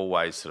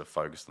always sort of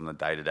focused on the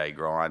day-to-day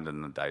grind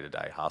and the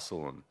day-to-day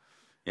hustle. And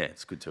yeah,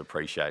 it's good to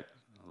appreciate,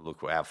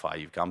 look how far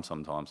you've come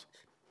sometimes.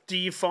 Do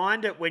you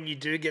find it when you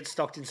do get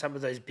stocked in some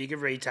of those bigger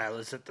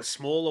retailers that the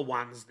smaller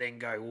ones then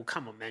go, well,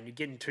 come on, man, you're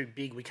getting too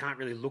big. We can't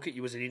really look at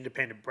you as an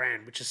independent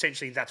brand, which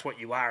essentially that's what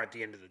you are at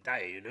the end of the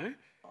day,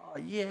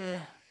 Yeah,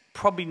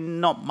 probably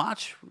not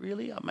much,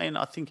 really. I mean,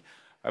 I think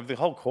over the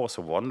whole course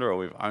of Wanderer,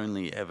 we've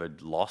only ever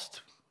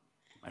lost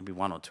maybe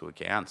one or two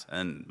accounts,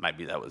 and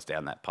maybe that was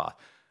down that path.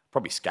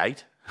 Probably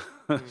skate,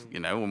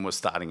 when we're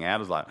starting out, it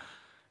was like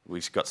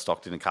we got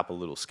stocked in a couple of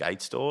little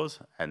skate stores,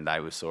 and they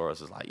saw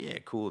us as like, yeah,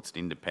 cool, it's an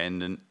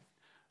independent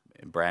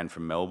brand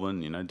from Melbourne,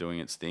 doing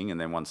its thing.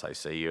 And then once they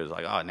see you, it's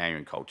like, oh, now you're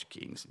in Culture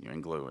Kings and you're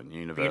in Glue and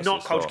Universal. But you're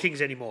not Culture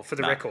Kings anymore, for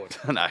the record.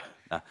 No.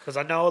 Because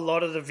I know a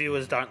lot of the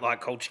viewers don't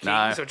like Culture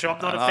Kings, which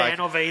I'm not a fan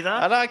of either.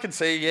 And I can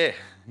see,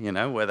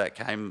 where that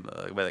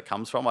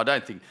comes from.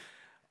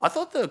 I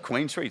thought the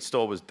Queen Street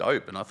store was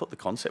dope, and I thought the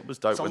concept was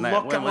dope when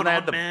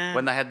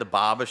they had the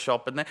barber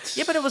shop in there.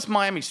 Yeah, but it was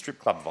Miami strip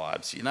club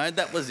vibes,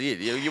 That was it.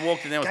 You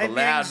walked in there with the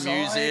loud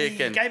music.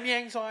 It gave me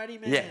anxiety,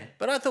 man. Yeah,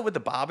 but I thought with the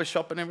barber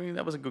shop and everything,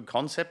 that was a good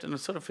concept. And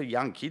it's sort of for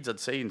young kids, I'd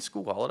see in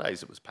school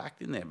holidays, it was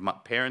packed in there. My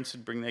parents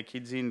would bring their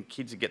kids in,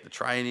 kids would get the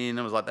train in.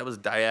 It was like, that was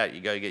a day out.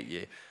 You go get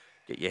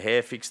your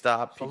hair fixed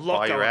up,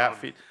 buy your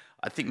outfit.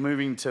 I think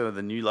moving to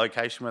the new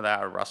location where they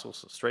are at Russell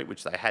Street,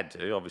 which they had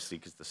to, obviously,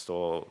 because the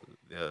store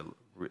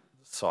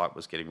site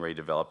was getting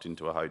redeveloped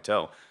into a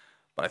hotel.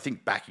 But I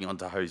think backing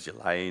onto Hosier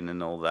Lane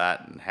and all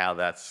that, and how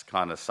that's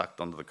kind of sucked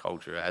onto the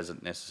culture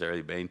hasn't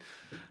necessarily been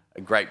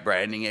a great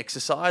branding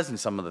exercise, and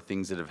some of the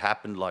things that have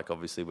happened, like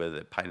obviously where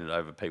they've painted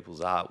over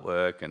people's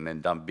artwork and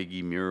then done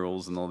biggie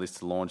murals and all this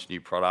to launch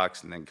new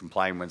products, and then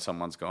complain when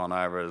someone's gone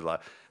over it, like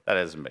that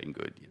hasn't been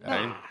good, you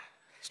know. Nah.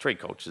 Street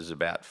culture's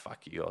about fuck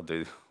you, I'll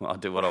do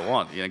what I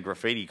want. You know,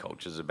 graffiti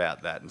culture's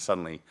about that, and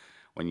suddenly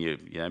when you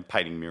know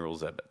painting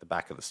murals at the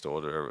back of the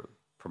store to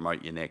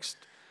promote your next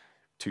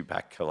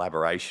Tupac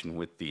collaboration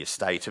with the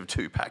estate of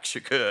Tupac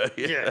Shakur.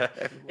 Yeah,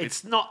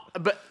 it's not.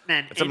 But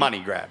man, it's a money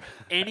grab.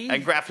 And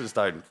graphers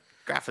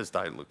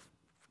don't look,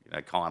 you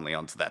know, kindly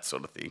onto that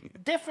sort of thing.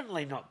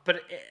 Definitely not.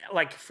 But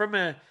like from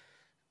a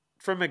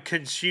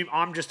consumer,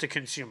 I'm just a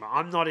consumer.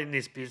 I'm not in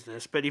this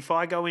business. But if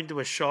I go into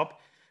a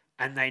shop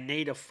and they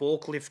need a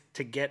forklift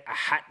to get a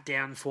hat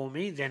down for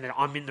me, then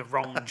I'm in the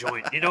wrong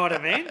joint. You know what I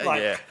mean?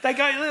 Like they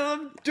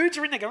go, dudes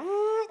are in there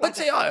go. But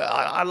see,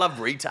 I love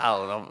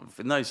retail, and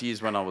in those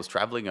years when I was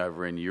travelling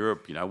over in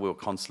Europe, you know, we were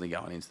constantly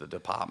going into the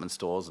department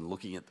stores and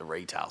looking at the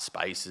retail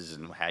spaces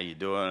and how you're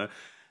doing it.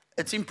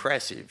 It's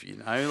impressive, you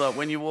know. Like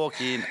when you walk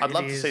in, I'd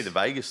love to see the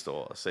Vegas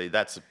store. See,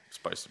 that's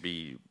supposed to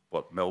be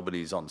what Melbourne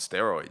is on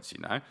steroids, you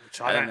know.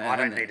 Which I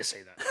don't need to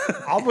see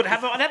that. I'd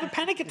have a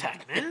panic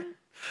attack, man.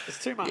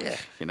 It's too much. Yeah,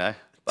 you know.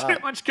 Too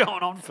much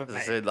going on for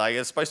me. Like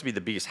it's supposed to be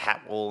the biggest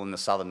hat wall in the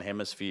southern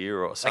hemisphere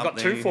or something.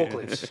 They got 2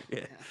 forklifts.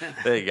 Yeah.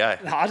 There you go.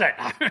 No, I don't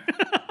know.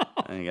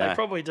 There you go. They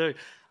probably do.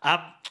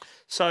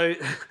 So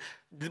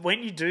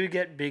when you do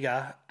get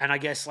bigger, and I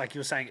guess like you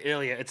were saying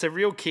earlier, it's a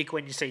real kick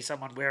when you see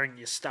someone wearing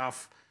your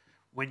stuff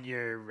when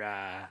you're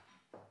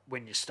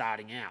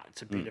starting out.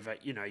 It's a bit of a,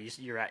 you know,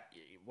 you're at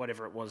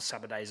whatever it was,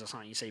 Summer Days or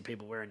something, you see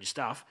people wearing your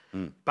stuff.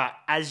 But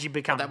as you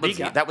become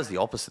bigger... That was the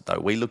opposite, though.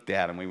 We looked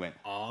out and we went,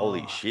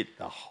 holy shit,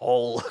 the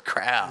whole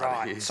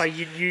crowd so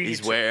you knew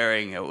he's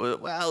wearing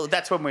it. Well,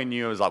 that's when we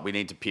knew it was like we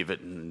need to pivot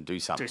and do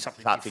something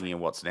Start thinking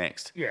of what's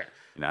next. Yeah.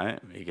 You know,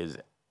 because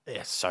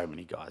there's so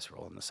many guys who are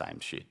all in the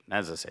same shit. And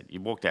as I said, you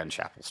walk down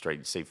Chapel Street,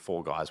 you see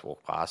 4 guys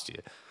walk past you,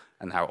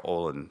 and they were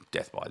all in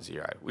Death by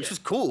Zero, which was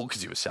cool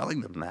because you were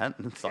selling them that.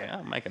 And it's like,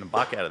 I'm making a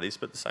buck out of this.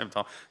 But at the same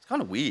time, it's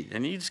kind of weird.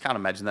 And you just can't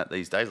imagine that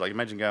these days. Like,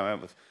 imagine going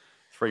out with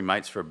 3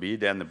 mates for a beer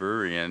down the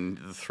brewery and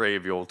the 3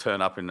 of you all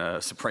turn up in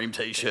a Supreme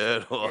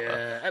T-shirt or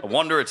a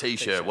Wanderer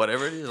T-shirt,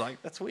 whatever it is.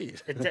 Like, that's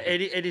weird.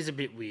 It is a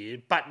bit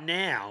weird. But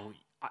now...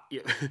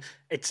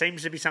 it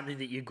seems to be something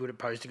that you're good at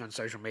posting on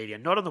social media,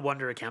 not on the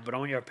Wonder account, but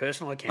on your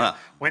personal account.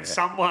 When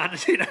someone,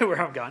 you know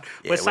where I'm going,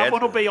 where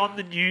someone will be on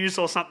the news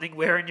or something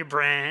wearing your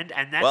brand,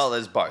 and that's... Well,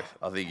 there's both.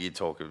 I think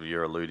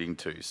you're alluding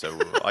to. So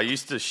I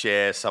used to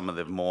share some of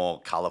the more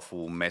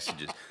colourful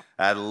messages.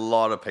 I had a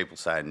lot of people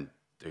saying,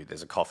 dude,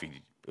 there's a coffee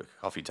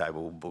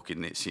table book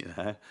in this, you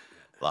know?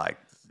 Like,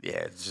 yeah,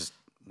 it's just,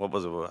 what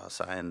was I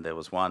was saying? There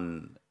was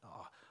one,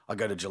 I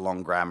go to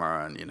Geelong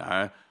Grammar and, you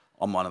know,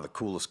 I'm one of the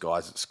coolest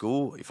guys at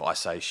school. If I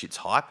say shit's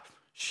hype,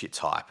 shit's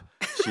hype.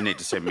 So you need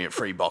to send me a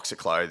free box of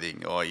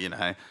clothing. Or, you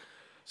know,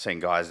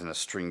 seeing guys in a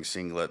string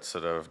singlet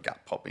sort of gut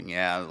popping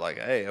out. Like,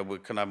 hey,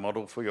 can I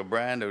model for your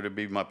brand? It would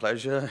be my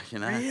pleasure, you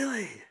know.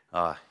 Really?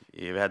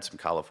 You've had some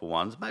colourful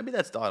ones. Maybe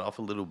that's died off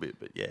a little bit.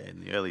 But, yeah, in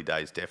the early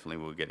days, definitely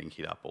we were getting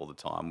hit up all the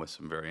time with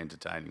some very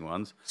entertaining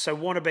ones. So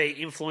wannabe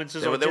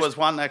influencers? There was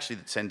one actually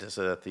that sent us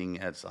a thing.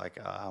 It's like...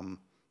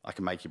 I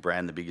can make your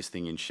brand the biggest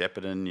thing in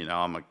Shepparton. You know,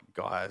 I'm a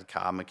guy, a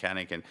car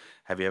mechanic. And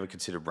have you ever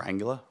considered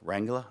Wrangler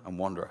and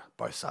Wanderer?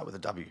 Both start with a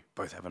W.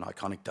 Both have an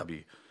iconic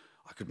W.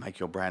 I could make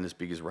your brand as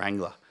big as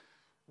Wrangler.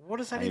 What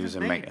does that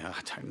even mean? I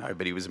don't know,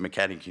 but he was a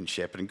mechanic in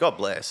Shepparton. God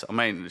bless. I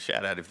mean,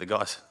 shout out if the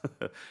guy's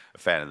a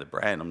fan of the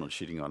brand. I'm not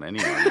shitting on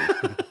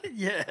anyone.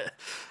 Yeah.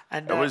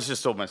 And it was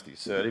just almost the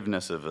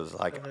assertiveness of it. Was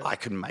like, I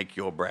can make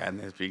your brand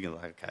as big.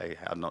 Like, okay,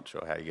 I'm not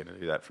sure how you're going to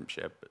do that from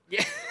Shep. But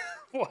yeah,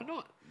 why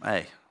not?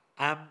 Hey.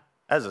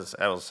 As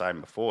I was saying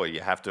before,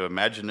 you have to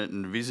imagine it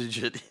and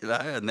envisage it, you know,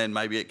 and then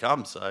maybe it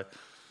comes. So,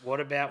 what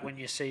about when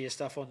you see your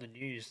stuff on the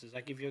news? Does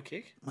that give you a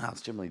kick? Well,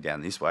 it's generally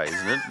down this way,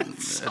 isn't it?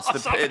 It's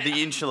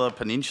the insular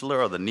peninsula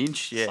or the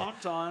Ninch, yeah.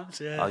 Sometimes,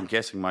 yeah. I'm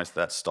guessing most of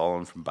that's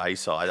stolen from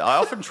Bayside. I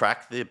often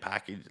track the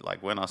package.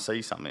 Like when I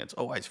see something, it's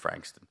always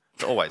Frankston.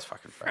 It's always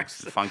fucking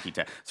Frankston. Funky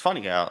town. It's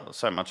funny how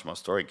so much of my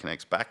story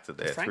connects back to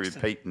there through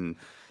Pete and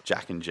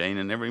Jack and Jean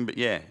and everything. But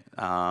yeah.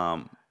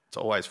 It's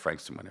always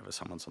Frankston whenever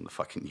someone's on the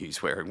fucking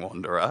news wearing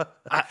Wanderer.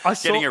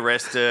 Getting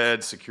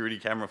arrested, security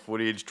camera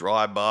footage,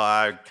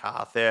 drive-by,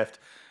 car theft,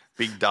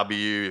 big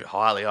W,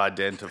 highly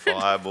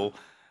identifiable.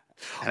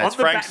 And it's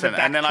Frankston.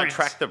 And then I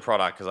track the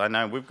product because I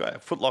know we've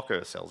got... Foot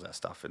Locker sells our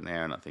stuff in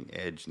there and I think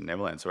Edge and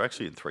Neverland. So we're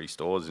actually in 3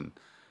 stores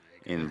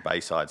in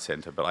Bayside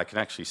Centre, but I can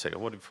actually see,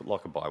 what did Foot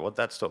Locker buy? What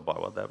that store buy?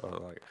 What that buy?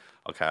 Like,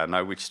 okay, I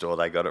know which store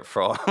they got it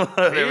from.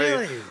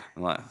 Really?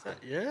 I'm like,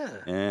 yeah.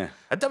 Yeah.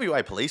 A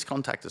WA police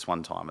contacted us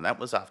one time, and that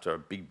was after a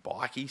big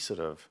bikie sort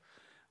of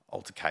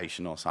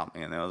altercation or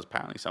something, and there was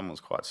apparently someone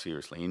was quite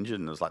seriously injured,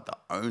 and it was like the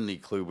only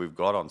clue we've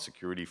got on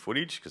security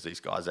footage, because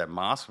these guys had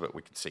masks, but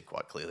we could see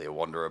quite clearly a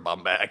Wanderer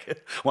bum bag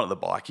one of the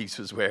bikies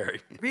was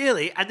wearing.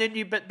 Really? And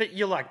then but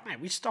you're like,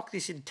 man, we stock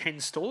this in 10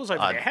 stores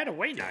over there. How do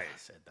we know? I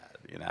said that.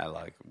 You know,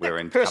 like we're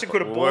in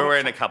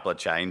a couple of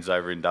chains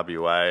over in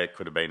WA. It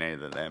could have been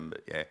either of them,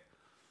 but yeah.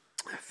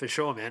 For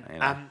sure, man. You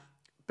know?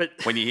 But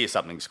When you hear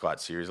something's quite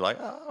serious, like,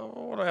 oh, I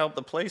want to help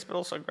the police, but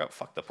also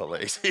fuck the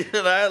police. You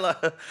know,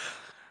 like,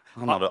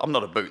 I'm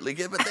not a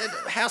bootlegger, but then,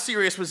 how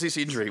serious was this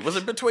injury? Was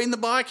it between the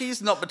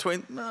bikies? Not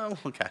between? No,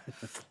 okay.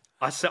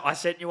 I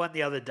sent you one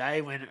the other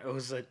day when it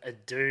was a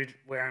dude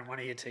wearing one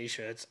of your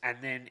T-shirts and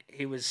then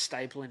he was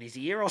stapling his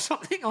ear or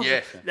something.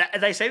 Yeah.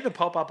 They seem to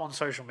pop up on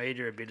social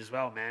media a bit as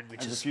well, man,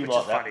 which is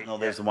funny. Oh,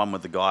 there's the one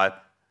with the guy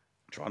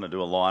trying to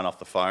do a line off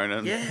the phone.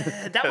 And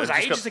yeah, that was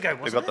ages ago,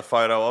 wasn't it? They got the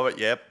photo of it,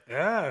 yep.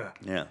 Yeah.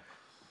 Yeah.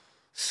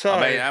 So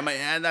I mean,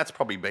 and that's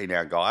probably been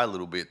our guy a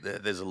little bit.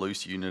 There's a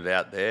loose unit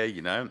out there,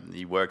 you know.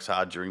 He works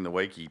hard during the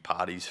week. He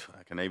parties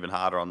fucking even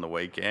harder on the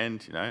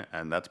weekend, you know.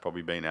 And that's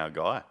probably been our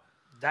guy.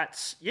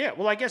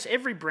 Well, I guess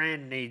every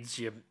brand needs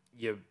your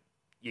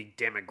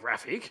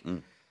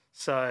demographic.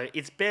 So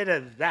it's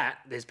better that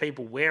there's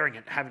people wearing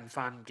it, having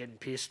fun, getting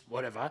pissed,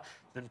 whatever,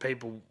 than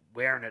people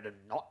wearing it and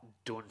not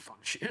doing fun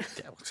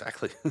shit. Yeah,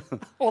 exactly.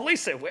 Or at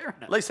least they're wearing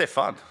it. At least they're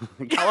fun,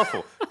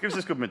 colourful. Gives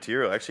us good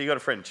material. Actually, you got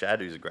a friend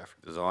Chad who's a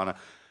graphic designer,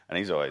 and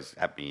he's always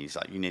happy. He's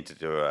like, you need to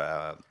do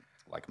a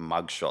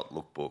mugshot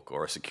lookbook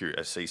or a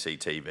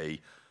CCTV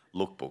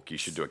lookbook. You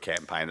should do a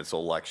campaign that's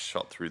all like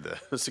shot through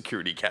the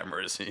security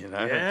cameras, you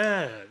know.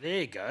 Yeah, there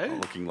you go.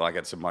 Looking like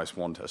it's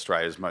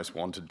Australia's most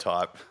wanted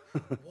type.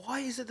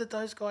 Why is it that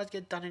those guys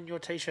get done in your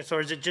T-shirts, or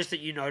is it just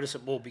that you notice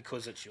it more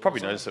because it's yours?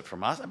 Probably noticed it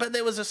from us. But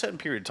there was a certain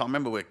period of time.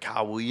 Remember with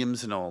Carl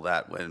Williams and all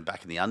that, when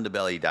back in the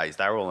Underbelly days,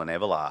 they were all in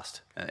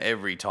Everlast. And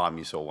every time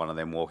you saw one of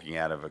them walking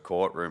out of a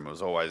courtroom, it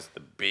was always the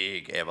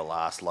big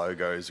Everlast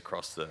logos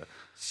across the...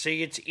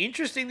 See, it's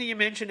interesting that you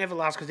mentioned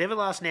Everlast, because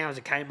Everlast now is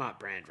a Kmart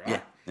brand,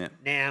 right? Yeah.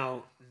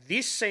 Now,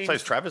 this seems... So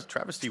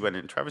Travesty went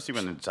in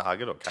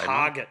Target or Kmart?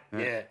 Target,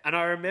 yeah. And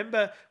I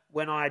remember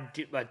when I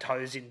dipped my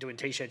toes in doing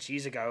T-shirts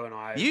years ago, and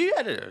I... You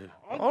had a...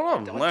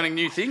 Hold on, learning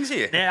new things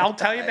here. Now, I'll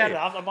tell you about it.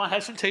 I might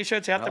have some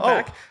T-shirts out the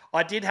back.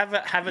 I did have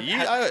a...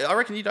 I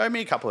reckon you'd owe me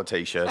a couple of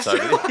T-shirts over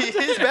there.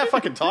 It's about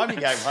fucking time you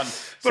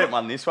sent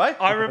one this way.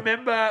 I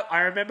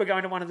remember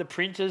going to one of the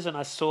printers and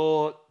I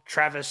saw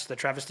Travis, the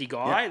travesty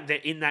guy,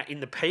 in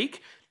the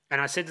peak. And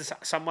I said to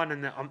someone,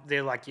 and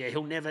they're like, "Yeah,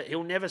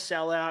 he'll never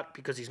sell out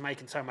because he's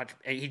making so much.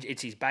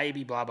 It's his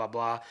baby, blah blah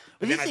blah."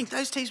 But you think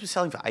those tees were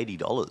selling for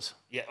 $80?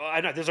 Yeah,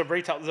 I know. There's a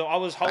retail. I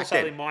was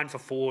wholesaling mine for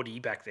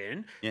 $40 back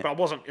then, but I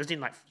wasn't. It was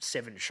in like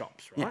 7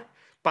 shops, right? Yeah.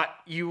 But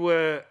you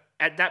were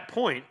at that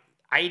point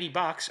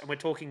 $80, and we're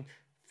talking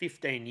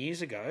 15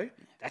 years ago.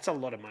 That's a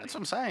lot of money. That's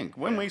what I'm saying.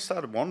 When we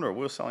started Wanderer,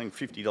 we were selling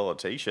 $50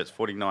 T-shirts,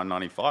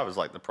 $49.95 was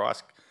like the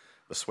price.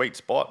 The sweet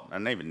spot,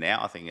 and even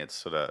now I think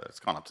it's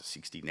gone up to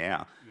 60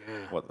 now.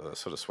 Yeah. What the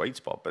sort of sweet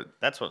spot, but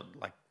that's what,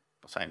 like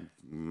I was saying,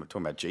 we were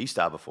talking about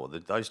G-Star before.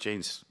 Those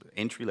jeans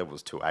entry level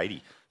was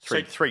 $280.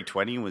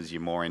 $320 was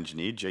your more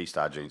engineered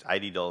G-Star jeans.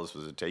 $80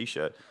 was a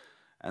T-shirt,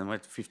 and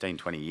went 15,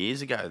 20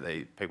 years ago,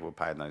 people were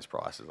paying those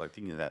prices. Like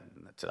thinking of that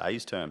in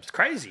today's terms, it's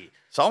crazy.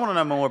 So I want to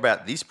know more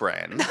about this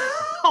brand.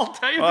 I'll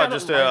tell you about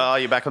it later.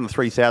 You're back on the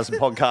 3000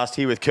 podcast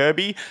here with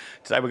Kirby.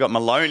 Today we've got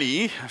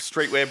Maloney,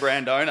 streetwear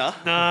brand owner.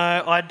 No,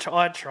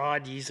 I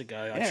tried years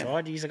ago. I'll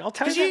tell you.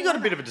 Because you got a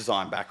bit of a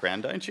design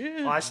background, don't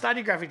you? I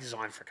studied graphic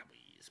design for a couple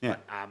of years. Yeah.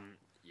 But,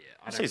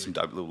 I see some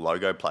dope little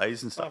logo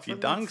plays and stuff you've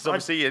done. Because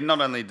obviously, not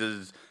only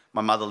does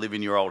my mother live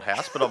in your old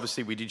house, but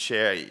obviously we did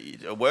share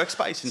a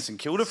workspace in St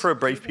Kilda for a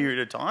brief period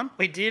of time.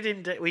 We did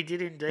indeed.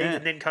 Yeah.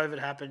 And then COVID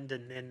happened,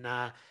 and then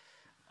I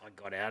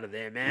got out of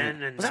there,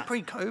 man. Yeah. And, was that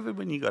pre-COVID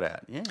when you got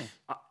out? Yeah.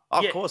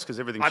 Of course, because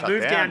everything shut down. I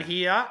moved down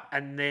here,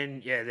 and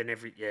then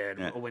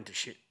it all went to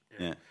shit.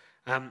 Yeah.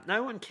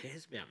 No one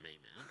cares about me,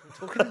 man. I'm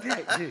talking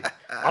about you.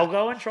 I'll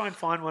go and try and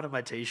find one of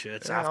my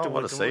T-shirts afterwards. I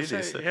want to see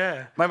this.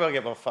 Yeah. Maybe I'll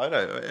get my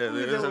photo.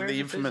 The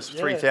infamous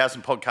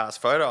 3000 podcast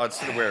photo. I'm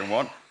still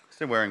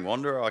wearing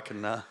Wanderer. I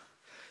can.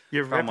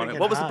 You're ripping it.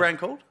 What was the brand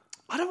called?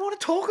 I don't want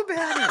to talk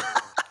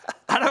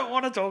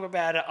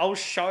about it. I'll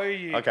show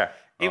you. Okay.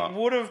 It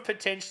would have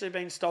potentially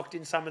been stocked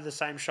in some of the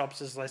same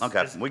shops as less.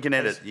 Okay, we can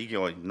edit. You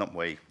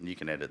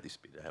can edit this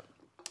bit out.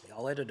 Yeah,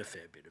 I'll edit a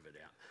fair bit of it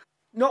out.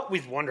 Not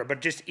with Wanderer, but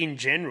just in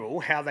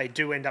general, how they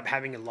do end up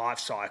having a life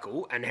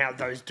cycle, and how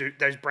those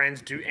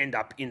brands do end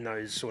up in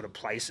those sort of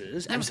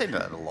places. I've seen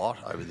that a lot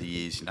over the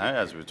years. You know,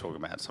 as we were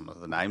talking about some of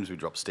the names we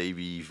dropped,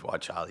 Stevie,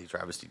 White Charlie,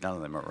 Travesty. None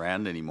of them are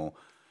around anymore.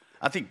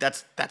 I think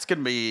that's going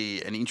to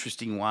be an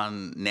interesting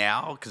one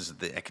now because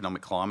the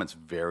economic climate's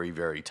very,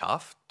 very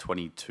tough.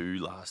 22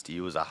 last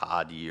year was a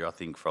hard year, I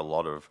think, for a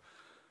lot of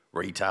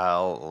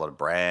retail, a lot of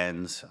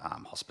brands,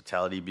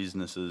 hospitality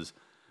businesses.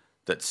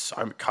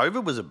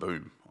 COVID was a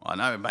boom. I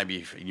know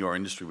maybe in your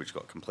industry, which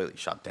got completely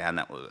shut down,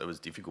 it was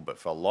difficult. But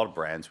for a lot of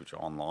brands which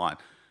are online,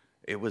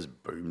 it was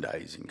boom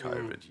days in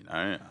COVID, you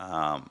know,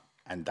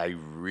 and they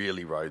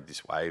really rode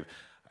this wave.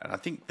 And I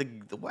think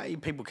the way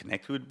people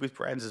connect with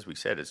brands, as we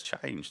said, has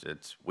changed.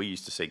 We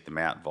used to seek them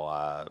out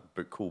via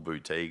cool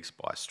boutiques,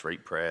 by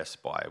street press,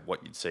 by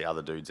what you'd see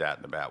other dudes out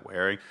and about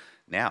wearing.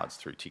 Now it's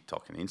through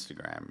TikTok and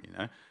Instagram, you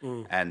know.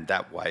 And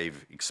that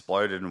wave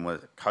exploded, and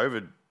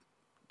COVID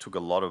took a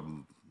lot of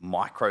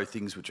micro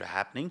things which are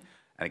happening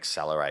and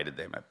accelerated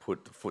them. It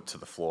put the foot to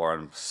the floor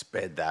and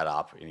sped that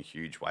up in a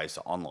huge way.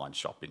 So online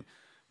shopping,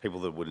 people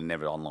that would have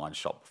never online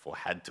shopped before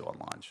had to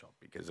online shop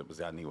because it was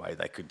the only way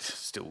they could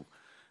still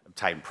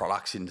obtain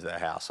products into their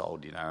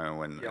household, you know,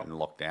 when in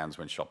lockdowns,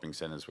 when shopping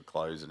centres were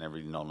closed and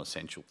every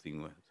non-essential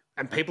thing was.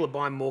 And people are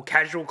buying more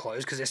casual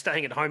clothes because they're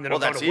staying at home. They're not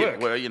going to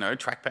work. Well, you know,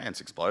 track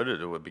pants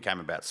exploded. It became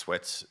about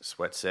sweat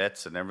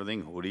sets and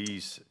everything,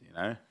 hoodies, you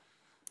know.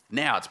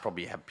 Now it's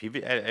probably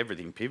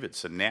everything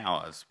pivots. And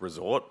now it's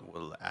resort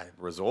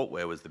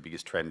wear was the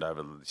biggest trend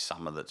over the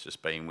summer that's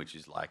just been, which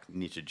is like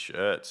knitted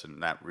shirts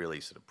and that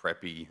really sort of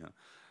preppy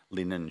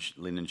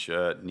linen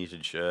shirt,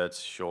 knitted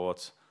shirts,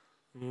 shorts.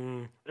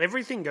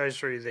 Everything goes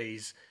through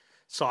these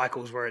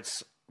cycles where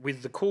it's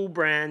with the cool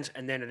brands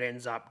and then it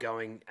ends up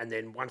going, and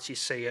then once you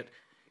see it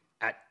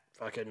at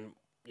fucking,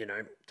 you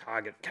know,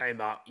 Target,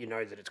 Kmart, you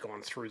know that it's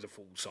gone through the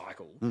full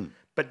cycle.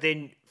 But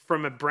then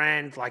from a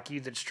brand like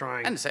you that's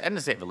trying... And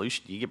it's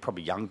evolution. You get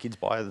probably young kids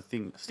buy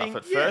the stuff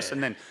at first,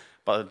 and then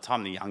by the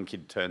time the young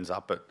kid turns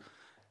up at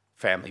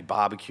family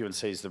barbecue and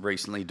sees the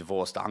recently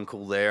divorced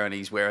uncle there and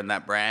he's wearing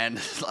that brand,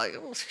 it's like...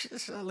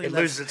 it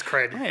loses its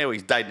cred. Yeah,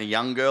 he's dating a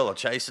young girl or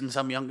chasing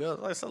some young girl.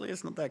 Like, suddenly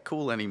it's not that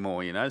cool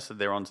anymore, you know, so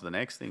they're on to the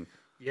next thing.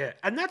 Yeah,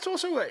 and that's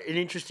also an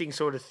interesting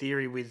sort of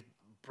theory with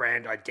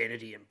brand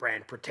identity and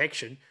brand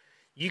protection.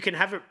 You can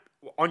have it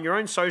on your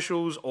own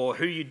socials or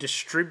who you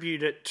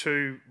distribute it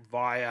to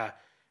via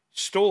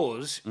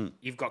stores.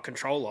 You've got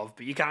control of,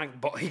 but you can't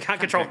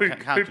control who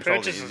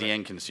purchases the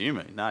end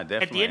consumer. No, definitely.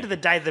 At the end of the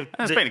day,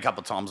 there's been a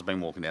couple of times I've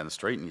been walking down the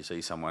street and you see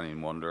someone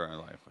in Wanderer and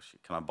like, oh,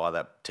 shit, can I buy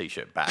that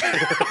T-shirt back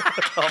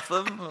off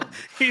them?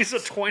 Here's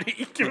a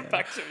 20. Give it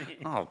back to me.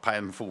 Oh, I'll pay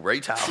them full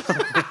retail.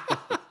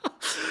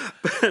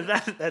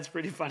 That's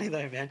pretty funny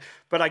though, man.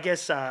 But I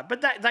guess,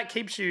 but that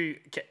keeps you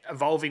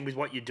evolving with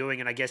what you're doing,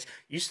 and I guess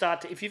you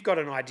start to, if you've got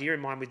an idea in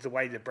mind with the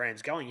way the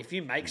brand's going, if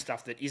you make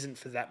stuff that isn't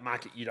for that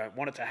market you don't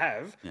want it to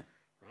have,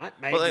 right?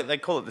 Maybe. Well, they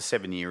call it the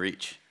 7-year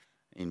itch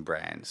in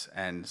brands,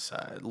 and so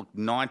look,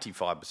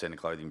 95% of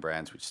clothing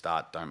brands which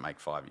start don't make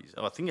 5 years.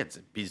 I think it's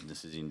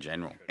businesses in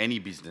general. Any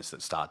business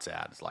that starts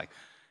out, it's like,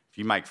 if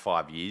you make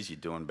 5 years, you're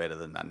doing better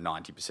than that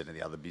 90% of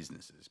the other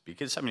businesses,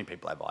 because so many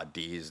people have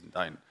ideas and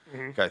don't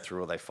go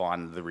through, or they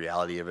find the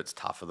reality of it's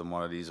tougher than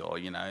what it is, or,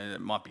 you know,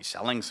 it might be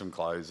selling some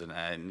clothes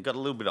and got a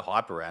little bit of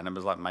hype around it, but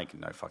it's like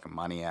making no fucking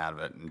money out of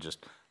it and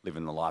just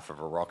living the life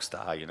of a rock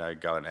star, you know,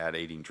 going out,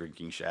 eating,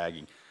 drinking,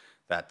 shagging.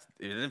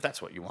 If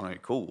that's what you want to,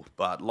 cool.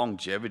 But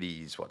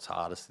longevity is what's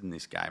hardest in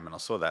this game, and I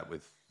saw that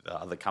with the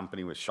other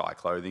company with Shy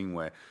Clothing,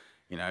 where,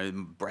 you know,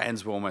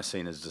 brands were almost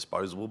seen as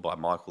disposable by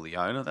Michael, the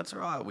owner. That's all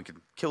right. We could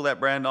kill that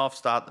brand off,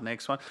 start the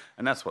next one.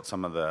 And that's what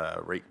some of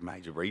the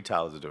major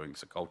retailers are doing.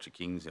 So Culture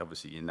Kings,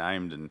 obviously you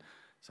named, and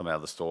some of the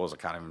other stores I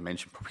can't even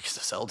mention probably because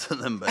I sell to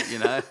them. But, you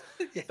know,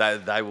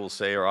 they will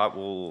see, all right,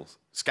 well,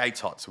 skate's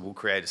hot, so we'll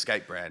create a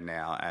skate brand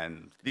now.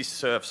 And this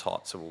surf's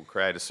hot, so we'll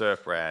create a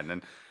surf brand.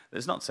 And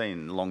there's not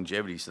seeing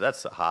longevity, so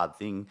that's the hard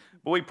thing.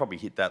 But we probably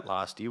hit that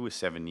last year with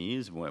 7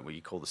 years, what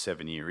you call the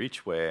 7-year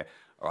itch, where,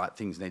 all right,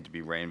 things need to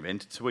be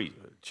reinvented. So we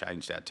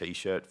changed our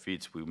T-shirt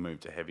fits. We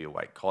moved to heavier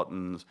weight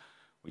cottons.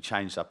 We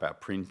changed up our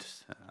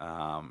print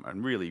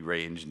and really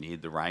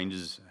re-engineered the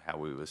ranges, how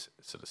we were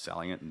sort of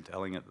selling it and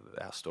telling it,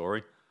 our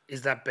story.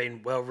 Is that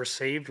been well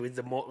received with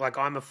the more, like,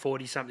 I'm a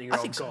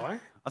 40-something-year-old guy?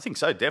 I think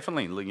so,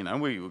 definitely. You know,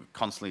 we were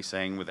constantly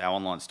saying with our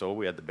online store,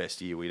 we had the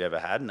best year we'd ever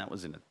had, and that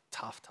was in a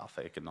tough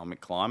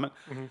economic climate.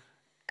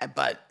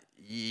 But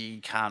you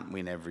can't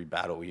win every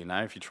battle, you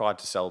know. If you tried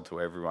to sell to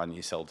everyone,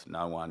 you sell to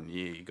no one.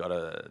 You got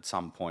to, at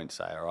some point,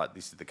 say, all right,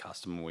 this is the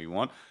customer we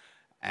want.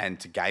 And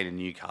to gain a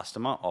new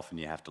customer, often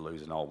you have to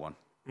lose an old one.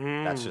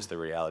 That's just the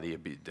reality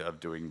of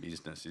doing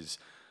business, is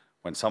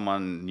when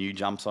someone new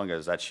jumps on and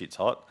goes, that shit's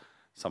hot,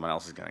 someone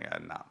else is going to go,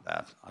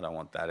 nah, I don't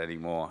want that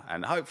anymore.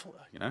 And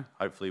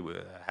hopefully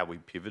with how we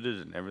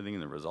pivoted and everything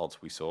and the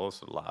results we saw,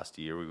 so last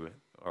year we were,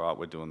 all right,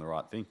 we're doing the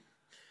right thing.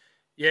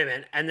 Yeah,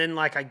 man. And then,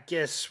 like, I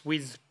guess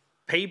with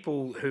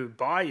people who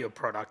buy your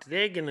product,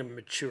 they're going to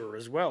mature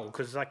as well,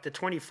 because like the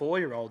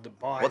 24-year-old that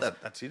buys,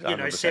 that's it,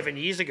 100%. 7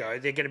 years ago,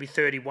 they're going to be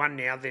 31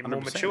 now. They're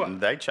more mature. And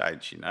they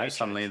change, you know.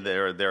 Suddenly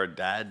they're a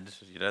dad,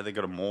 you know. They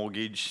got a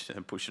mortgage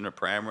and pushing a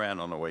pram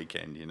around on a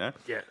weekend, you know.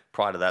 Yeah.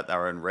 Prior to that, they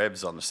were in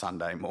Rebs on a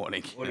Sunday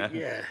morning. You know?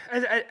 Yeah,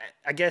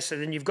 I guess.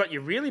 And then you've got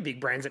your really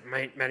big brands that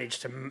manage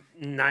to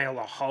nail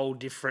a whole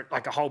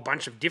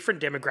bunch of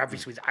different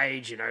demographics with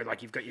age. You know,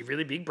 like you've got your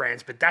really big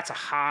brands, but that's a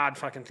hard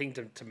fucking thing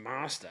to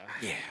master.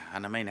 Yeah,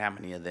 and I mean, how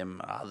many of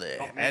them are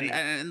there?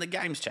 And the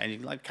game's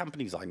changing. Like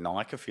companies like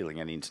Nike are feeling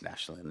it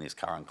internationally in this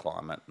current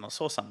climate. And I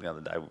saw something the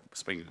other day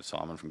speaking to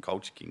Simon from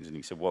Culture Kings, and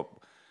he said, "What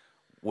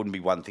wouldn't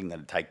be one thing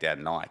that'd take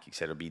down Nike?" He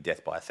said, "It'd be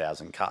death by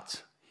 1,000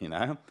 cuts." You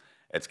know.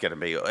 It's going to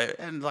be,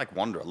 and like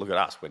Wanderer, look at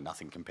us, we're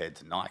nothing compared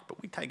to Nike, but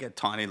we take a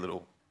tiny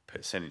little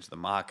percentage of the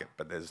market,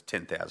 but there's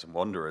 10,000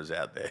 Wanderers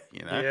out there,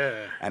 you know?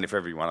 Yeah. And if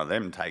every one of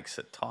them takes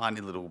a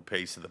tiny little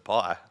piece of the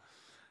pie,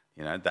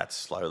 you know, that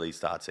slowly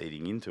starts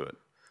eating into it,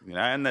 you know?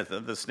 And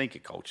the sneaker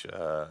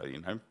culture, you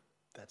know,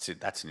 that's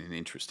it. That's an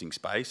interesting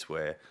space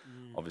where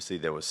obviously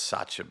there was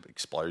such an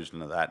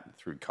explosion of that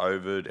through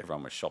COVID.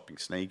 Everyone was shopping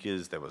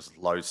sneakers. There was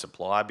low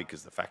supply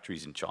because the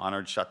factories in China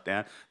had shut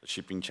down. The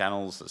shipping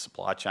channels, the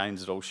supply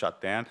chains had all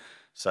shut down.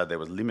 So there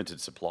was limited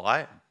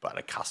supply, but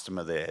a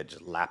customer there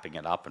just lapping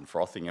it up and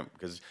frothing it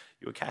because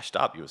you were cashed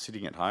up. You were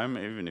sitting at home,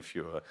 even if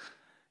you were,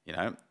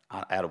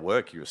 out of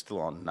work, you were still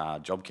on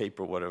JobKeeper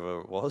or whatever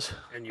it was.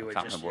 And you I were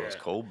can't just, remember what yeah.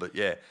 it's called, but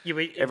yeah,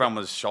 Yeah, everyone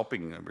was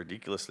shopping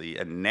ridiculously.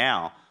 And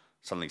now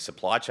suddenly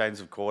supply chains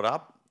have caught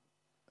up.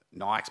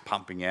 Nike's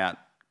pumping out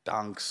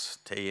Dunks,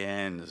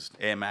 TNs,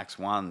 Air Max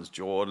 1s,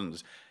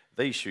 Jordans,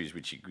 these shoes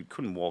which you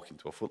couldn't walk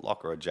into a Foot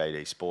Locker or a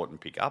JD Sport and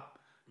pick up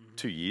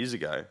 2 years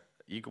ago.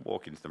 You could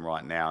walk into them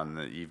right now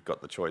and you've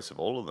got the choice of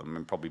all of them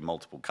and probably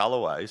multiple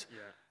colourways. Yeah.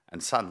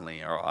 And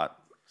suddenly, all right,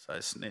 so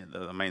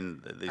I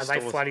mean... Are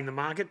they flooding the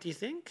market, do you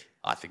think?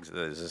 I think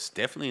there's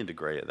definitely a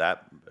degree of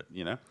that, but,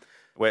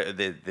 where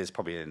there's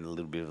probably a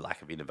little bit of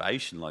lack of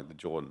innovation, like the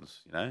Jordans,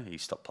 he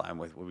stopped playing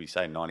with, what we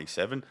say,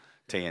 97.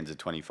 TNs are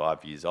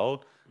 25 years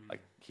old.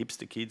 Like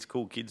hipster kids,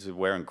 cool kids are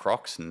wearing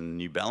Crocs and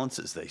New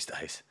Balances these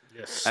days.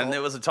 Yes. And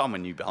there was a time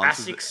when New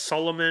Balance... Asics,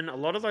 Solomon, a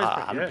lot of those...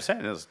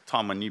 100%. There was a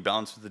time when New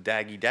Balance was the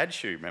daggy dad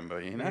shoe, remember,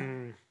 It's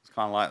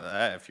kind of like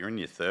that. If you're in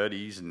your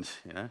 30s and,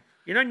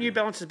 New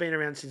Balance has been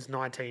around since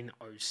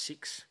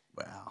 1906.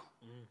 Wow.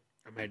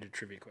 I made a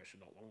trivia question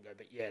not long ago,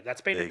 but yeah,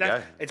 that's been... There you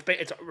go.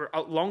 It's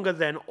longer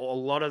than a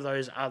lot of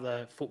those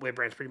other footwear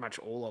brands, pretty much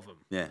all of them.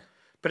 Yeah.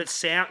 But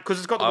it's because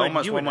it's got the I word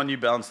almost new wore in my it. New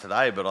Balance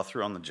today, but I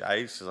threw on the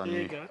J's because I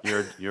knew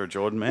you're a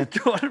Jordan man.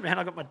 Jordan, man,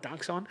 I got my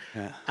Dunks on.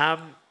 Yeah.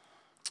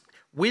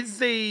 With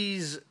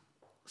these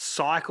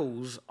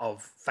cycles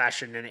of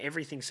fashion and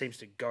everything seems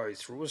to go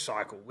through a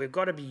cycle, we've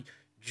got to be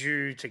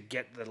due to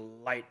get the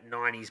late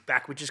 90s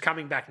back, which is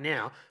coming back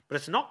now, but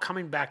it's not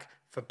coming back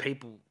for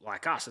people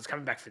like us. It's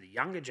coming back for the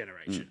younger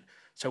generation.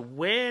 So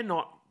we're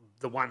not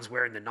the ones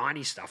wearing the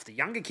 90s stuff. The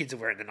younger kids are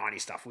wearing the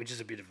 90s stuff, which is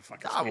a bit of a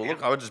fucking spin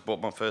out. I just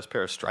bought my first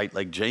pair of straight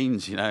leg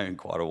jeans, in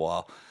quite a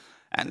while.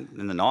 And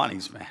in the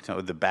 90s,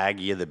 man, the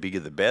baggier, the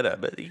bigger, the better.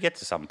 But you get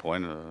to some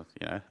point,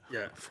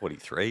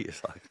 43,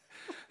 it's like...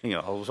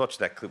 I was watching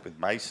that clip with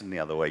Mason the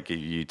other week of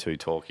you two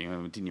talking.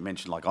 Didn't you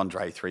mention like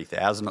Andre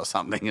 3000 or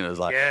something? And it was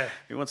like,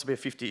 who wants to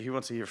be who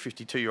wants to hear a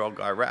 52-year-old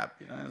guy rap?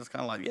 It's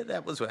kind of like, yeah,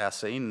 that was our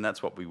scene and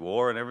that's what we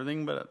wore and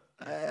everything. But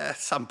at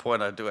some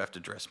point, I do have to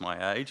dress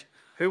my age.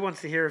 Who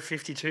wants to hear a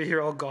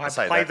 52-year-old guy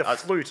play the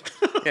flute?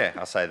 Yeah,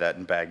 I say that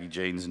in baggy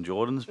jeans and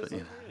Jordans, but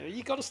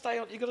you got to stay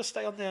on. You got to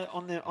stay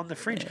on the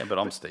fringe. Yeah, but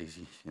I'm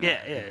Steezy.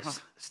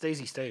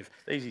 Steezy Steve.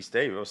 Steezy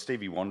Steve or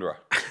Stevie Wanderer.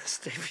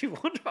 Stevie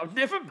Wonder. I've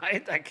never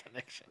made that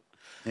connection.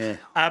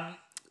 Yeah.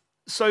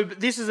 So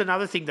this is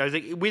another thing though.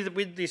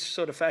 With this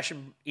sort of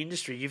fashion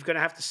industry, you've got to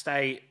have to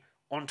stay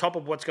on top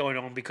of what's going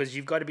on because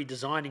you've got to be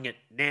designing it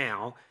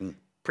now,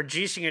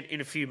 producing it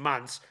in a few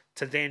months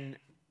to then.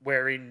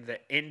 We're in the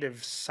end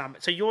of summer.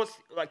 So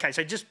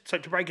so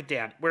to break it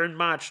down, we're in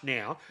March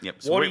now.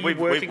 Yep. So what are you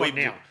working on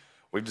now?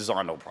 We've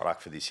designed all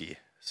product for this year.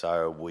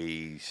 So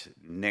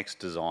next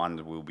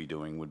design we'll be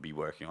doing would be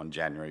working on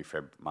January,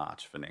 February,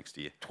 March for next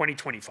year.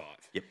 2025.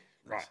 Yep.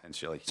 Right.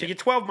 Essentially. So you're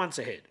 12 months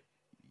ahead.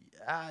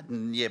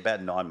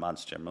 About 9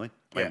 months generally.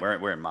 I mean,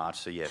 we're in March,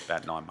 so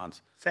about 9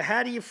 months. So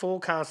how do you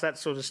forecast that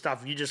sort of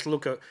stuff? You just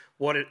look at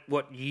what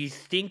you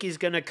think is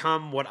going to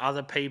come, what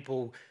other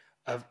people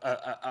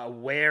are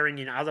wearing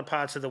in other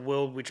parts of the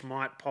world which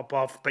might pop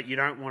off, but you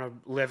don't want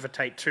to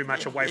levitate too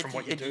much away from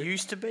what you do? It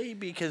used to be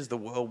because the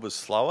world was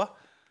slower.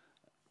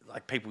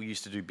 Like people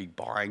used to do big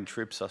buying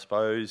trips, I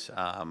suppose.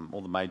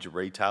 All the major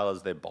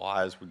retailers, their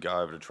buyers would go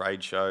over to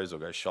trade shows or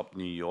go shop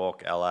New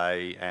York,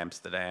 LA,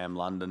 Amsterdam,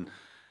 London.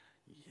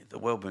 The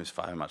world moves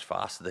so much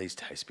faster these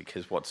days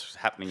because what's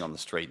happening on the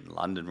street in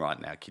London right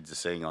now, kids are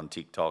seeing on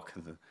TikTok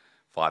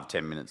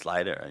 5-10 minutes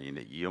later,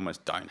 you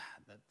almost don't.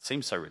 It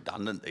seems so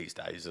redundant these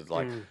days. It's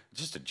like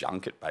just a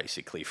junket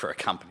basically for a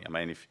company. I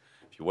mean, if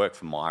you work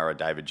for Myer or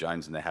David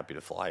Jones and they're happy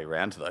to fly you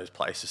around to those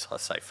places, I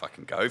say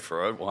fucking go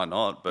for it. Why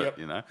not? But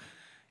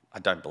I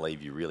don't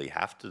believe you really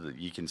have to.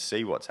 You can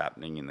see what's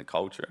happening in the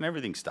culture, and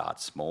everything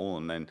starts small,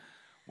 and then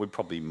we're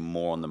probably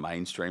more on the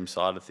mainstream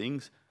side of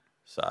things.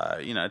 So,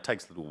 it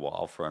takes a little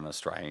while for an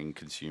Australian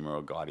consumer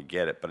or guy to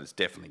get it, but it's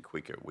definitely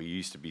quicker. We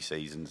used to be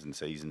seasons and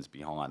seasons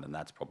behind, and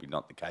that's probably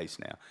not the case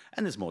now.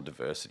 And there's more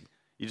diversity.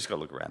 You just got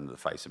to look around the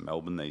face of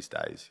Melbourne these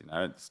days.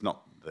 It's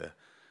not the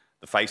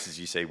faces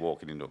you see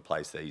walking into a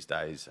place these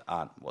days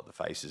aren't what the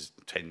faces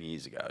 10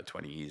 years ago,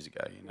 20 years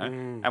ago,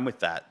 And with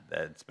that,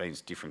 it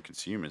means different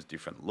consumers,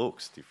 different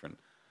looks, different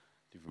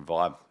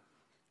vibe.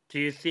 Do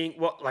you think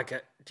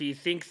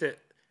that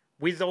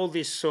with all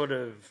this sort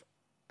of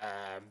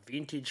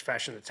vintage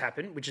fashion that's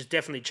happened, which has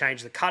definitely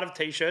changed the cut of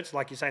T-shirts,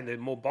 like you're saying, they're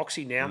more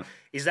boxy now.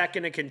 Is that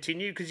going to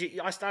continue? Because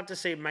I start to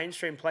see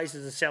mainstream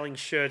places are selling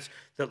shirts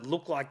that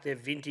look like they're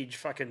vintage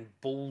fucking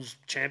Bulls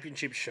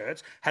championship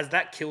shirts. Has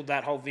that killed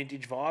that whole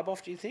vintage vibe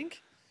off, do you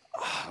think?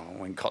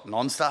 When Cotton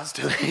On starts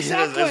doing it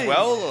Exactly. as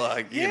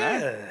well, you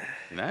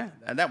know,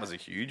 and that was a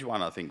huge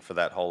one, I think, for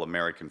that whole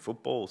American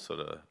football sort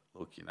of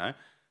look,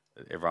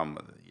 everyone,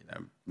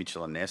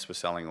 Mitchell and Ness were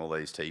selling all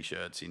these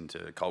T-shirts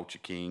into Culture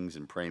Kings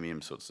and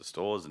premium sorts of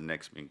stores, and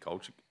next being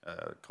Culture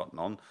Cotton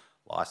On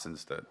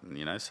licensed it,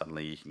 and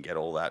suddenly you can get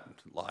all that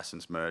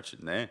licensed merch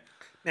in there.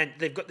 And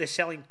they're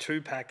selling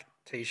 2-pack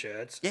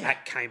T-shirts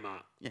at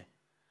Kmart. Yeah.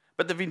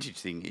 But the vintage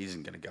thing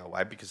isn't going to go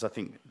away, because I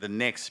think the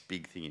next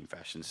big thing in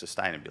fashion,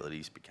 sustainability,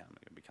 is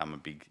become a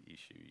big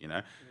issue.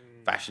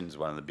 Fashion's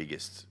one of the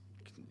biggest,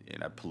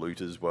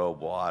 polluters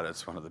worldwide.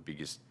 It's one of the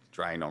biggest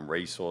drain on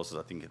resources.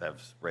 I think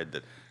they've read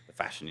that the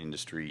fashion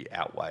industry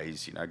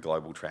outweighs,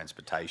 global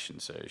transportation.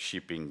 So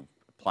shipping,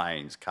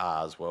 planes,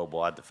 cars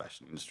worldwide, the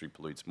fashion industry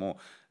pollutes more.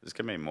 There's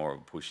going to be more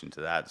of a push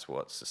into that. It's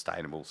what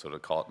sustainable sort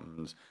of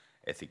cottons,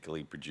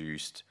 ethically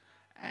produced,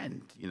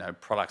 and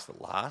products that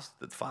last.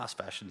 The fast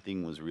fashion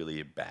thing was really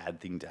a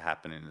bad thing to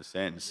happen in a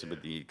sense,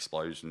 with the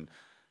explosion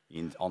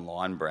in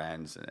online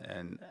brands,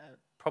 and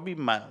probably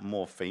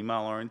more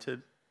female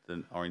orientated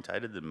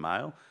than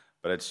male.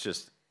 But it's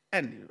just,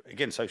 and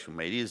again, social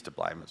media is to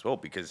blame as well,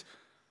 because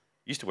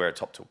you used to wear a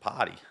top to a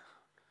party.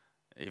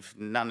 If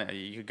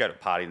you could go to a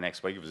party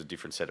next week, it was a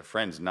different set of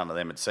friends. None of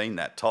them had seen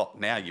that top.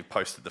 Now you've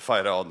posted the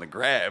photo on the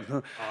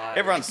gram.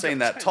 Everyone's seen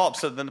that top.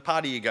 So then the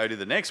party you go to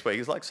the next week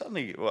is like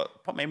suddenly,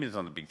 maybe it's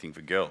not a big thing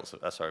for girls.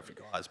 Sorry for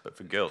guys, but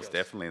for girls,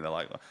 definitely they're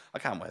like, I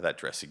can't wear that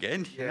dress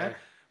again.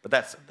 But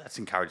that's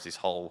encouraged this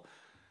whole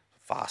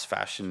fast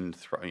fashion,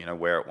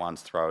 wear it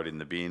once, throw it in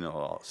the bin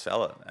or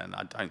sell it. And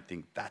I don't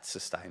think that's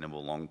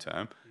sustainable long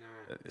term,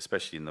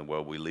 especially in the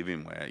world we live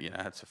in, where,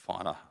 it's a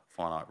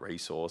finite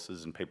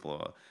resources, and people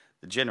are,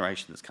 the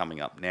generation that's coming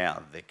up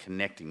now, they're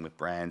connecting with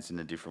brands in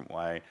a different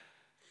way.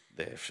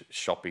 They're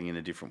shopping in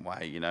a different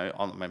way.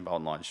 I remember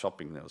online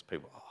shopping, there was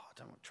people, I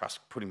don't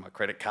trust putting my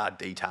credit card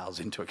details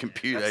into a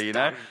computer,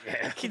 Dumb,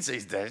 Kids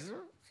these days,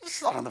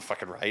 it's not on the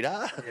fucking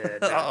radar.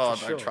 I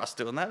don't trust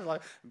doing that.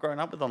 Like, growing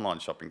up with online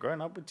shopping,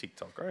 growing up with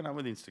TikTok, growing up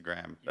with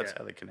Instagram, that's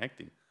how they're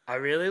connecting. I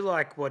really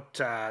like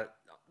what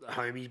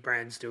homage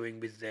brands doing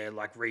with their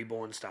like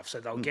reborn stuff.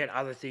 So they'll get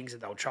other things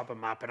and they'll chop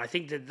them up. And I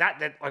think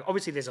that like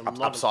obviously there's a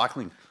lot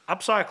upcycling.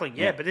 Upcycling,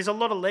 yeah, but there's a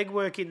lot of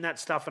legwork in that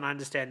stuff, and I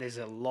understand there's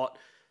a lot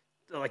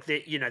like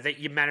that. That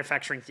you're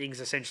manufacturing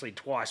things essentially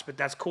twice, but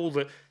that's cool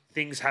that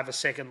things have a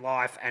second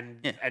life,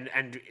 and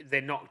they're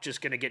not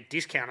just going to get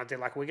discounted. They're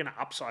like, we're going to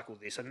upcycle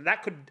this, and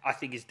that I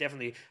think is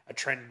definitely a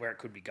trend where it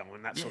could be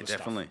going. That sort of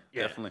definitely, stuff.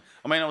 Yeah, definitely.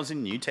 I mean, I was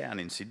in Newtown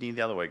in Sydney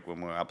the other week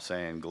when we were up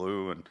seeing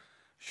Glue and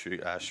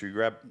Shoe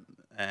Grab,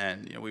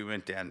 and we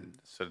went down.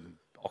 Sort of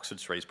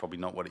Oxford Street's probably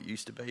not what it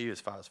used to be as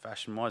far as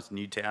fashion wise.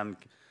 Newtown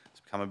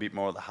has become a bit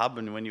more of the hub,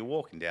 and when you're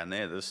walking down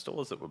there, the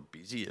stores that were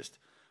busiest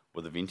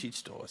were the vintage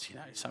stores.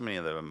 So many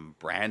of them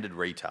branded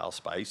retail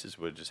spaces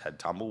were just had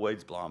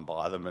tumbleweeds blowing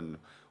by them, and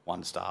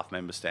one staff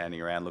member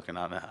standing around looking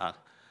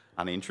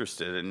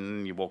uninterested,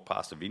 and you walk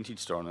past a vintage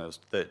store and there was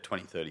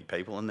 20, 30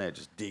 people in there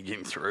just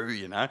digging through,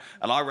 And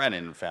I ran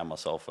in and found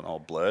myself an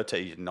old Blur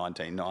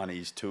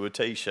 1990s tour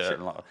T-shirt,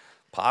 and like,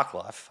 Park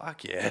life,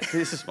 fuck yeah,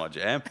 this is my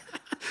jam.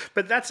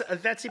 But that's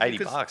it.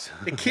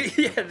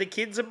 $80. The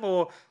kids are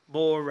more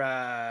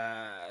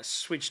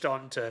switched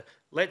on to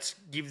let's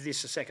give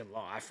this a second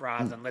life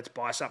rather than let's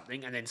buy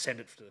something and then send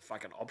it to the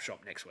fucking op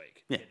shop next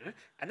week. Yeah.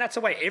 And that's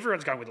the way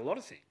everyone's going with a lot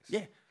of things.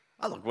 Yeah.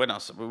 Oh, look, when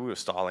we were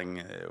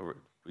styling,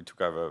 we took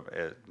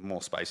over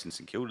more space in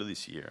St Kilda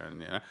this year,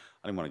 and I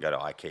didn't want to go to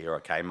IKEA or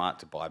Kmart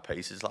to buy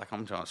pieces. Like,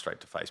 I'm going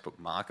straight to Facebook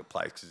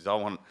Marketplace because I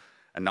want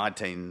a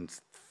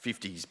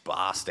 1950s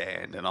bar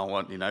stand, and I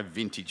want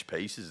vintage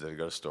pieces that have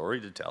got a story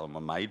to tell and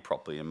are made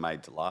properly and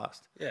made to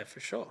last. Yeah, for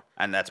sure.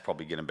 And that's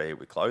probably going to be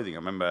with clothing. I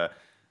remember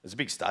there's a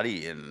big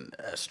study in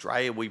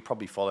Australia. We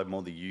probably followed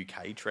more the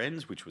UK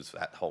trends, which was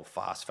that whole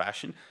fast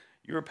fashion.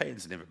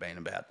 Europeans have never been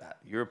about that.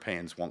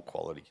 Europeans want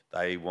quality.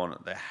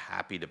 They're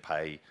happy to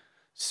pay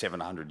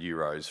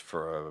 €700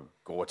 for a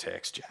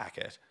Gore-Tex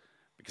jacket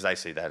because they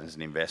see that as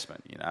an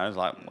investment. It's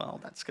like, well,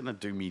 that's going to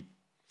do me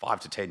 5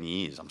 to 10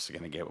 years. I'm still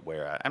going to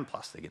wear out, and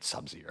plus they get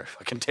sub-zero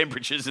fucking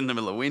temperatures in the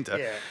middle of winter.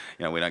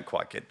 Yeah. We don't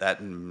quite get that,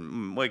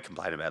 and we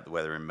complain about the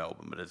weather in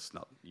Melbourne, but it's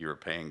not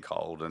European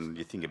cold. And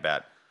you think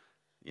about,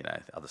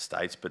 other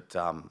states, but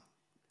the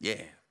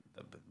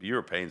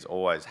Europeans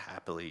always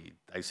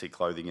they see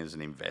clothing as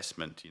an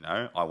investment.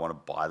 I want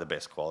to buy the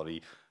best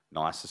quality,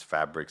 nicest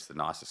fabrics, the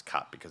nicest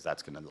cut, because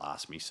that's going to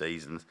last me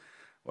seasons.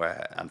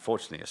 Where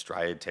unfortunately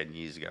Australia 10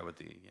 years ago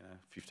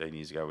 15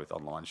 years ago with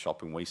online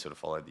shopping, we sort of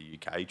followed the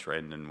UK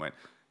trend and went,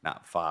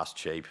 fast,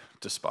 cheap,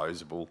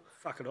 disposable.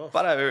 Fuck it off.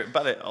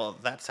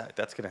 That's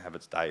going to have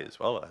its day as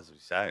well, as we're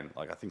saying.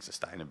 Like, I think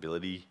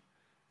sustainability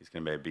is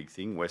going to be a big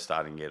thing. We're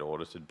starting to get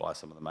audited by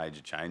some of the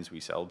major chains we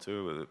sell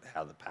to,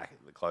 how the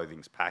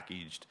clothing's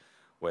packaged,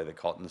 where the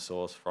cotton's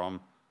sourced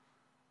from.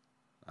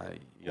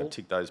 You got to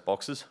tick those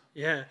boxes.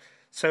 Yeah.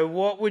 So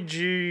what would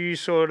you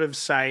sort of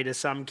say to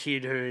some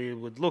kid who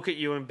would look at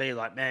you and be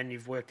like, man,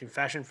 you've worked in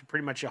fashion for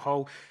pretty much your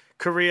whole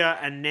career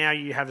and now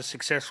you have a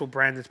successful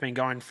brand that's been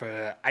going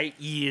for 8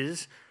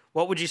 years.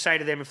 What would you say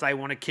to them if they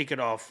want to kick it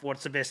off?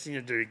 What's the best thing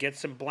to do? Get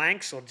some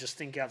blanks or just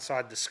think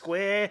outside the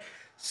square?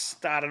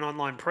 Start an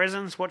online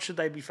presence? What should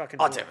they be fucking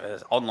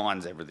doing?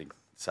 Online's everything.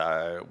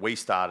 So we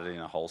started in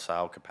a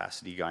wholesale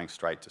capacity going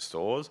straight to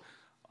stores.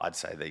 I'd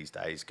say these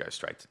days go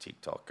straight to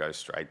TikTok, go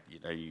straight,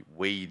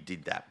 we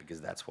did that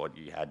because that's what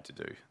you had to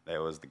do.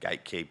 There was the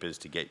gatekeepers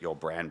to get your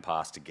brand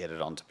past, to get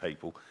it onto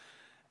people.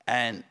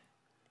 And,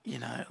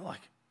 I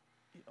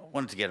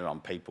wanted to get it on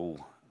people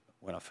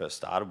when I first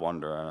started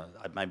Wanderer.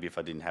 Maybe if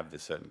I didn't have the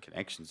certain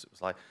connections, it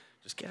was like,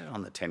 just get it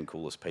on the 10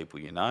 coolest people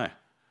you know.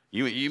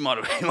 You might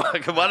have been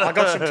like one of I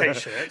got some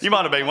T-shirts. You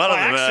might have been one of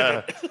them.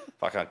 Accident.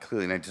 I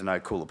clearly need to know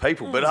cooler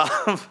people. But,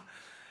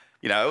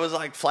 it was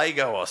like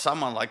Flago or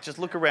someone, like, just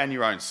look around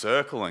your own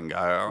circle and go,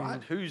 all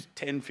right, who's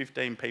 10,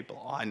 15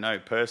 people I know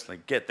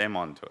personally, get them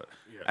onto it.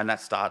 Yeah. And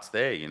that starts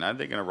there, They're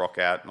going to rock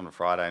out on a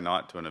Friday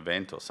night to an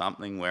event or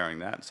something wearing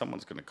that.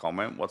 Someone's going to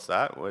comment, what's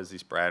that? Where's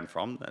this brand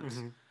from?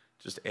 That's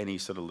just any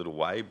sort of little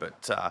way.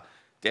 But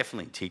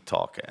definitely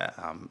TikTok.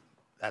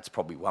 That's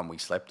probably one we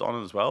slept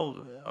on as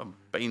well.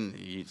 I've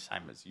been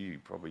same as you,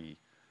 probably,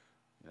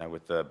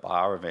 with the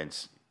bar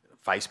events.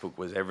 Facebook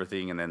was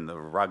everything, and then the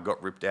rug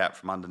got ripped out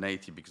from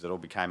underneath you because it all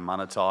became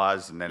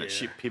monetized, and then it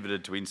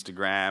pivoted to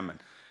Instagram,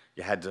 and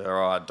you had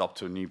to adopt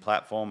to a new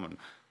platform. And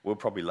we're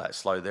probably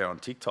slow there on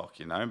TikTok,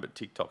 but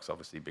TikTok's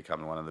obviously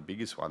become one of the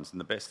biggest ones.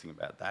 And the best thing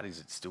about that is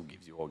it still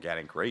gives you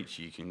organic reach.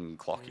 You can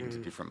clock into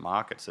different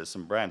markets. There's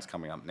some brands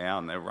coming up now,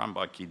 and they're run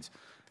by kids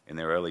in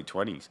their early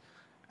 20s.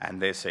 And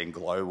they're seeing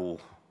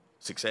global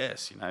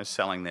success,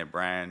 selling their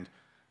brand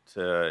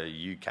to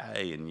UK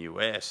and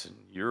US and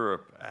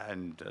Europe,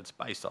 and it's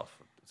based off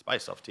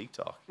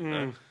TikTok.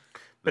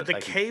 But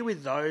the key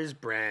with those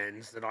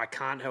brands that I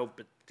can't help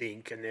but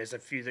think, and there's a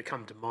few that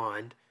come to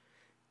mind,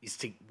 is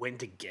when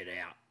to get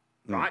out,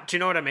 right? Do you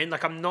know what I mean?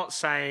 Like, I'm not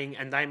saying,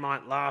 and they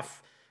might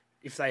laugh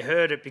if they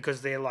heard it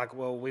because they're like,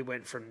 well, we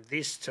went from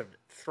this to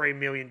 $3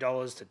 million to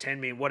 $10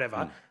 million,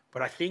 whatever.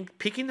 But I think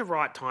picking the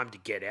right time to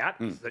get out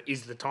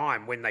is the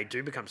time when they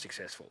do become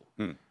successful.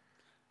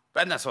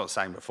 And that's what I was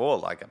saying before,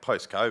 like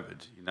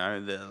post-COVID,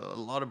 a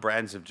lot of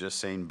brands have just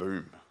seen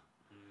boom.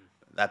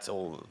 That's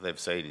all they've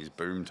seen is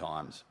boom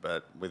times.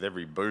 But with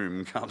every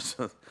boom comes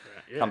a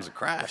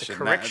crash. A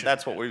correction.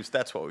 That's what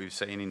we've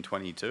seen in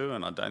 22,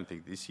 and I don't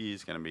think this year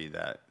is going to be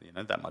that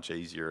much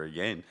easier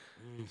again.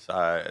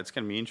 So it's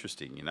going to be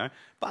interesting,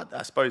 But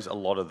I suppose a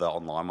lot of the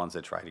online ones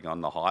they're trading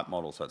on the hype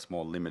model, so it's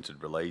more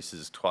limited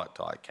releases, tight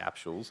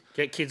capsules.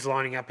 Get kids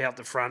lining up out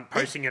the front,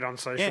 posting it on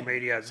social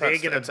media. So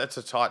it's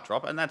a tight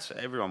drop, and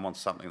everyone wants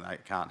something they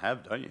can't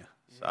have, don't you?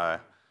 So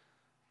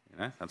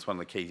that's one of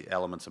the key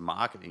elements of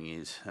marketing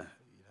is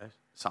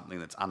something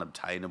that's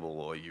unobtainable,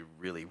 or you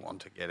really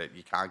want to get it,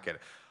 you can't get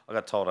it. I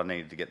got told I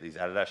needed to get these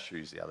Adidas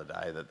shoes the other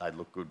day, that they'd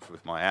look good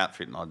with my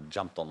outfit, and I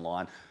jumped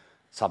online.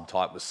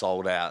 Subtype was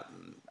sold out,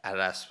 and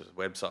Adidas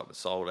website was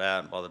sold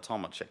out. And by the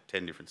time I checked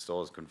 10 different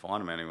stores, couldn't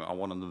find them anywhere. I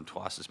wanted them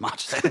twice as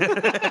much.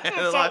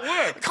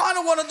 I kind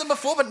of wanted them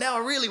before, but now I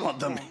really want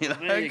them,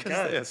 because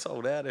they're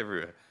sold out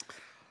everywhere.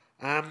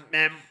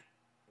 Man,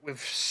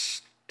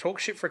 we've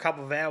talked shit for a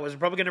couple of hours. We're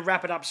probably going to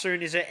wrap it up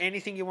soon. Is there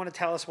anything you want to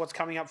tell us what's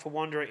coming up for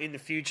Wanderer in the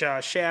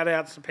future? Shout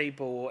outs to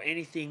people, or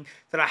anything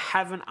that I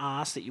haven't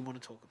asked that you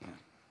want to talk about?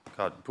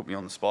 God, put me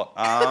on the spot.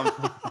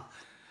 I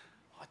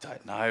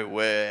don't know.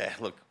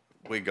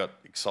 We got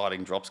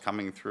exciting drops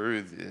coming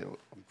through.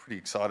 I'm pretty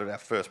excited. Our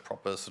first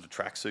proper sort of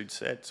tracksuit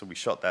set. So we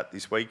shot that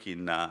this week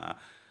in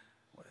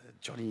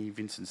Johnny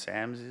Vincent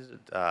Sam's, is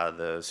it?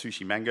 The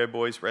Sushi Mango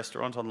Boys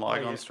restaurant on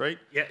Lygon Street.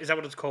 Yeah, is that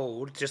what it's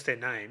called? Just their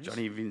names?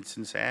 Johnny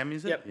Vincent Sam,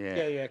 is it? Yep.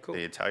 Yeah, cool.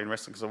 The Italian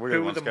restaurant.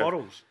 Who were the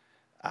models?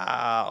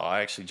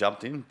 I actually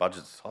jumped in.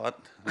 Budget's tight.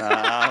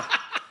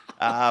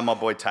 My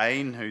boy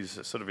Tane, who's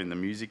sort of in the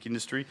music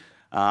industry.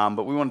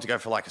 But we wanted to go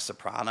for like a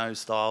Sopranos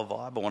style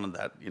vibe. I wanted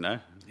that,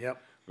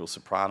 real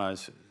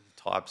Sopranos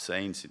type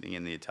scene sitting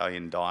in the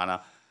Italian diner.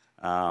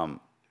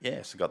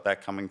 So got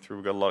that coming through.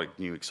 We've got a lot of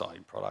new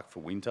exciting product for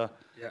winter.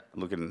 Yeah.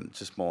 Looking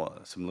just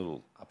some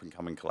little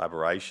up-and-coming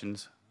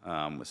collaborations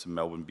with some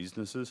Melbourne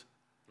businesses.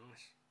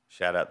 Nice.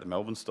 Shout out the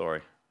Melbourne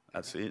story.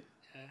 That's it.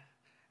 Yeah.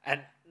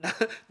 And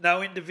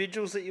no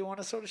individuals that you want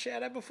to sort of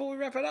shout out before we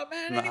wrap it up,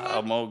 man? No,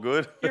 I'm all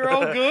good. You're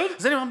all good?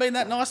 Has anyone been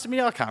that nice to me?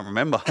 I can't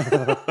remember.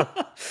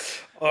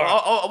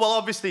 Well,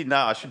 obviously, no,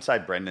 I should say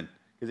Brendan,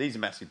 because he's a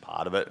massive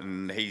part of it,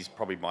 and he's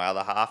probably my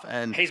other half.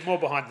 And he's more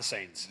behind the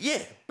scenes.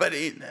 Yeah, but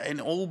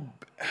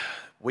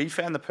we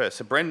found the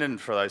person. So Brendan,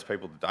 for those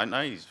people that don't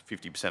know, he's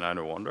 50%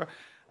 owner of Wanderer.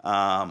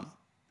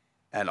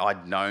 And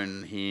I'd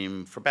known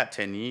him for about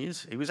 10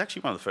 years. He was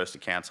actually one of the first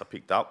accounts I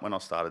picked up when I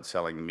started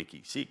selling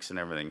Mickey 6 and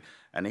everything.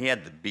 And he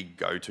had the big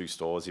go-to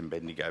stores in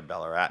Bendigo,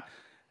 Ballarat.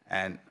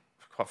 And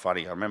quite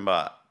funny, I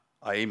remember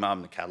I emailed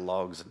him the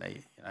catalogues, and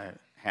he,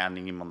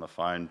 hounding him on the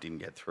phone, didn't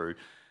get through.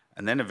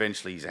 And then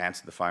eventually he's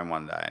answered the phone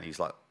one day, and he's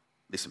like,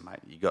 listen, mate,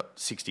 you got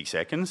 60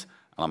 seconds,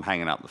 and I'm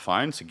hanging up the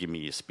phone, so give me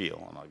your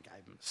spiel. And I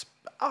gave him,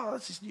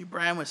 that's this new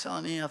brand we're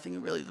selling here. I think it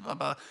really, blah,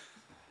 blah.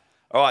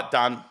 All right,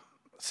 done.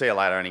 See you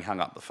later. And he hung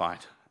up the phone.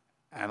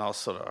 And I was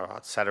sort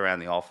of, sat around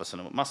the office,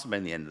 and it must have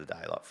been the end of the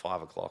day, like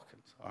 5 o'clock.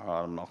 And all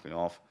right, I'm knocking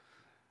off.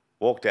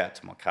 Walked out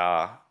to my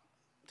car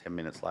 10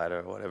 minutes later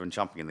or whatever, and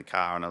jumping in the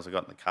car. And as I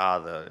got in the car,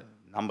 the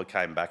number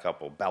came back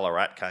up, or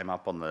Ballarat came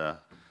up on the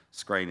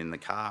screen in the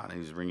car, and he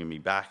was ringing me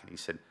back, and he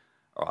said,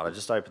 all right, I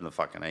just opened the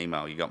fucking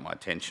email. You got my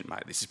attention,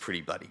 mate. This is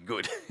pretty bloody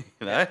good,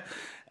 you know?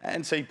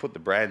 And so he put the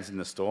brands in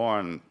the store,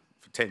 and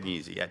for 10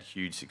 years he had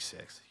huge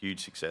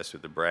success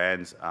with the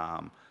brands.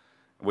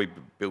 We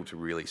built a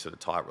really sort of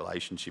tight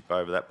relationship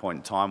over that point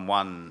in time.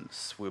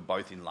 Once we were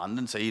both in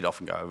London, so he'd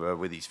often go over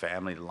with his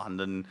family to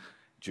London,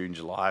 June,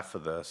 July for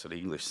the sort of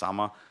English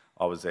summer.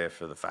 I was there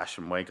for the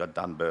fashion week. I'd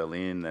done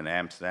Berlin, then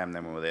Amsterdam,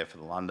 then we were there for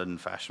the London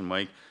fashion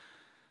week.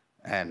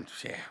 And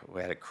yeah,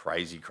 we had a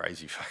crazy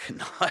fucking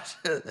night.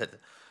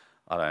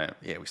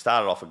 We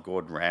started off at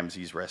Gordon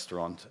Ramsay's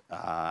restaurant,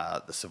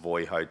 the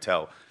Savoy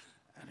Hotel.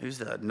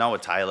 And Noah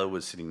Taylor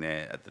was sitting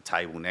there at the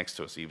table next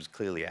to us. He was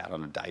clearly out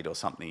on a date or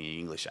something, an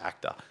English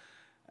actor.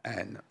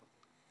 And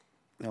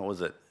what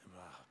was it?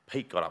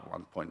 Pete got up at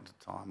one point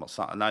in time or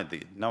something. No,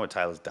 Noah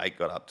Taylor's date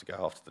got up to go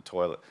off to the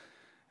toilet.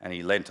 And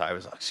he leant over and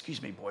was like,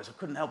 excuse me, boys, I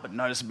couldn't help but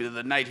notice a bit of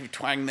the native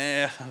twang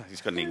there. He's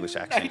got an English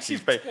accent.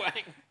 He's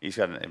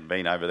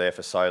been over there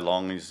for so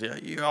long. He's,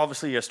 you're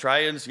obviously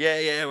Australians.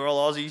 Yeah, we're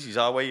all Aussies. He's,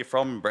 where you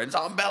from? And Brendan's,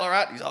 I'm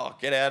Ballarat. He's,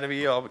 get out of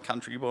here. I'm a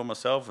country boy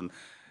myself. And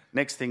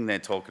next thing they're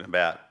talking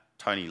about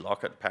Tony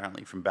Lockett,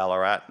 apparently from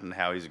Ballarat, and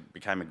how he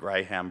became a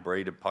greyhound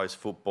breeder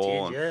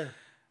post-football.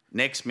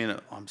 Next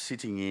minute, I'm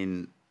sitting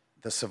in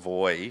the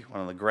Savoy,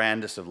 one of the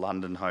grandest of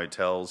London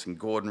hotels, in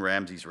Gordon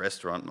Ramsay's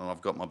restaurant, and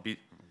I've got my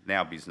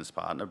now business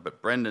partner,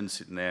 but Brendan's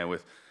sitting there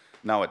with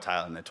Noah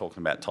Taylor, and they're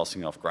talking about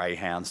tossing off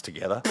greyhounds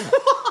together,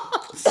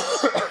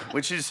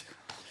 which is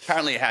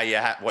apparently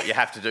what you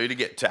have to do to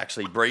get to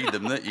actually breed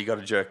them. That you got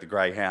to jerk the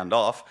greyhound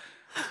off,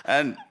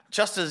 and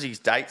just as his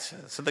dates,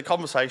 so the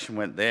conversation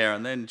went there,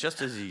 and then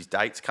just as his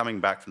date's coming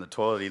back from the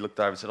toilet, he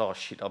looked over and said, "Oh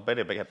shit, I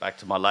better get back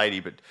to my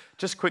lady." But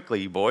just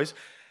quickly, boys,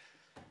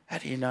 how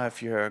do you know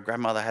if your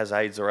grandmother has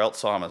AIDS or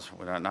Alzheimer's?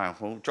 We don't know.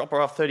 Well, drop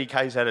her off 30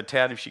 k's out of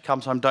town. If she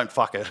comes home, don't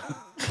fuck her.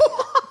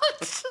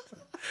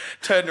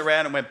 Turned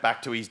around and went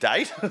back to his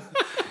date.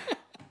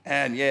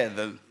 And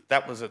yeah,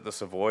 that was at the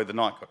Savoy. The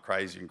night got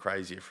crazier and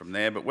crazier from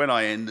there. But when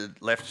I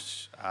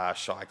left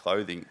Shy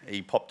Clothing,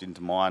 he popped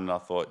into mine, and I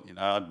thought,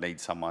 I'd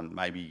need someone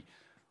maybe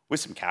with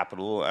some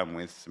capital and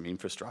with some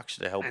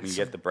infrastructure to help me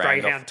get the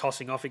brand greyhound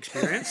tossing off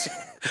experience.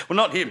 Well,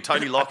 not him,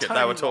 Tony Lockett. Tony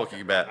they were talking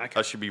Lockett. about. Okay.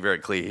 I should be very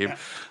clear. Him. Yeah.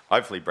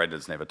 Hopefully,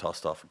 Brendan's never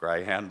tossed off a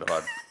greyhound,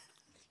 but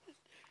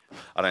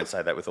I don't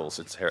say that with all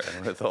sincerity.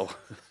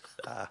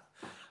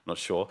 Not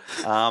sure.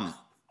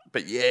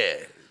 But yeah,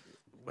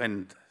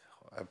 when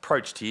I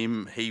approached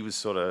him,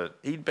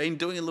 he'd been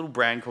doing a little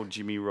brand called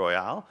Jimmy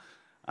Royale,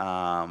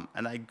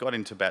 and they got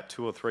into about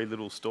 2 or 3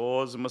 little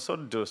stores, and we're sort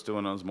of just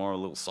doing it as more a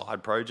little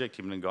side project,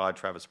 him and a guy,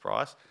 Travis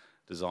Price,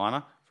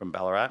 designer from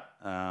Ballarat.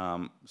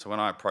 So when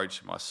I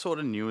approached him, I sort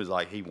of knew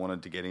he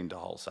wanted to get into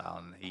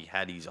wholesale, and he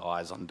had his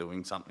eyes on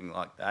doing something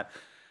like that.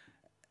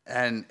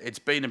 And it's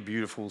been a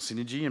beautiful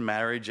synergy and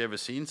marriage ever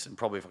since. And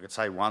probably if I could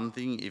say one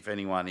thing, if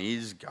anyone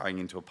is going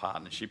into a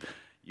partnership,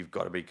 you've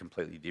got to be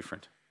completely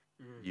different.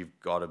 You've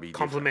got to be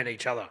complement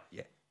each other.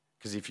 Yeah.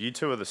 Because if you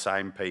two are the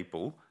same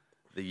people,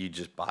 that you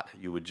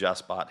would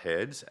just butt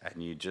heads,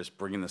 and you just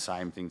bring the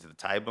same thing to the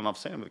table. And I've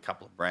seen it with a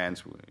couple of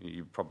brands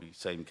you've probably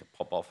seen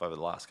pop off over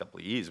the last couple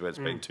of years, where it's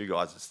been 2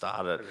 guys that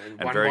started,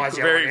 and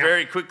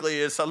very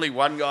quickly, suddenly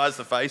one guy's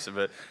the face of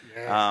it.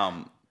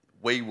 Yeah.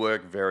 We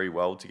work very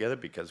well together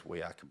because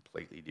we are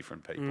completely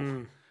different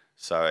people.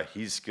 So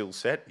his skill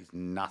set is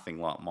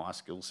nothing like my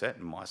skill set,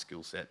 and my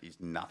skill set is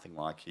nothing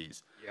like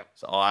his. Yep.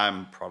 So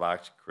I'm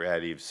product,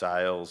 creative,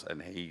 sales,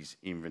 and he's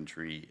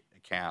inventory,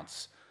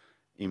 accounts,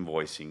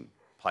 invoicing,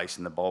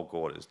 placing the bulk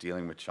orders,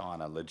 dealing with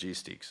China,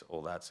 logistics,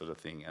 all that sort of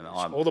thing. And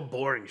I'm all the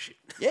boring shit.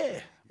 Yeah,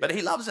 but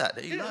he loves that.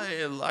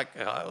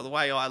 The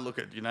way I look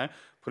at,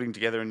 putting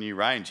together a new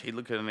range, he'd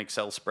look at an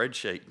Excel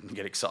spreadsheet and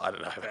get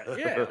excited over it.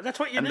 Yeah, that's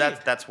what you need. And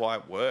that's why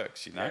it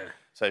works, Yeah.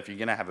 So if you're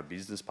going to have a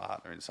business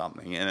partner in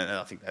something, and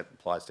I think that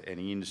applies to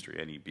any industry,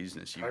 any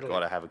business, you've got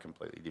to have a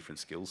completely different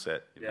skill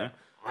set, you know?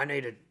 I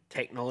need a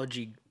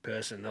technology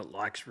person that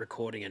likes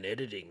recording and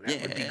editing.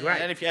 That would be great.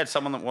 And if you had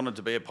someone that wanted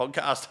to be a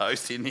podcast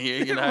host in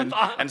here,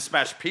 and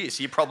smash piss,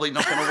 you're probably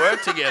not going to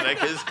work together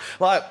because,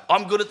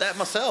 I'm good at that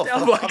myself.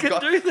 I can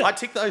do that. I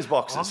tick those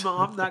boxes.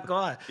 I'm that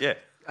guy. Yeah.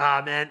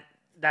 Man,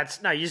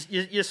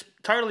 you're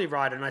totally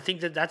right, and I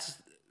think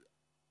that's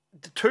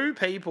 2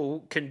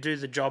 people can do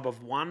the job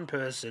of one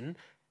person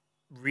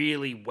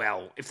really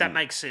well, if that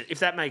makes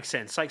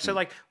sense.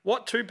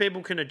 What 2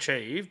 people can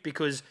achieve,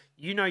 because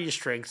you know your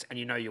strengths and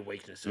you know your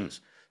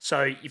weaknesses.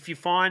 So if you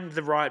find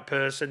the right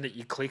person that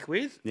you click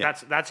with,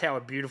 that's how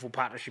a beautiful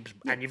partnership is.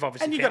 And you've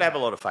obviously got to have a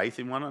lot of faith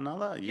in one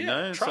another. You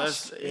know,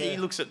 trust. So he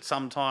looks at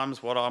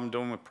sometimes what I'm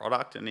doing with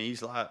product, and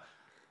he's like,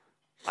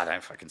 "I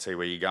don't fucking see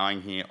where you're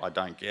going here. I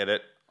don't get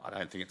it. I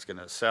don't think it's going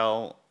to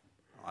sell.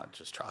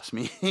 Just trust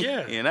me."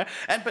 Yeah,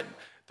 But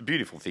the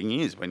beautiful thing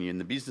is when you're in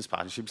the business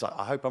partnerships,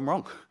 I hope I'm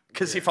wrong,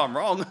 because if I'm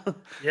wrong,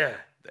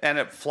 and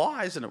it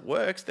flies and it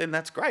works, then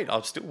that's great.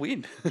 I'll still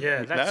win.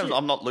 Yeah, that's it.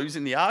 I'm not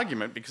losing the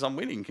argument because I'm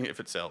winning if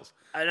it sells.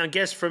 And I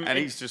guess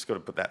he's just got to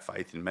put that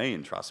faith in me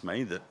and trust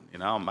me that,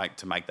 I'll make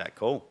that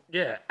call.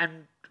 Yeah,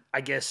 and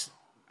I guess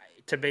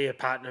to be a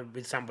partner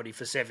with somebody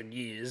for 7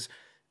 years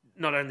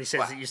not only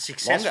says that you're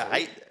successful.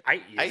 Longer,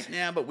 8 years. 8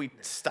 now, but we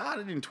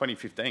started in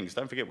 2015. Because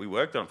don't forget, we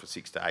worked on it for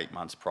 6 to 8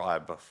 months prior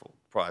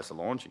to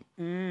launching.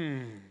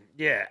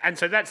 Yeah, and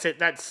so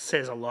that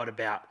says a lot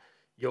about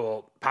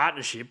your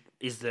partnership,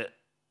 is that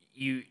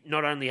you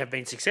not only have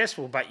been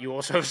successful, but you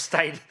also have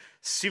stayed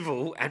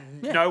civil,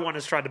 and no one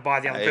has tried to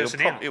buy the other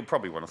person out. He'll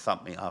probably want to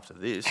thump me after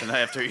this, and I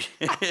have to,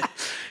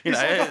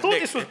 I thought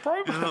this was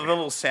promo. The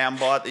little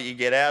soundbite that you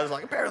get out is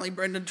like, apparently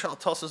Brendan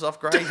tosses off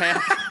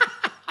greyhound.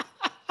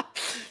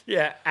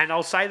 Yeah, and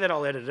I'll say that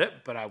I'll edit it,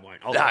 but I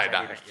won't. No.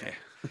 Yeah.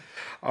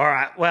 All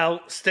right.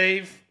 Well,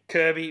 Steve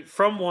Kirby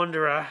from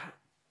Wanderer,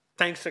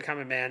 thanks for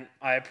coming, man.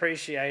 I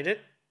appreciate it.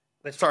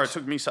 Sorry it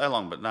took me so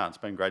long, but no, it's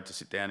been great to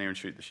sit down here and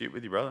shoot the shit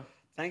with you, brother.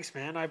 Thanks,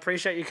 man. I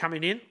appreciate you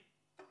coming in.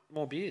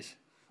 More beers.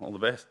 All the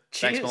best.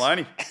 Cheers. Thanks,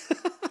 Maloney.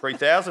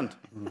 3,000.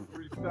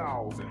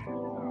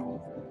 3,000.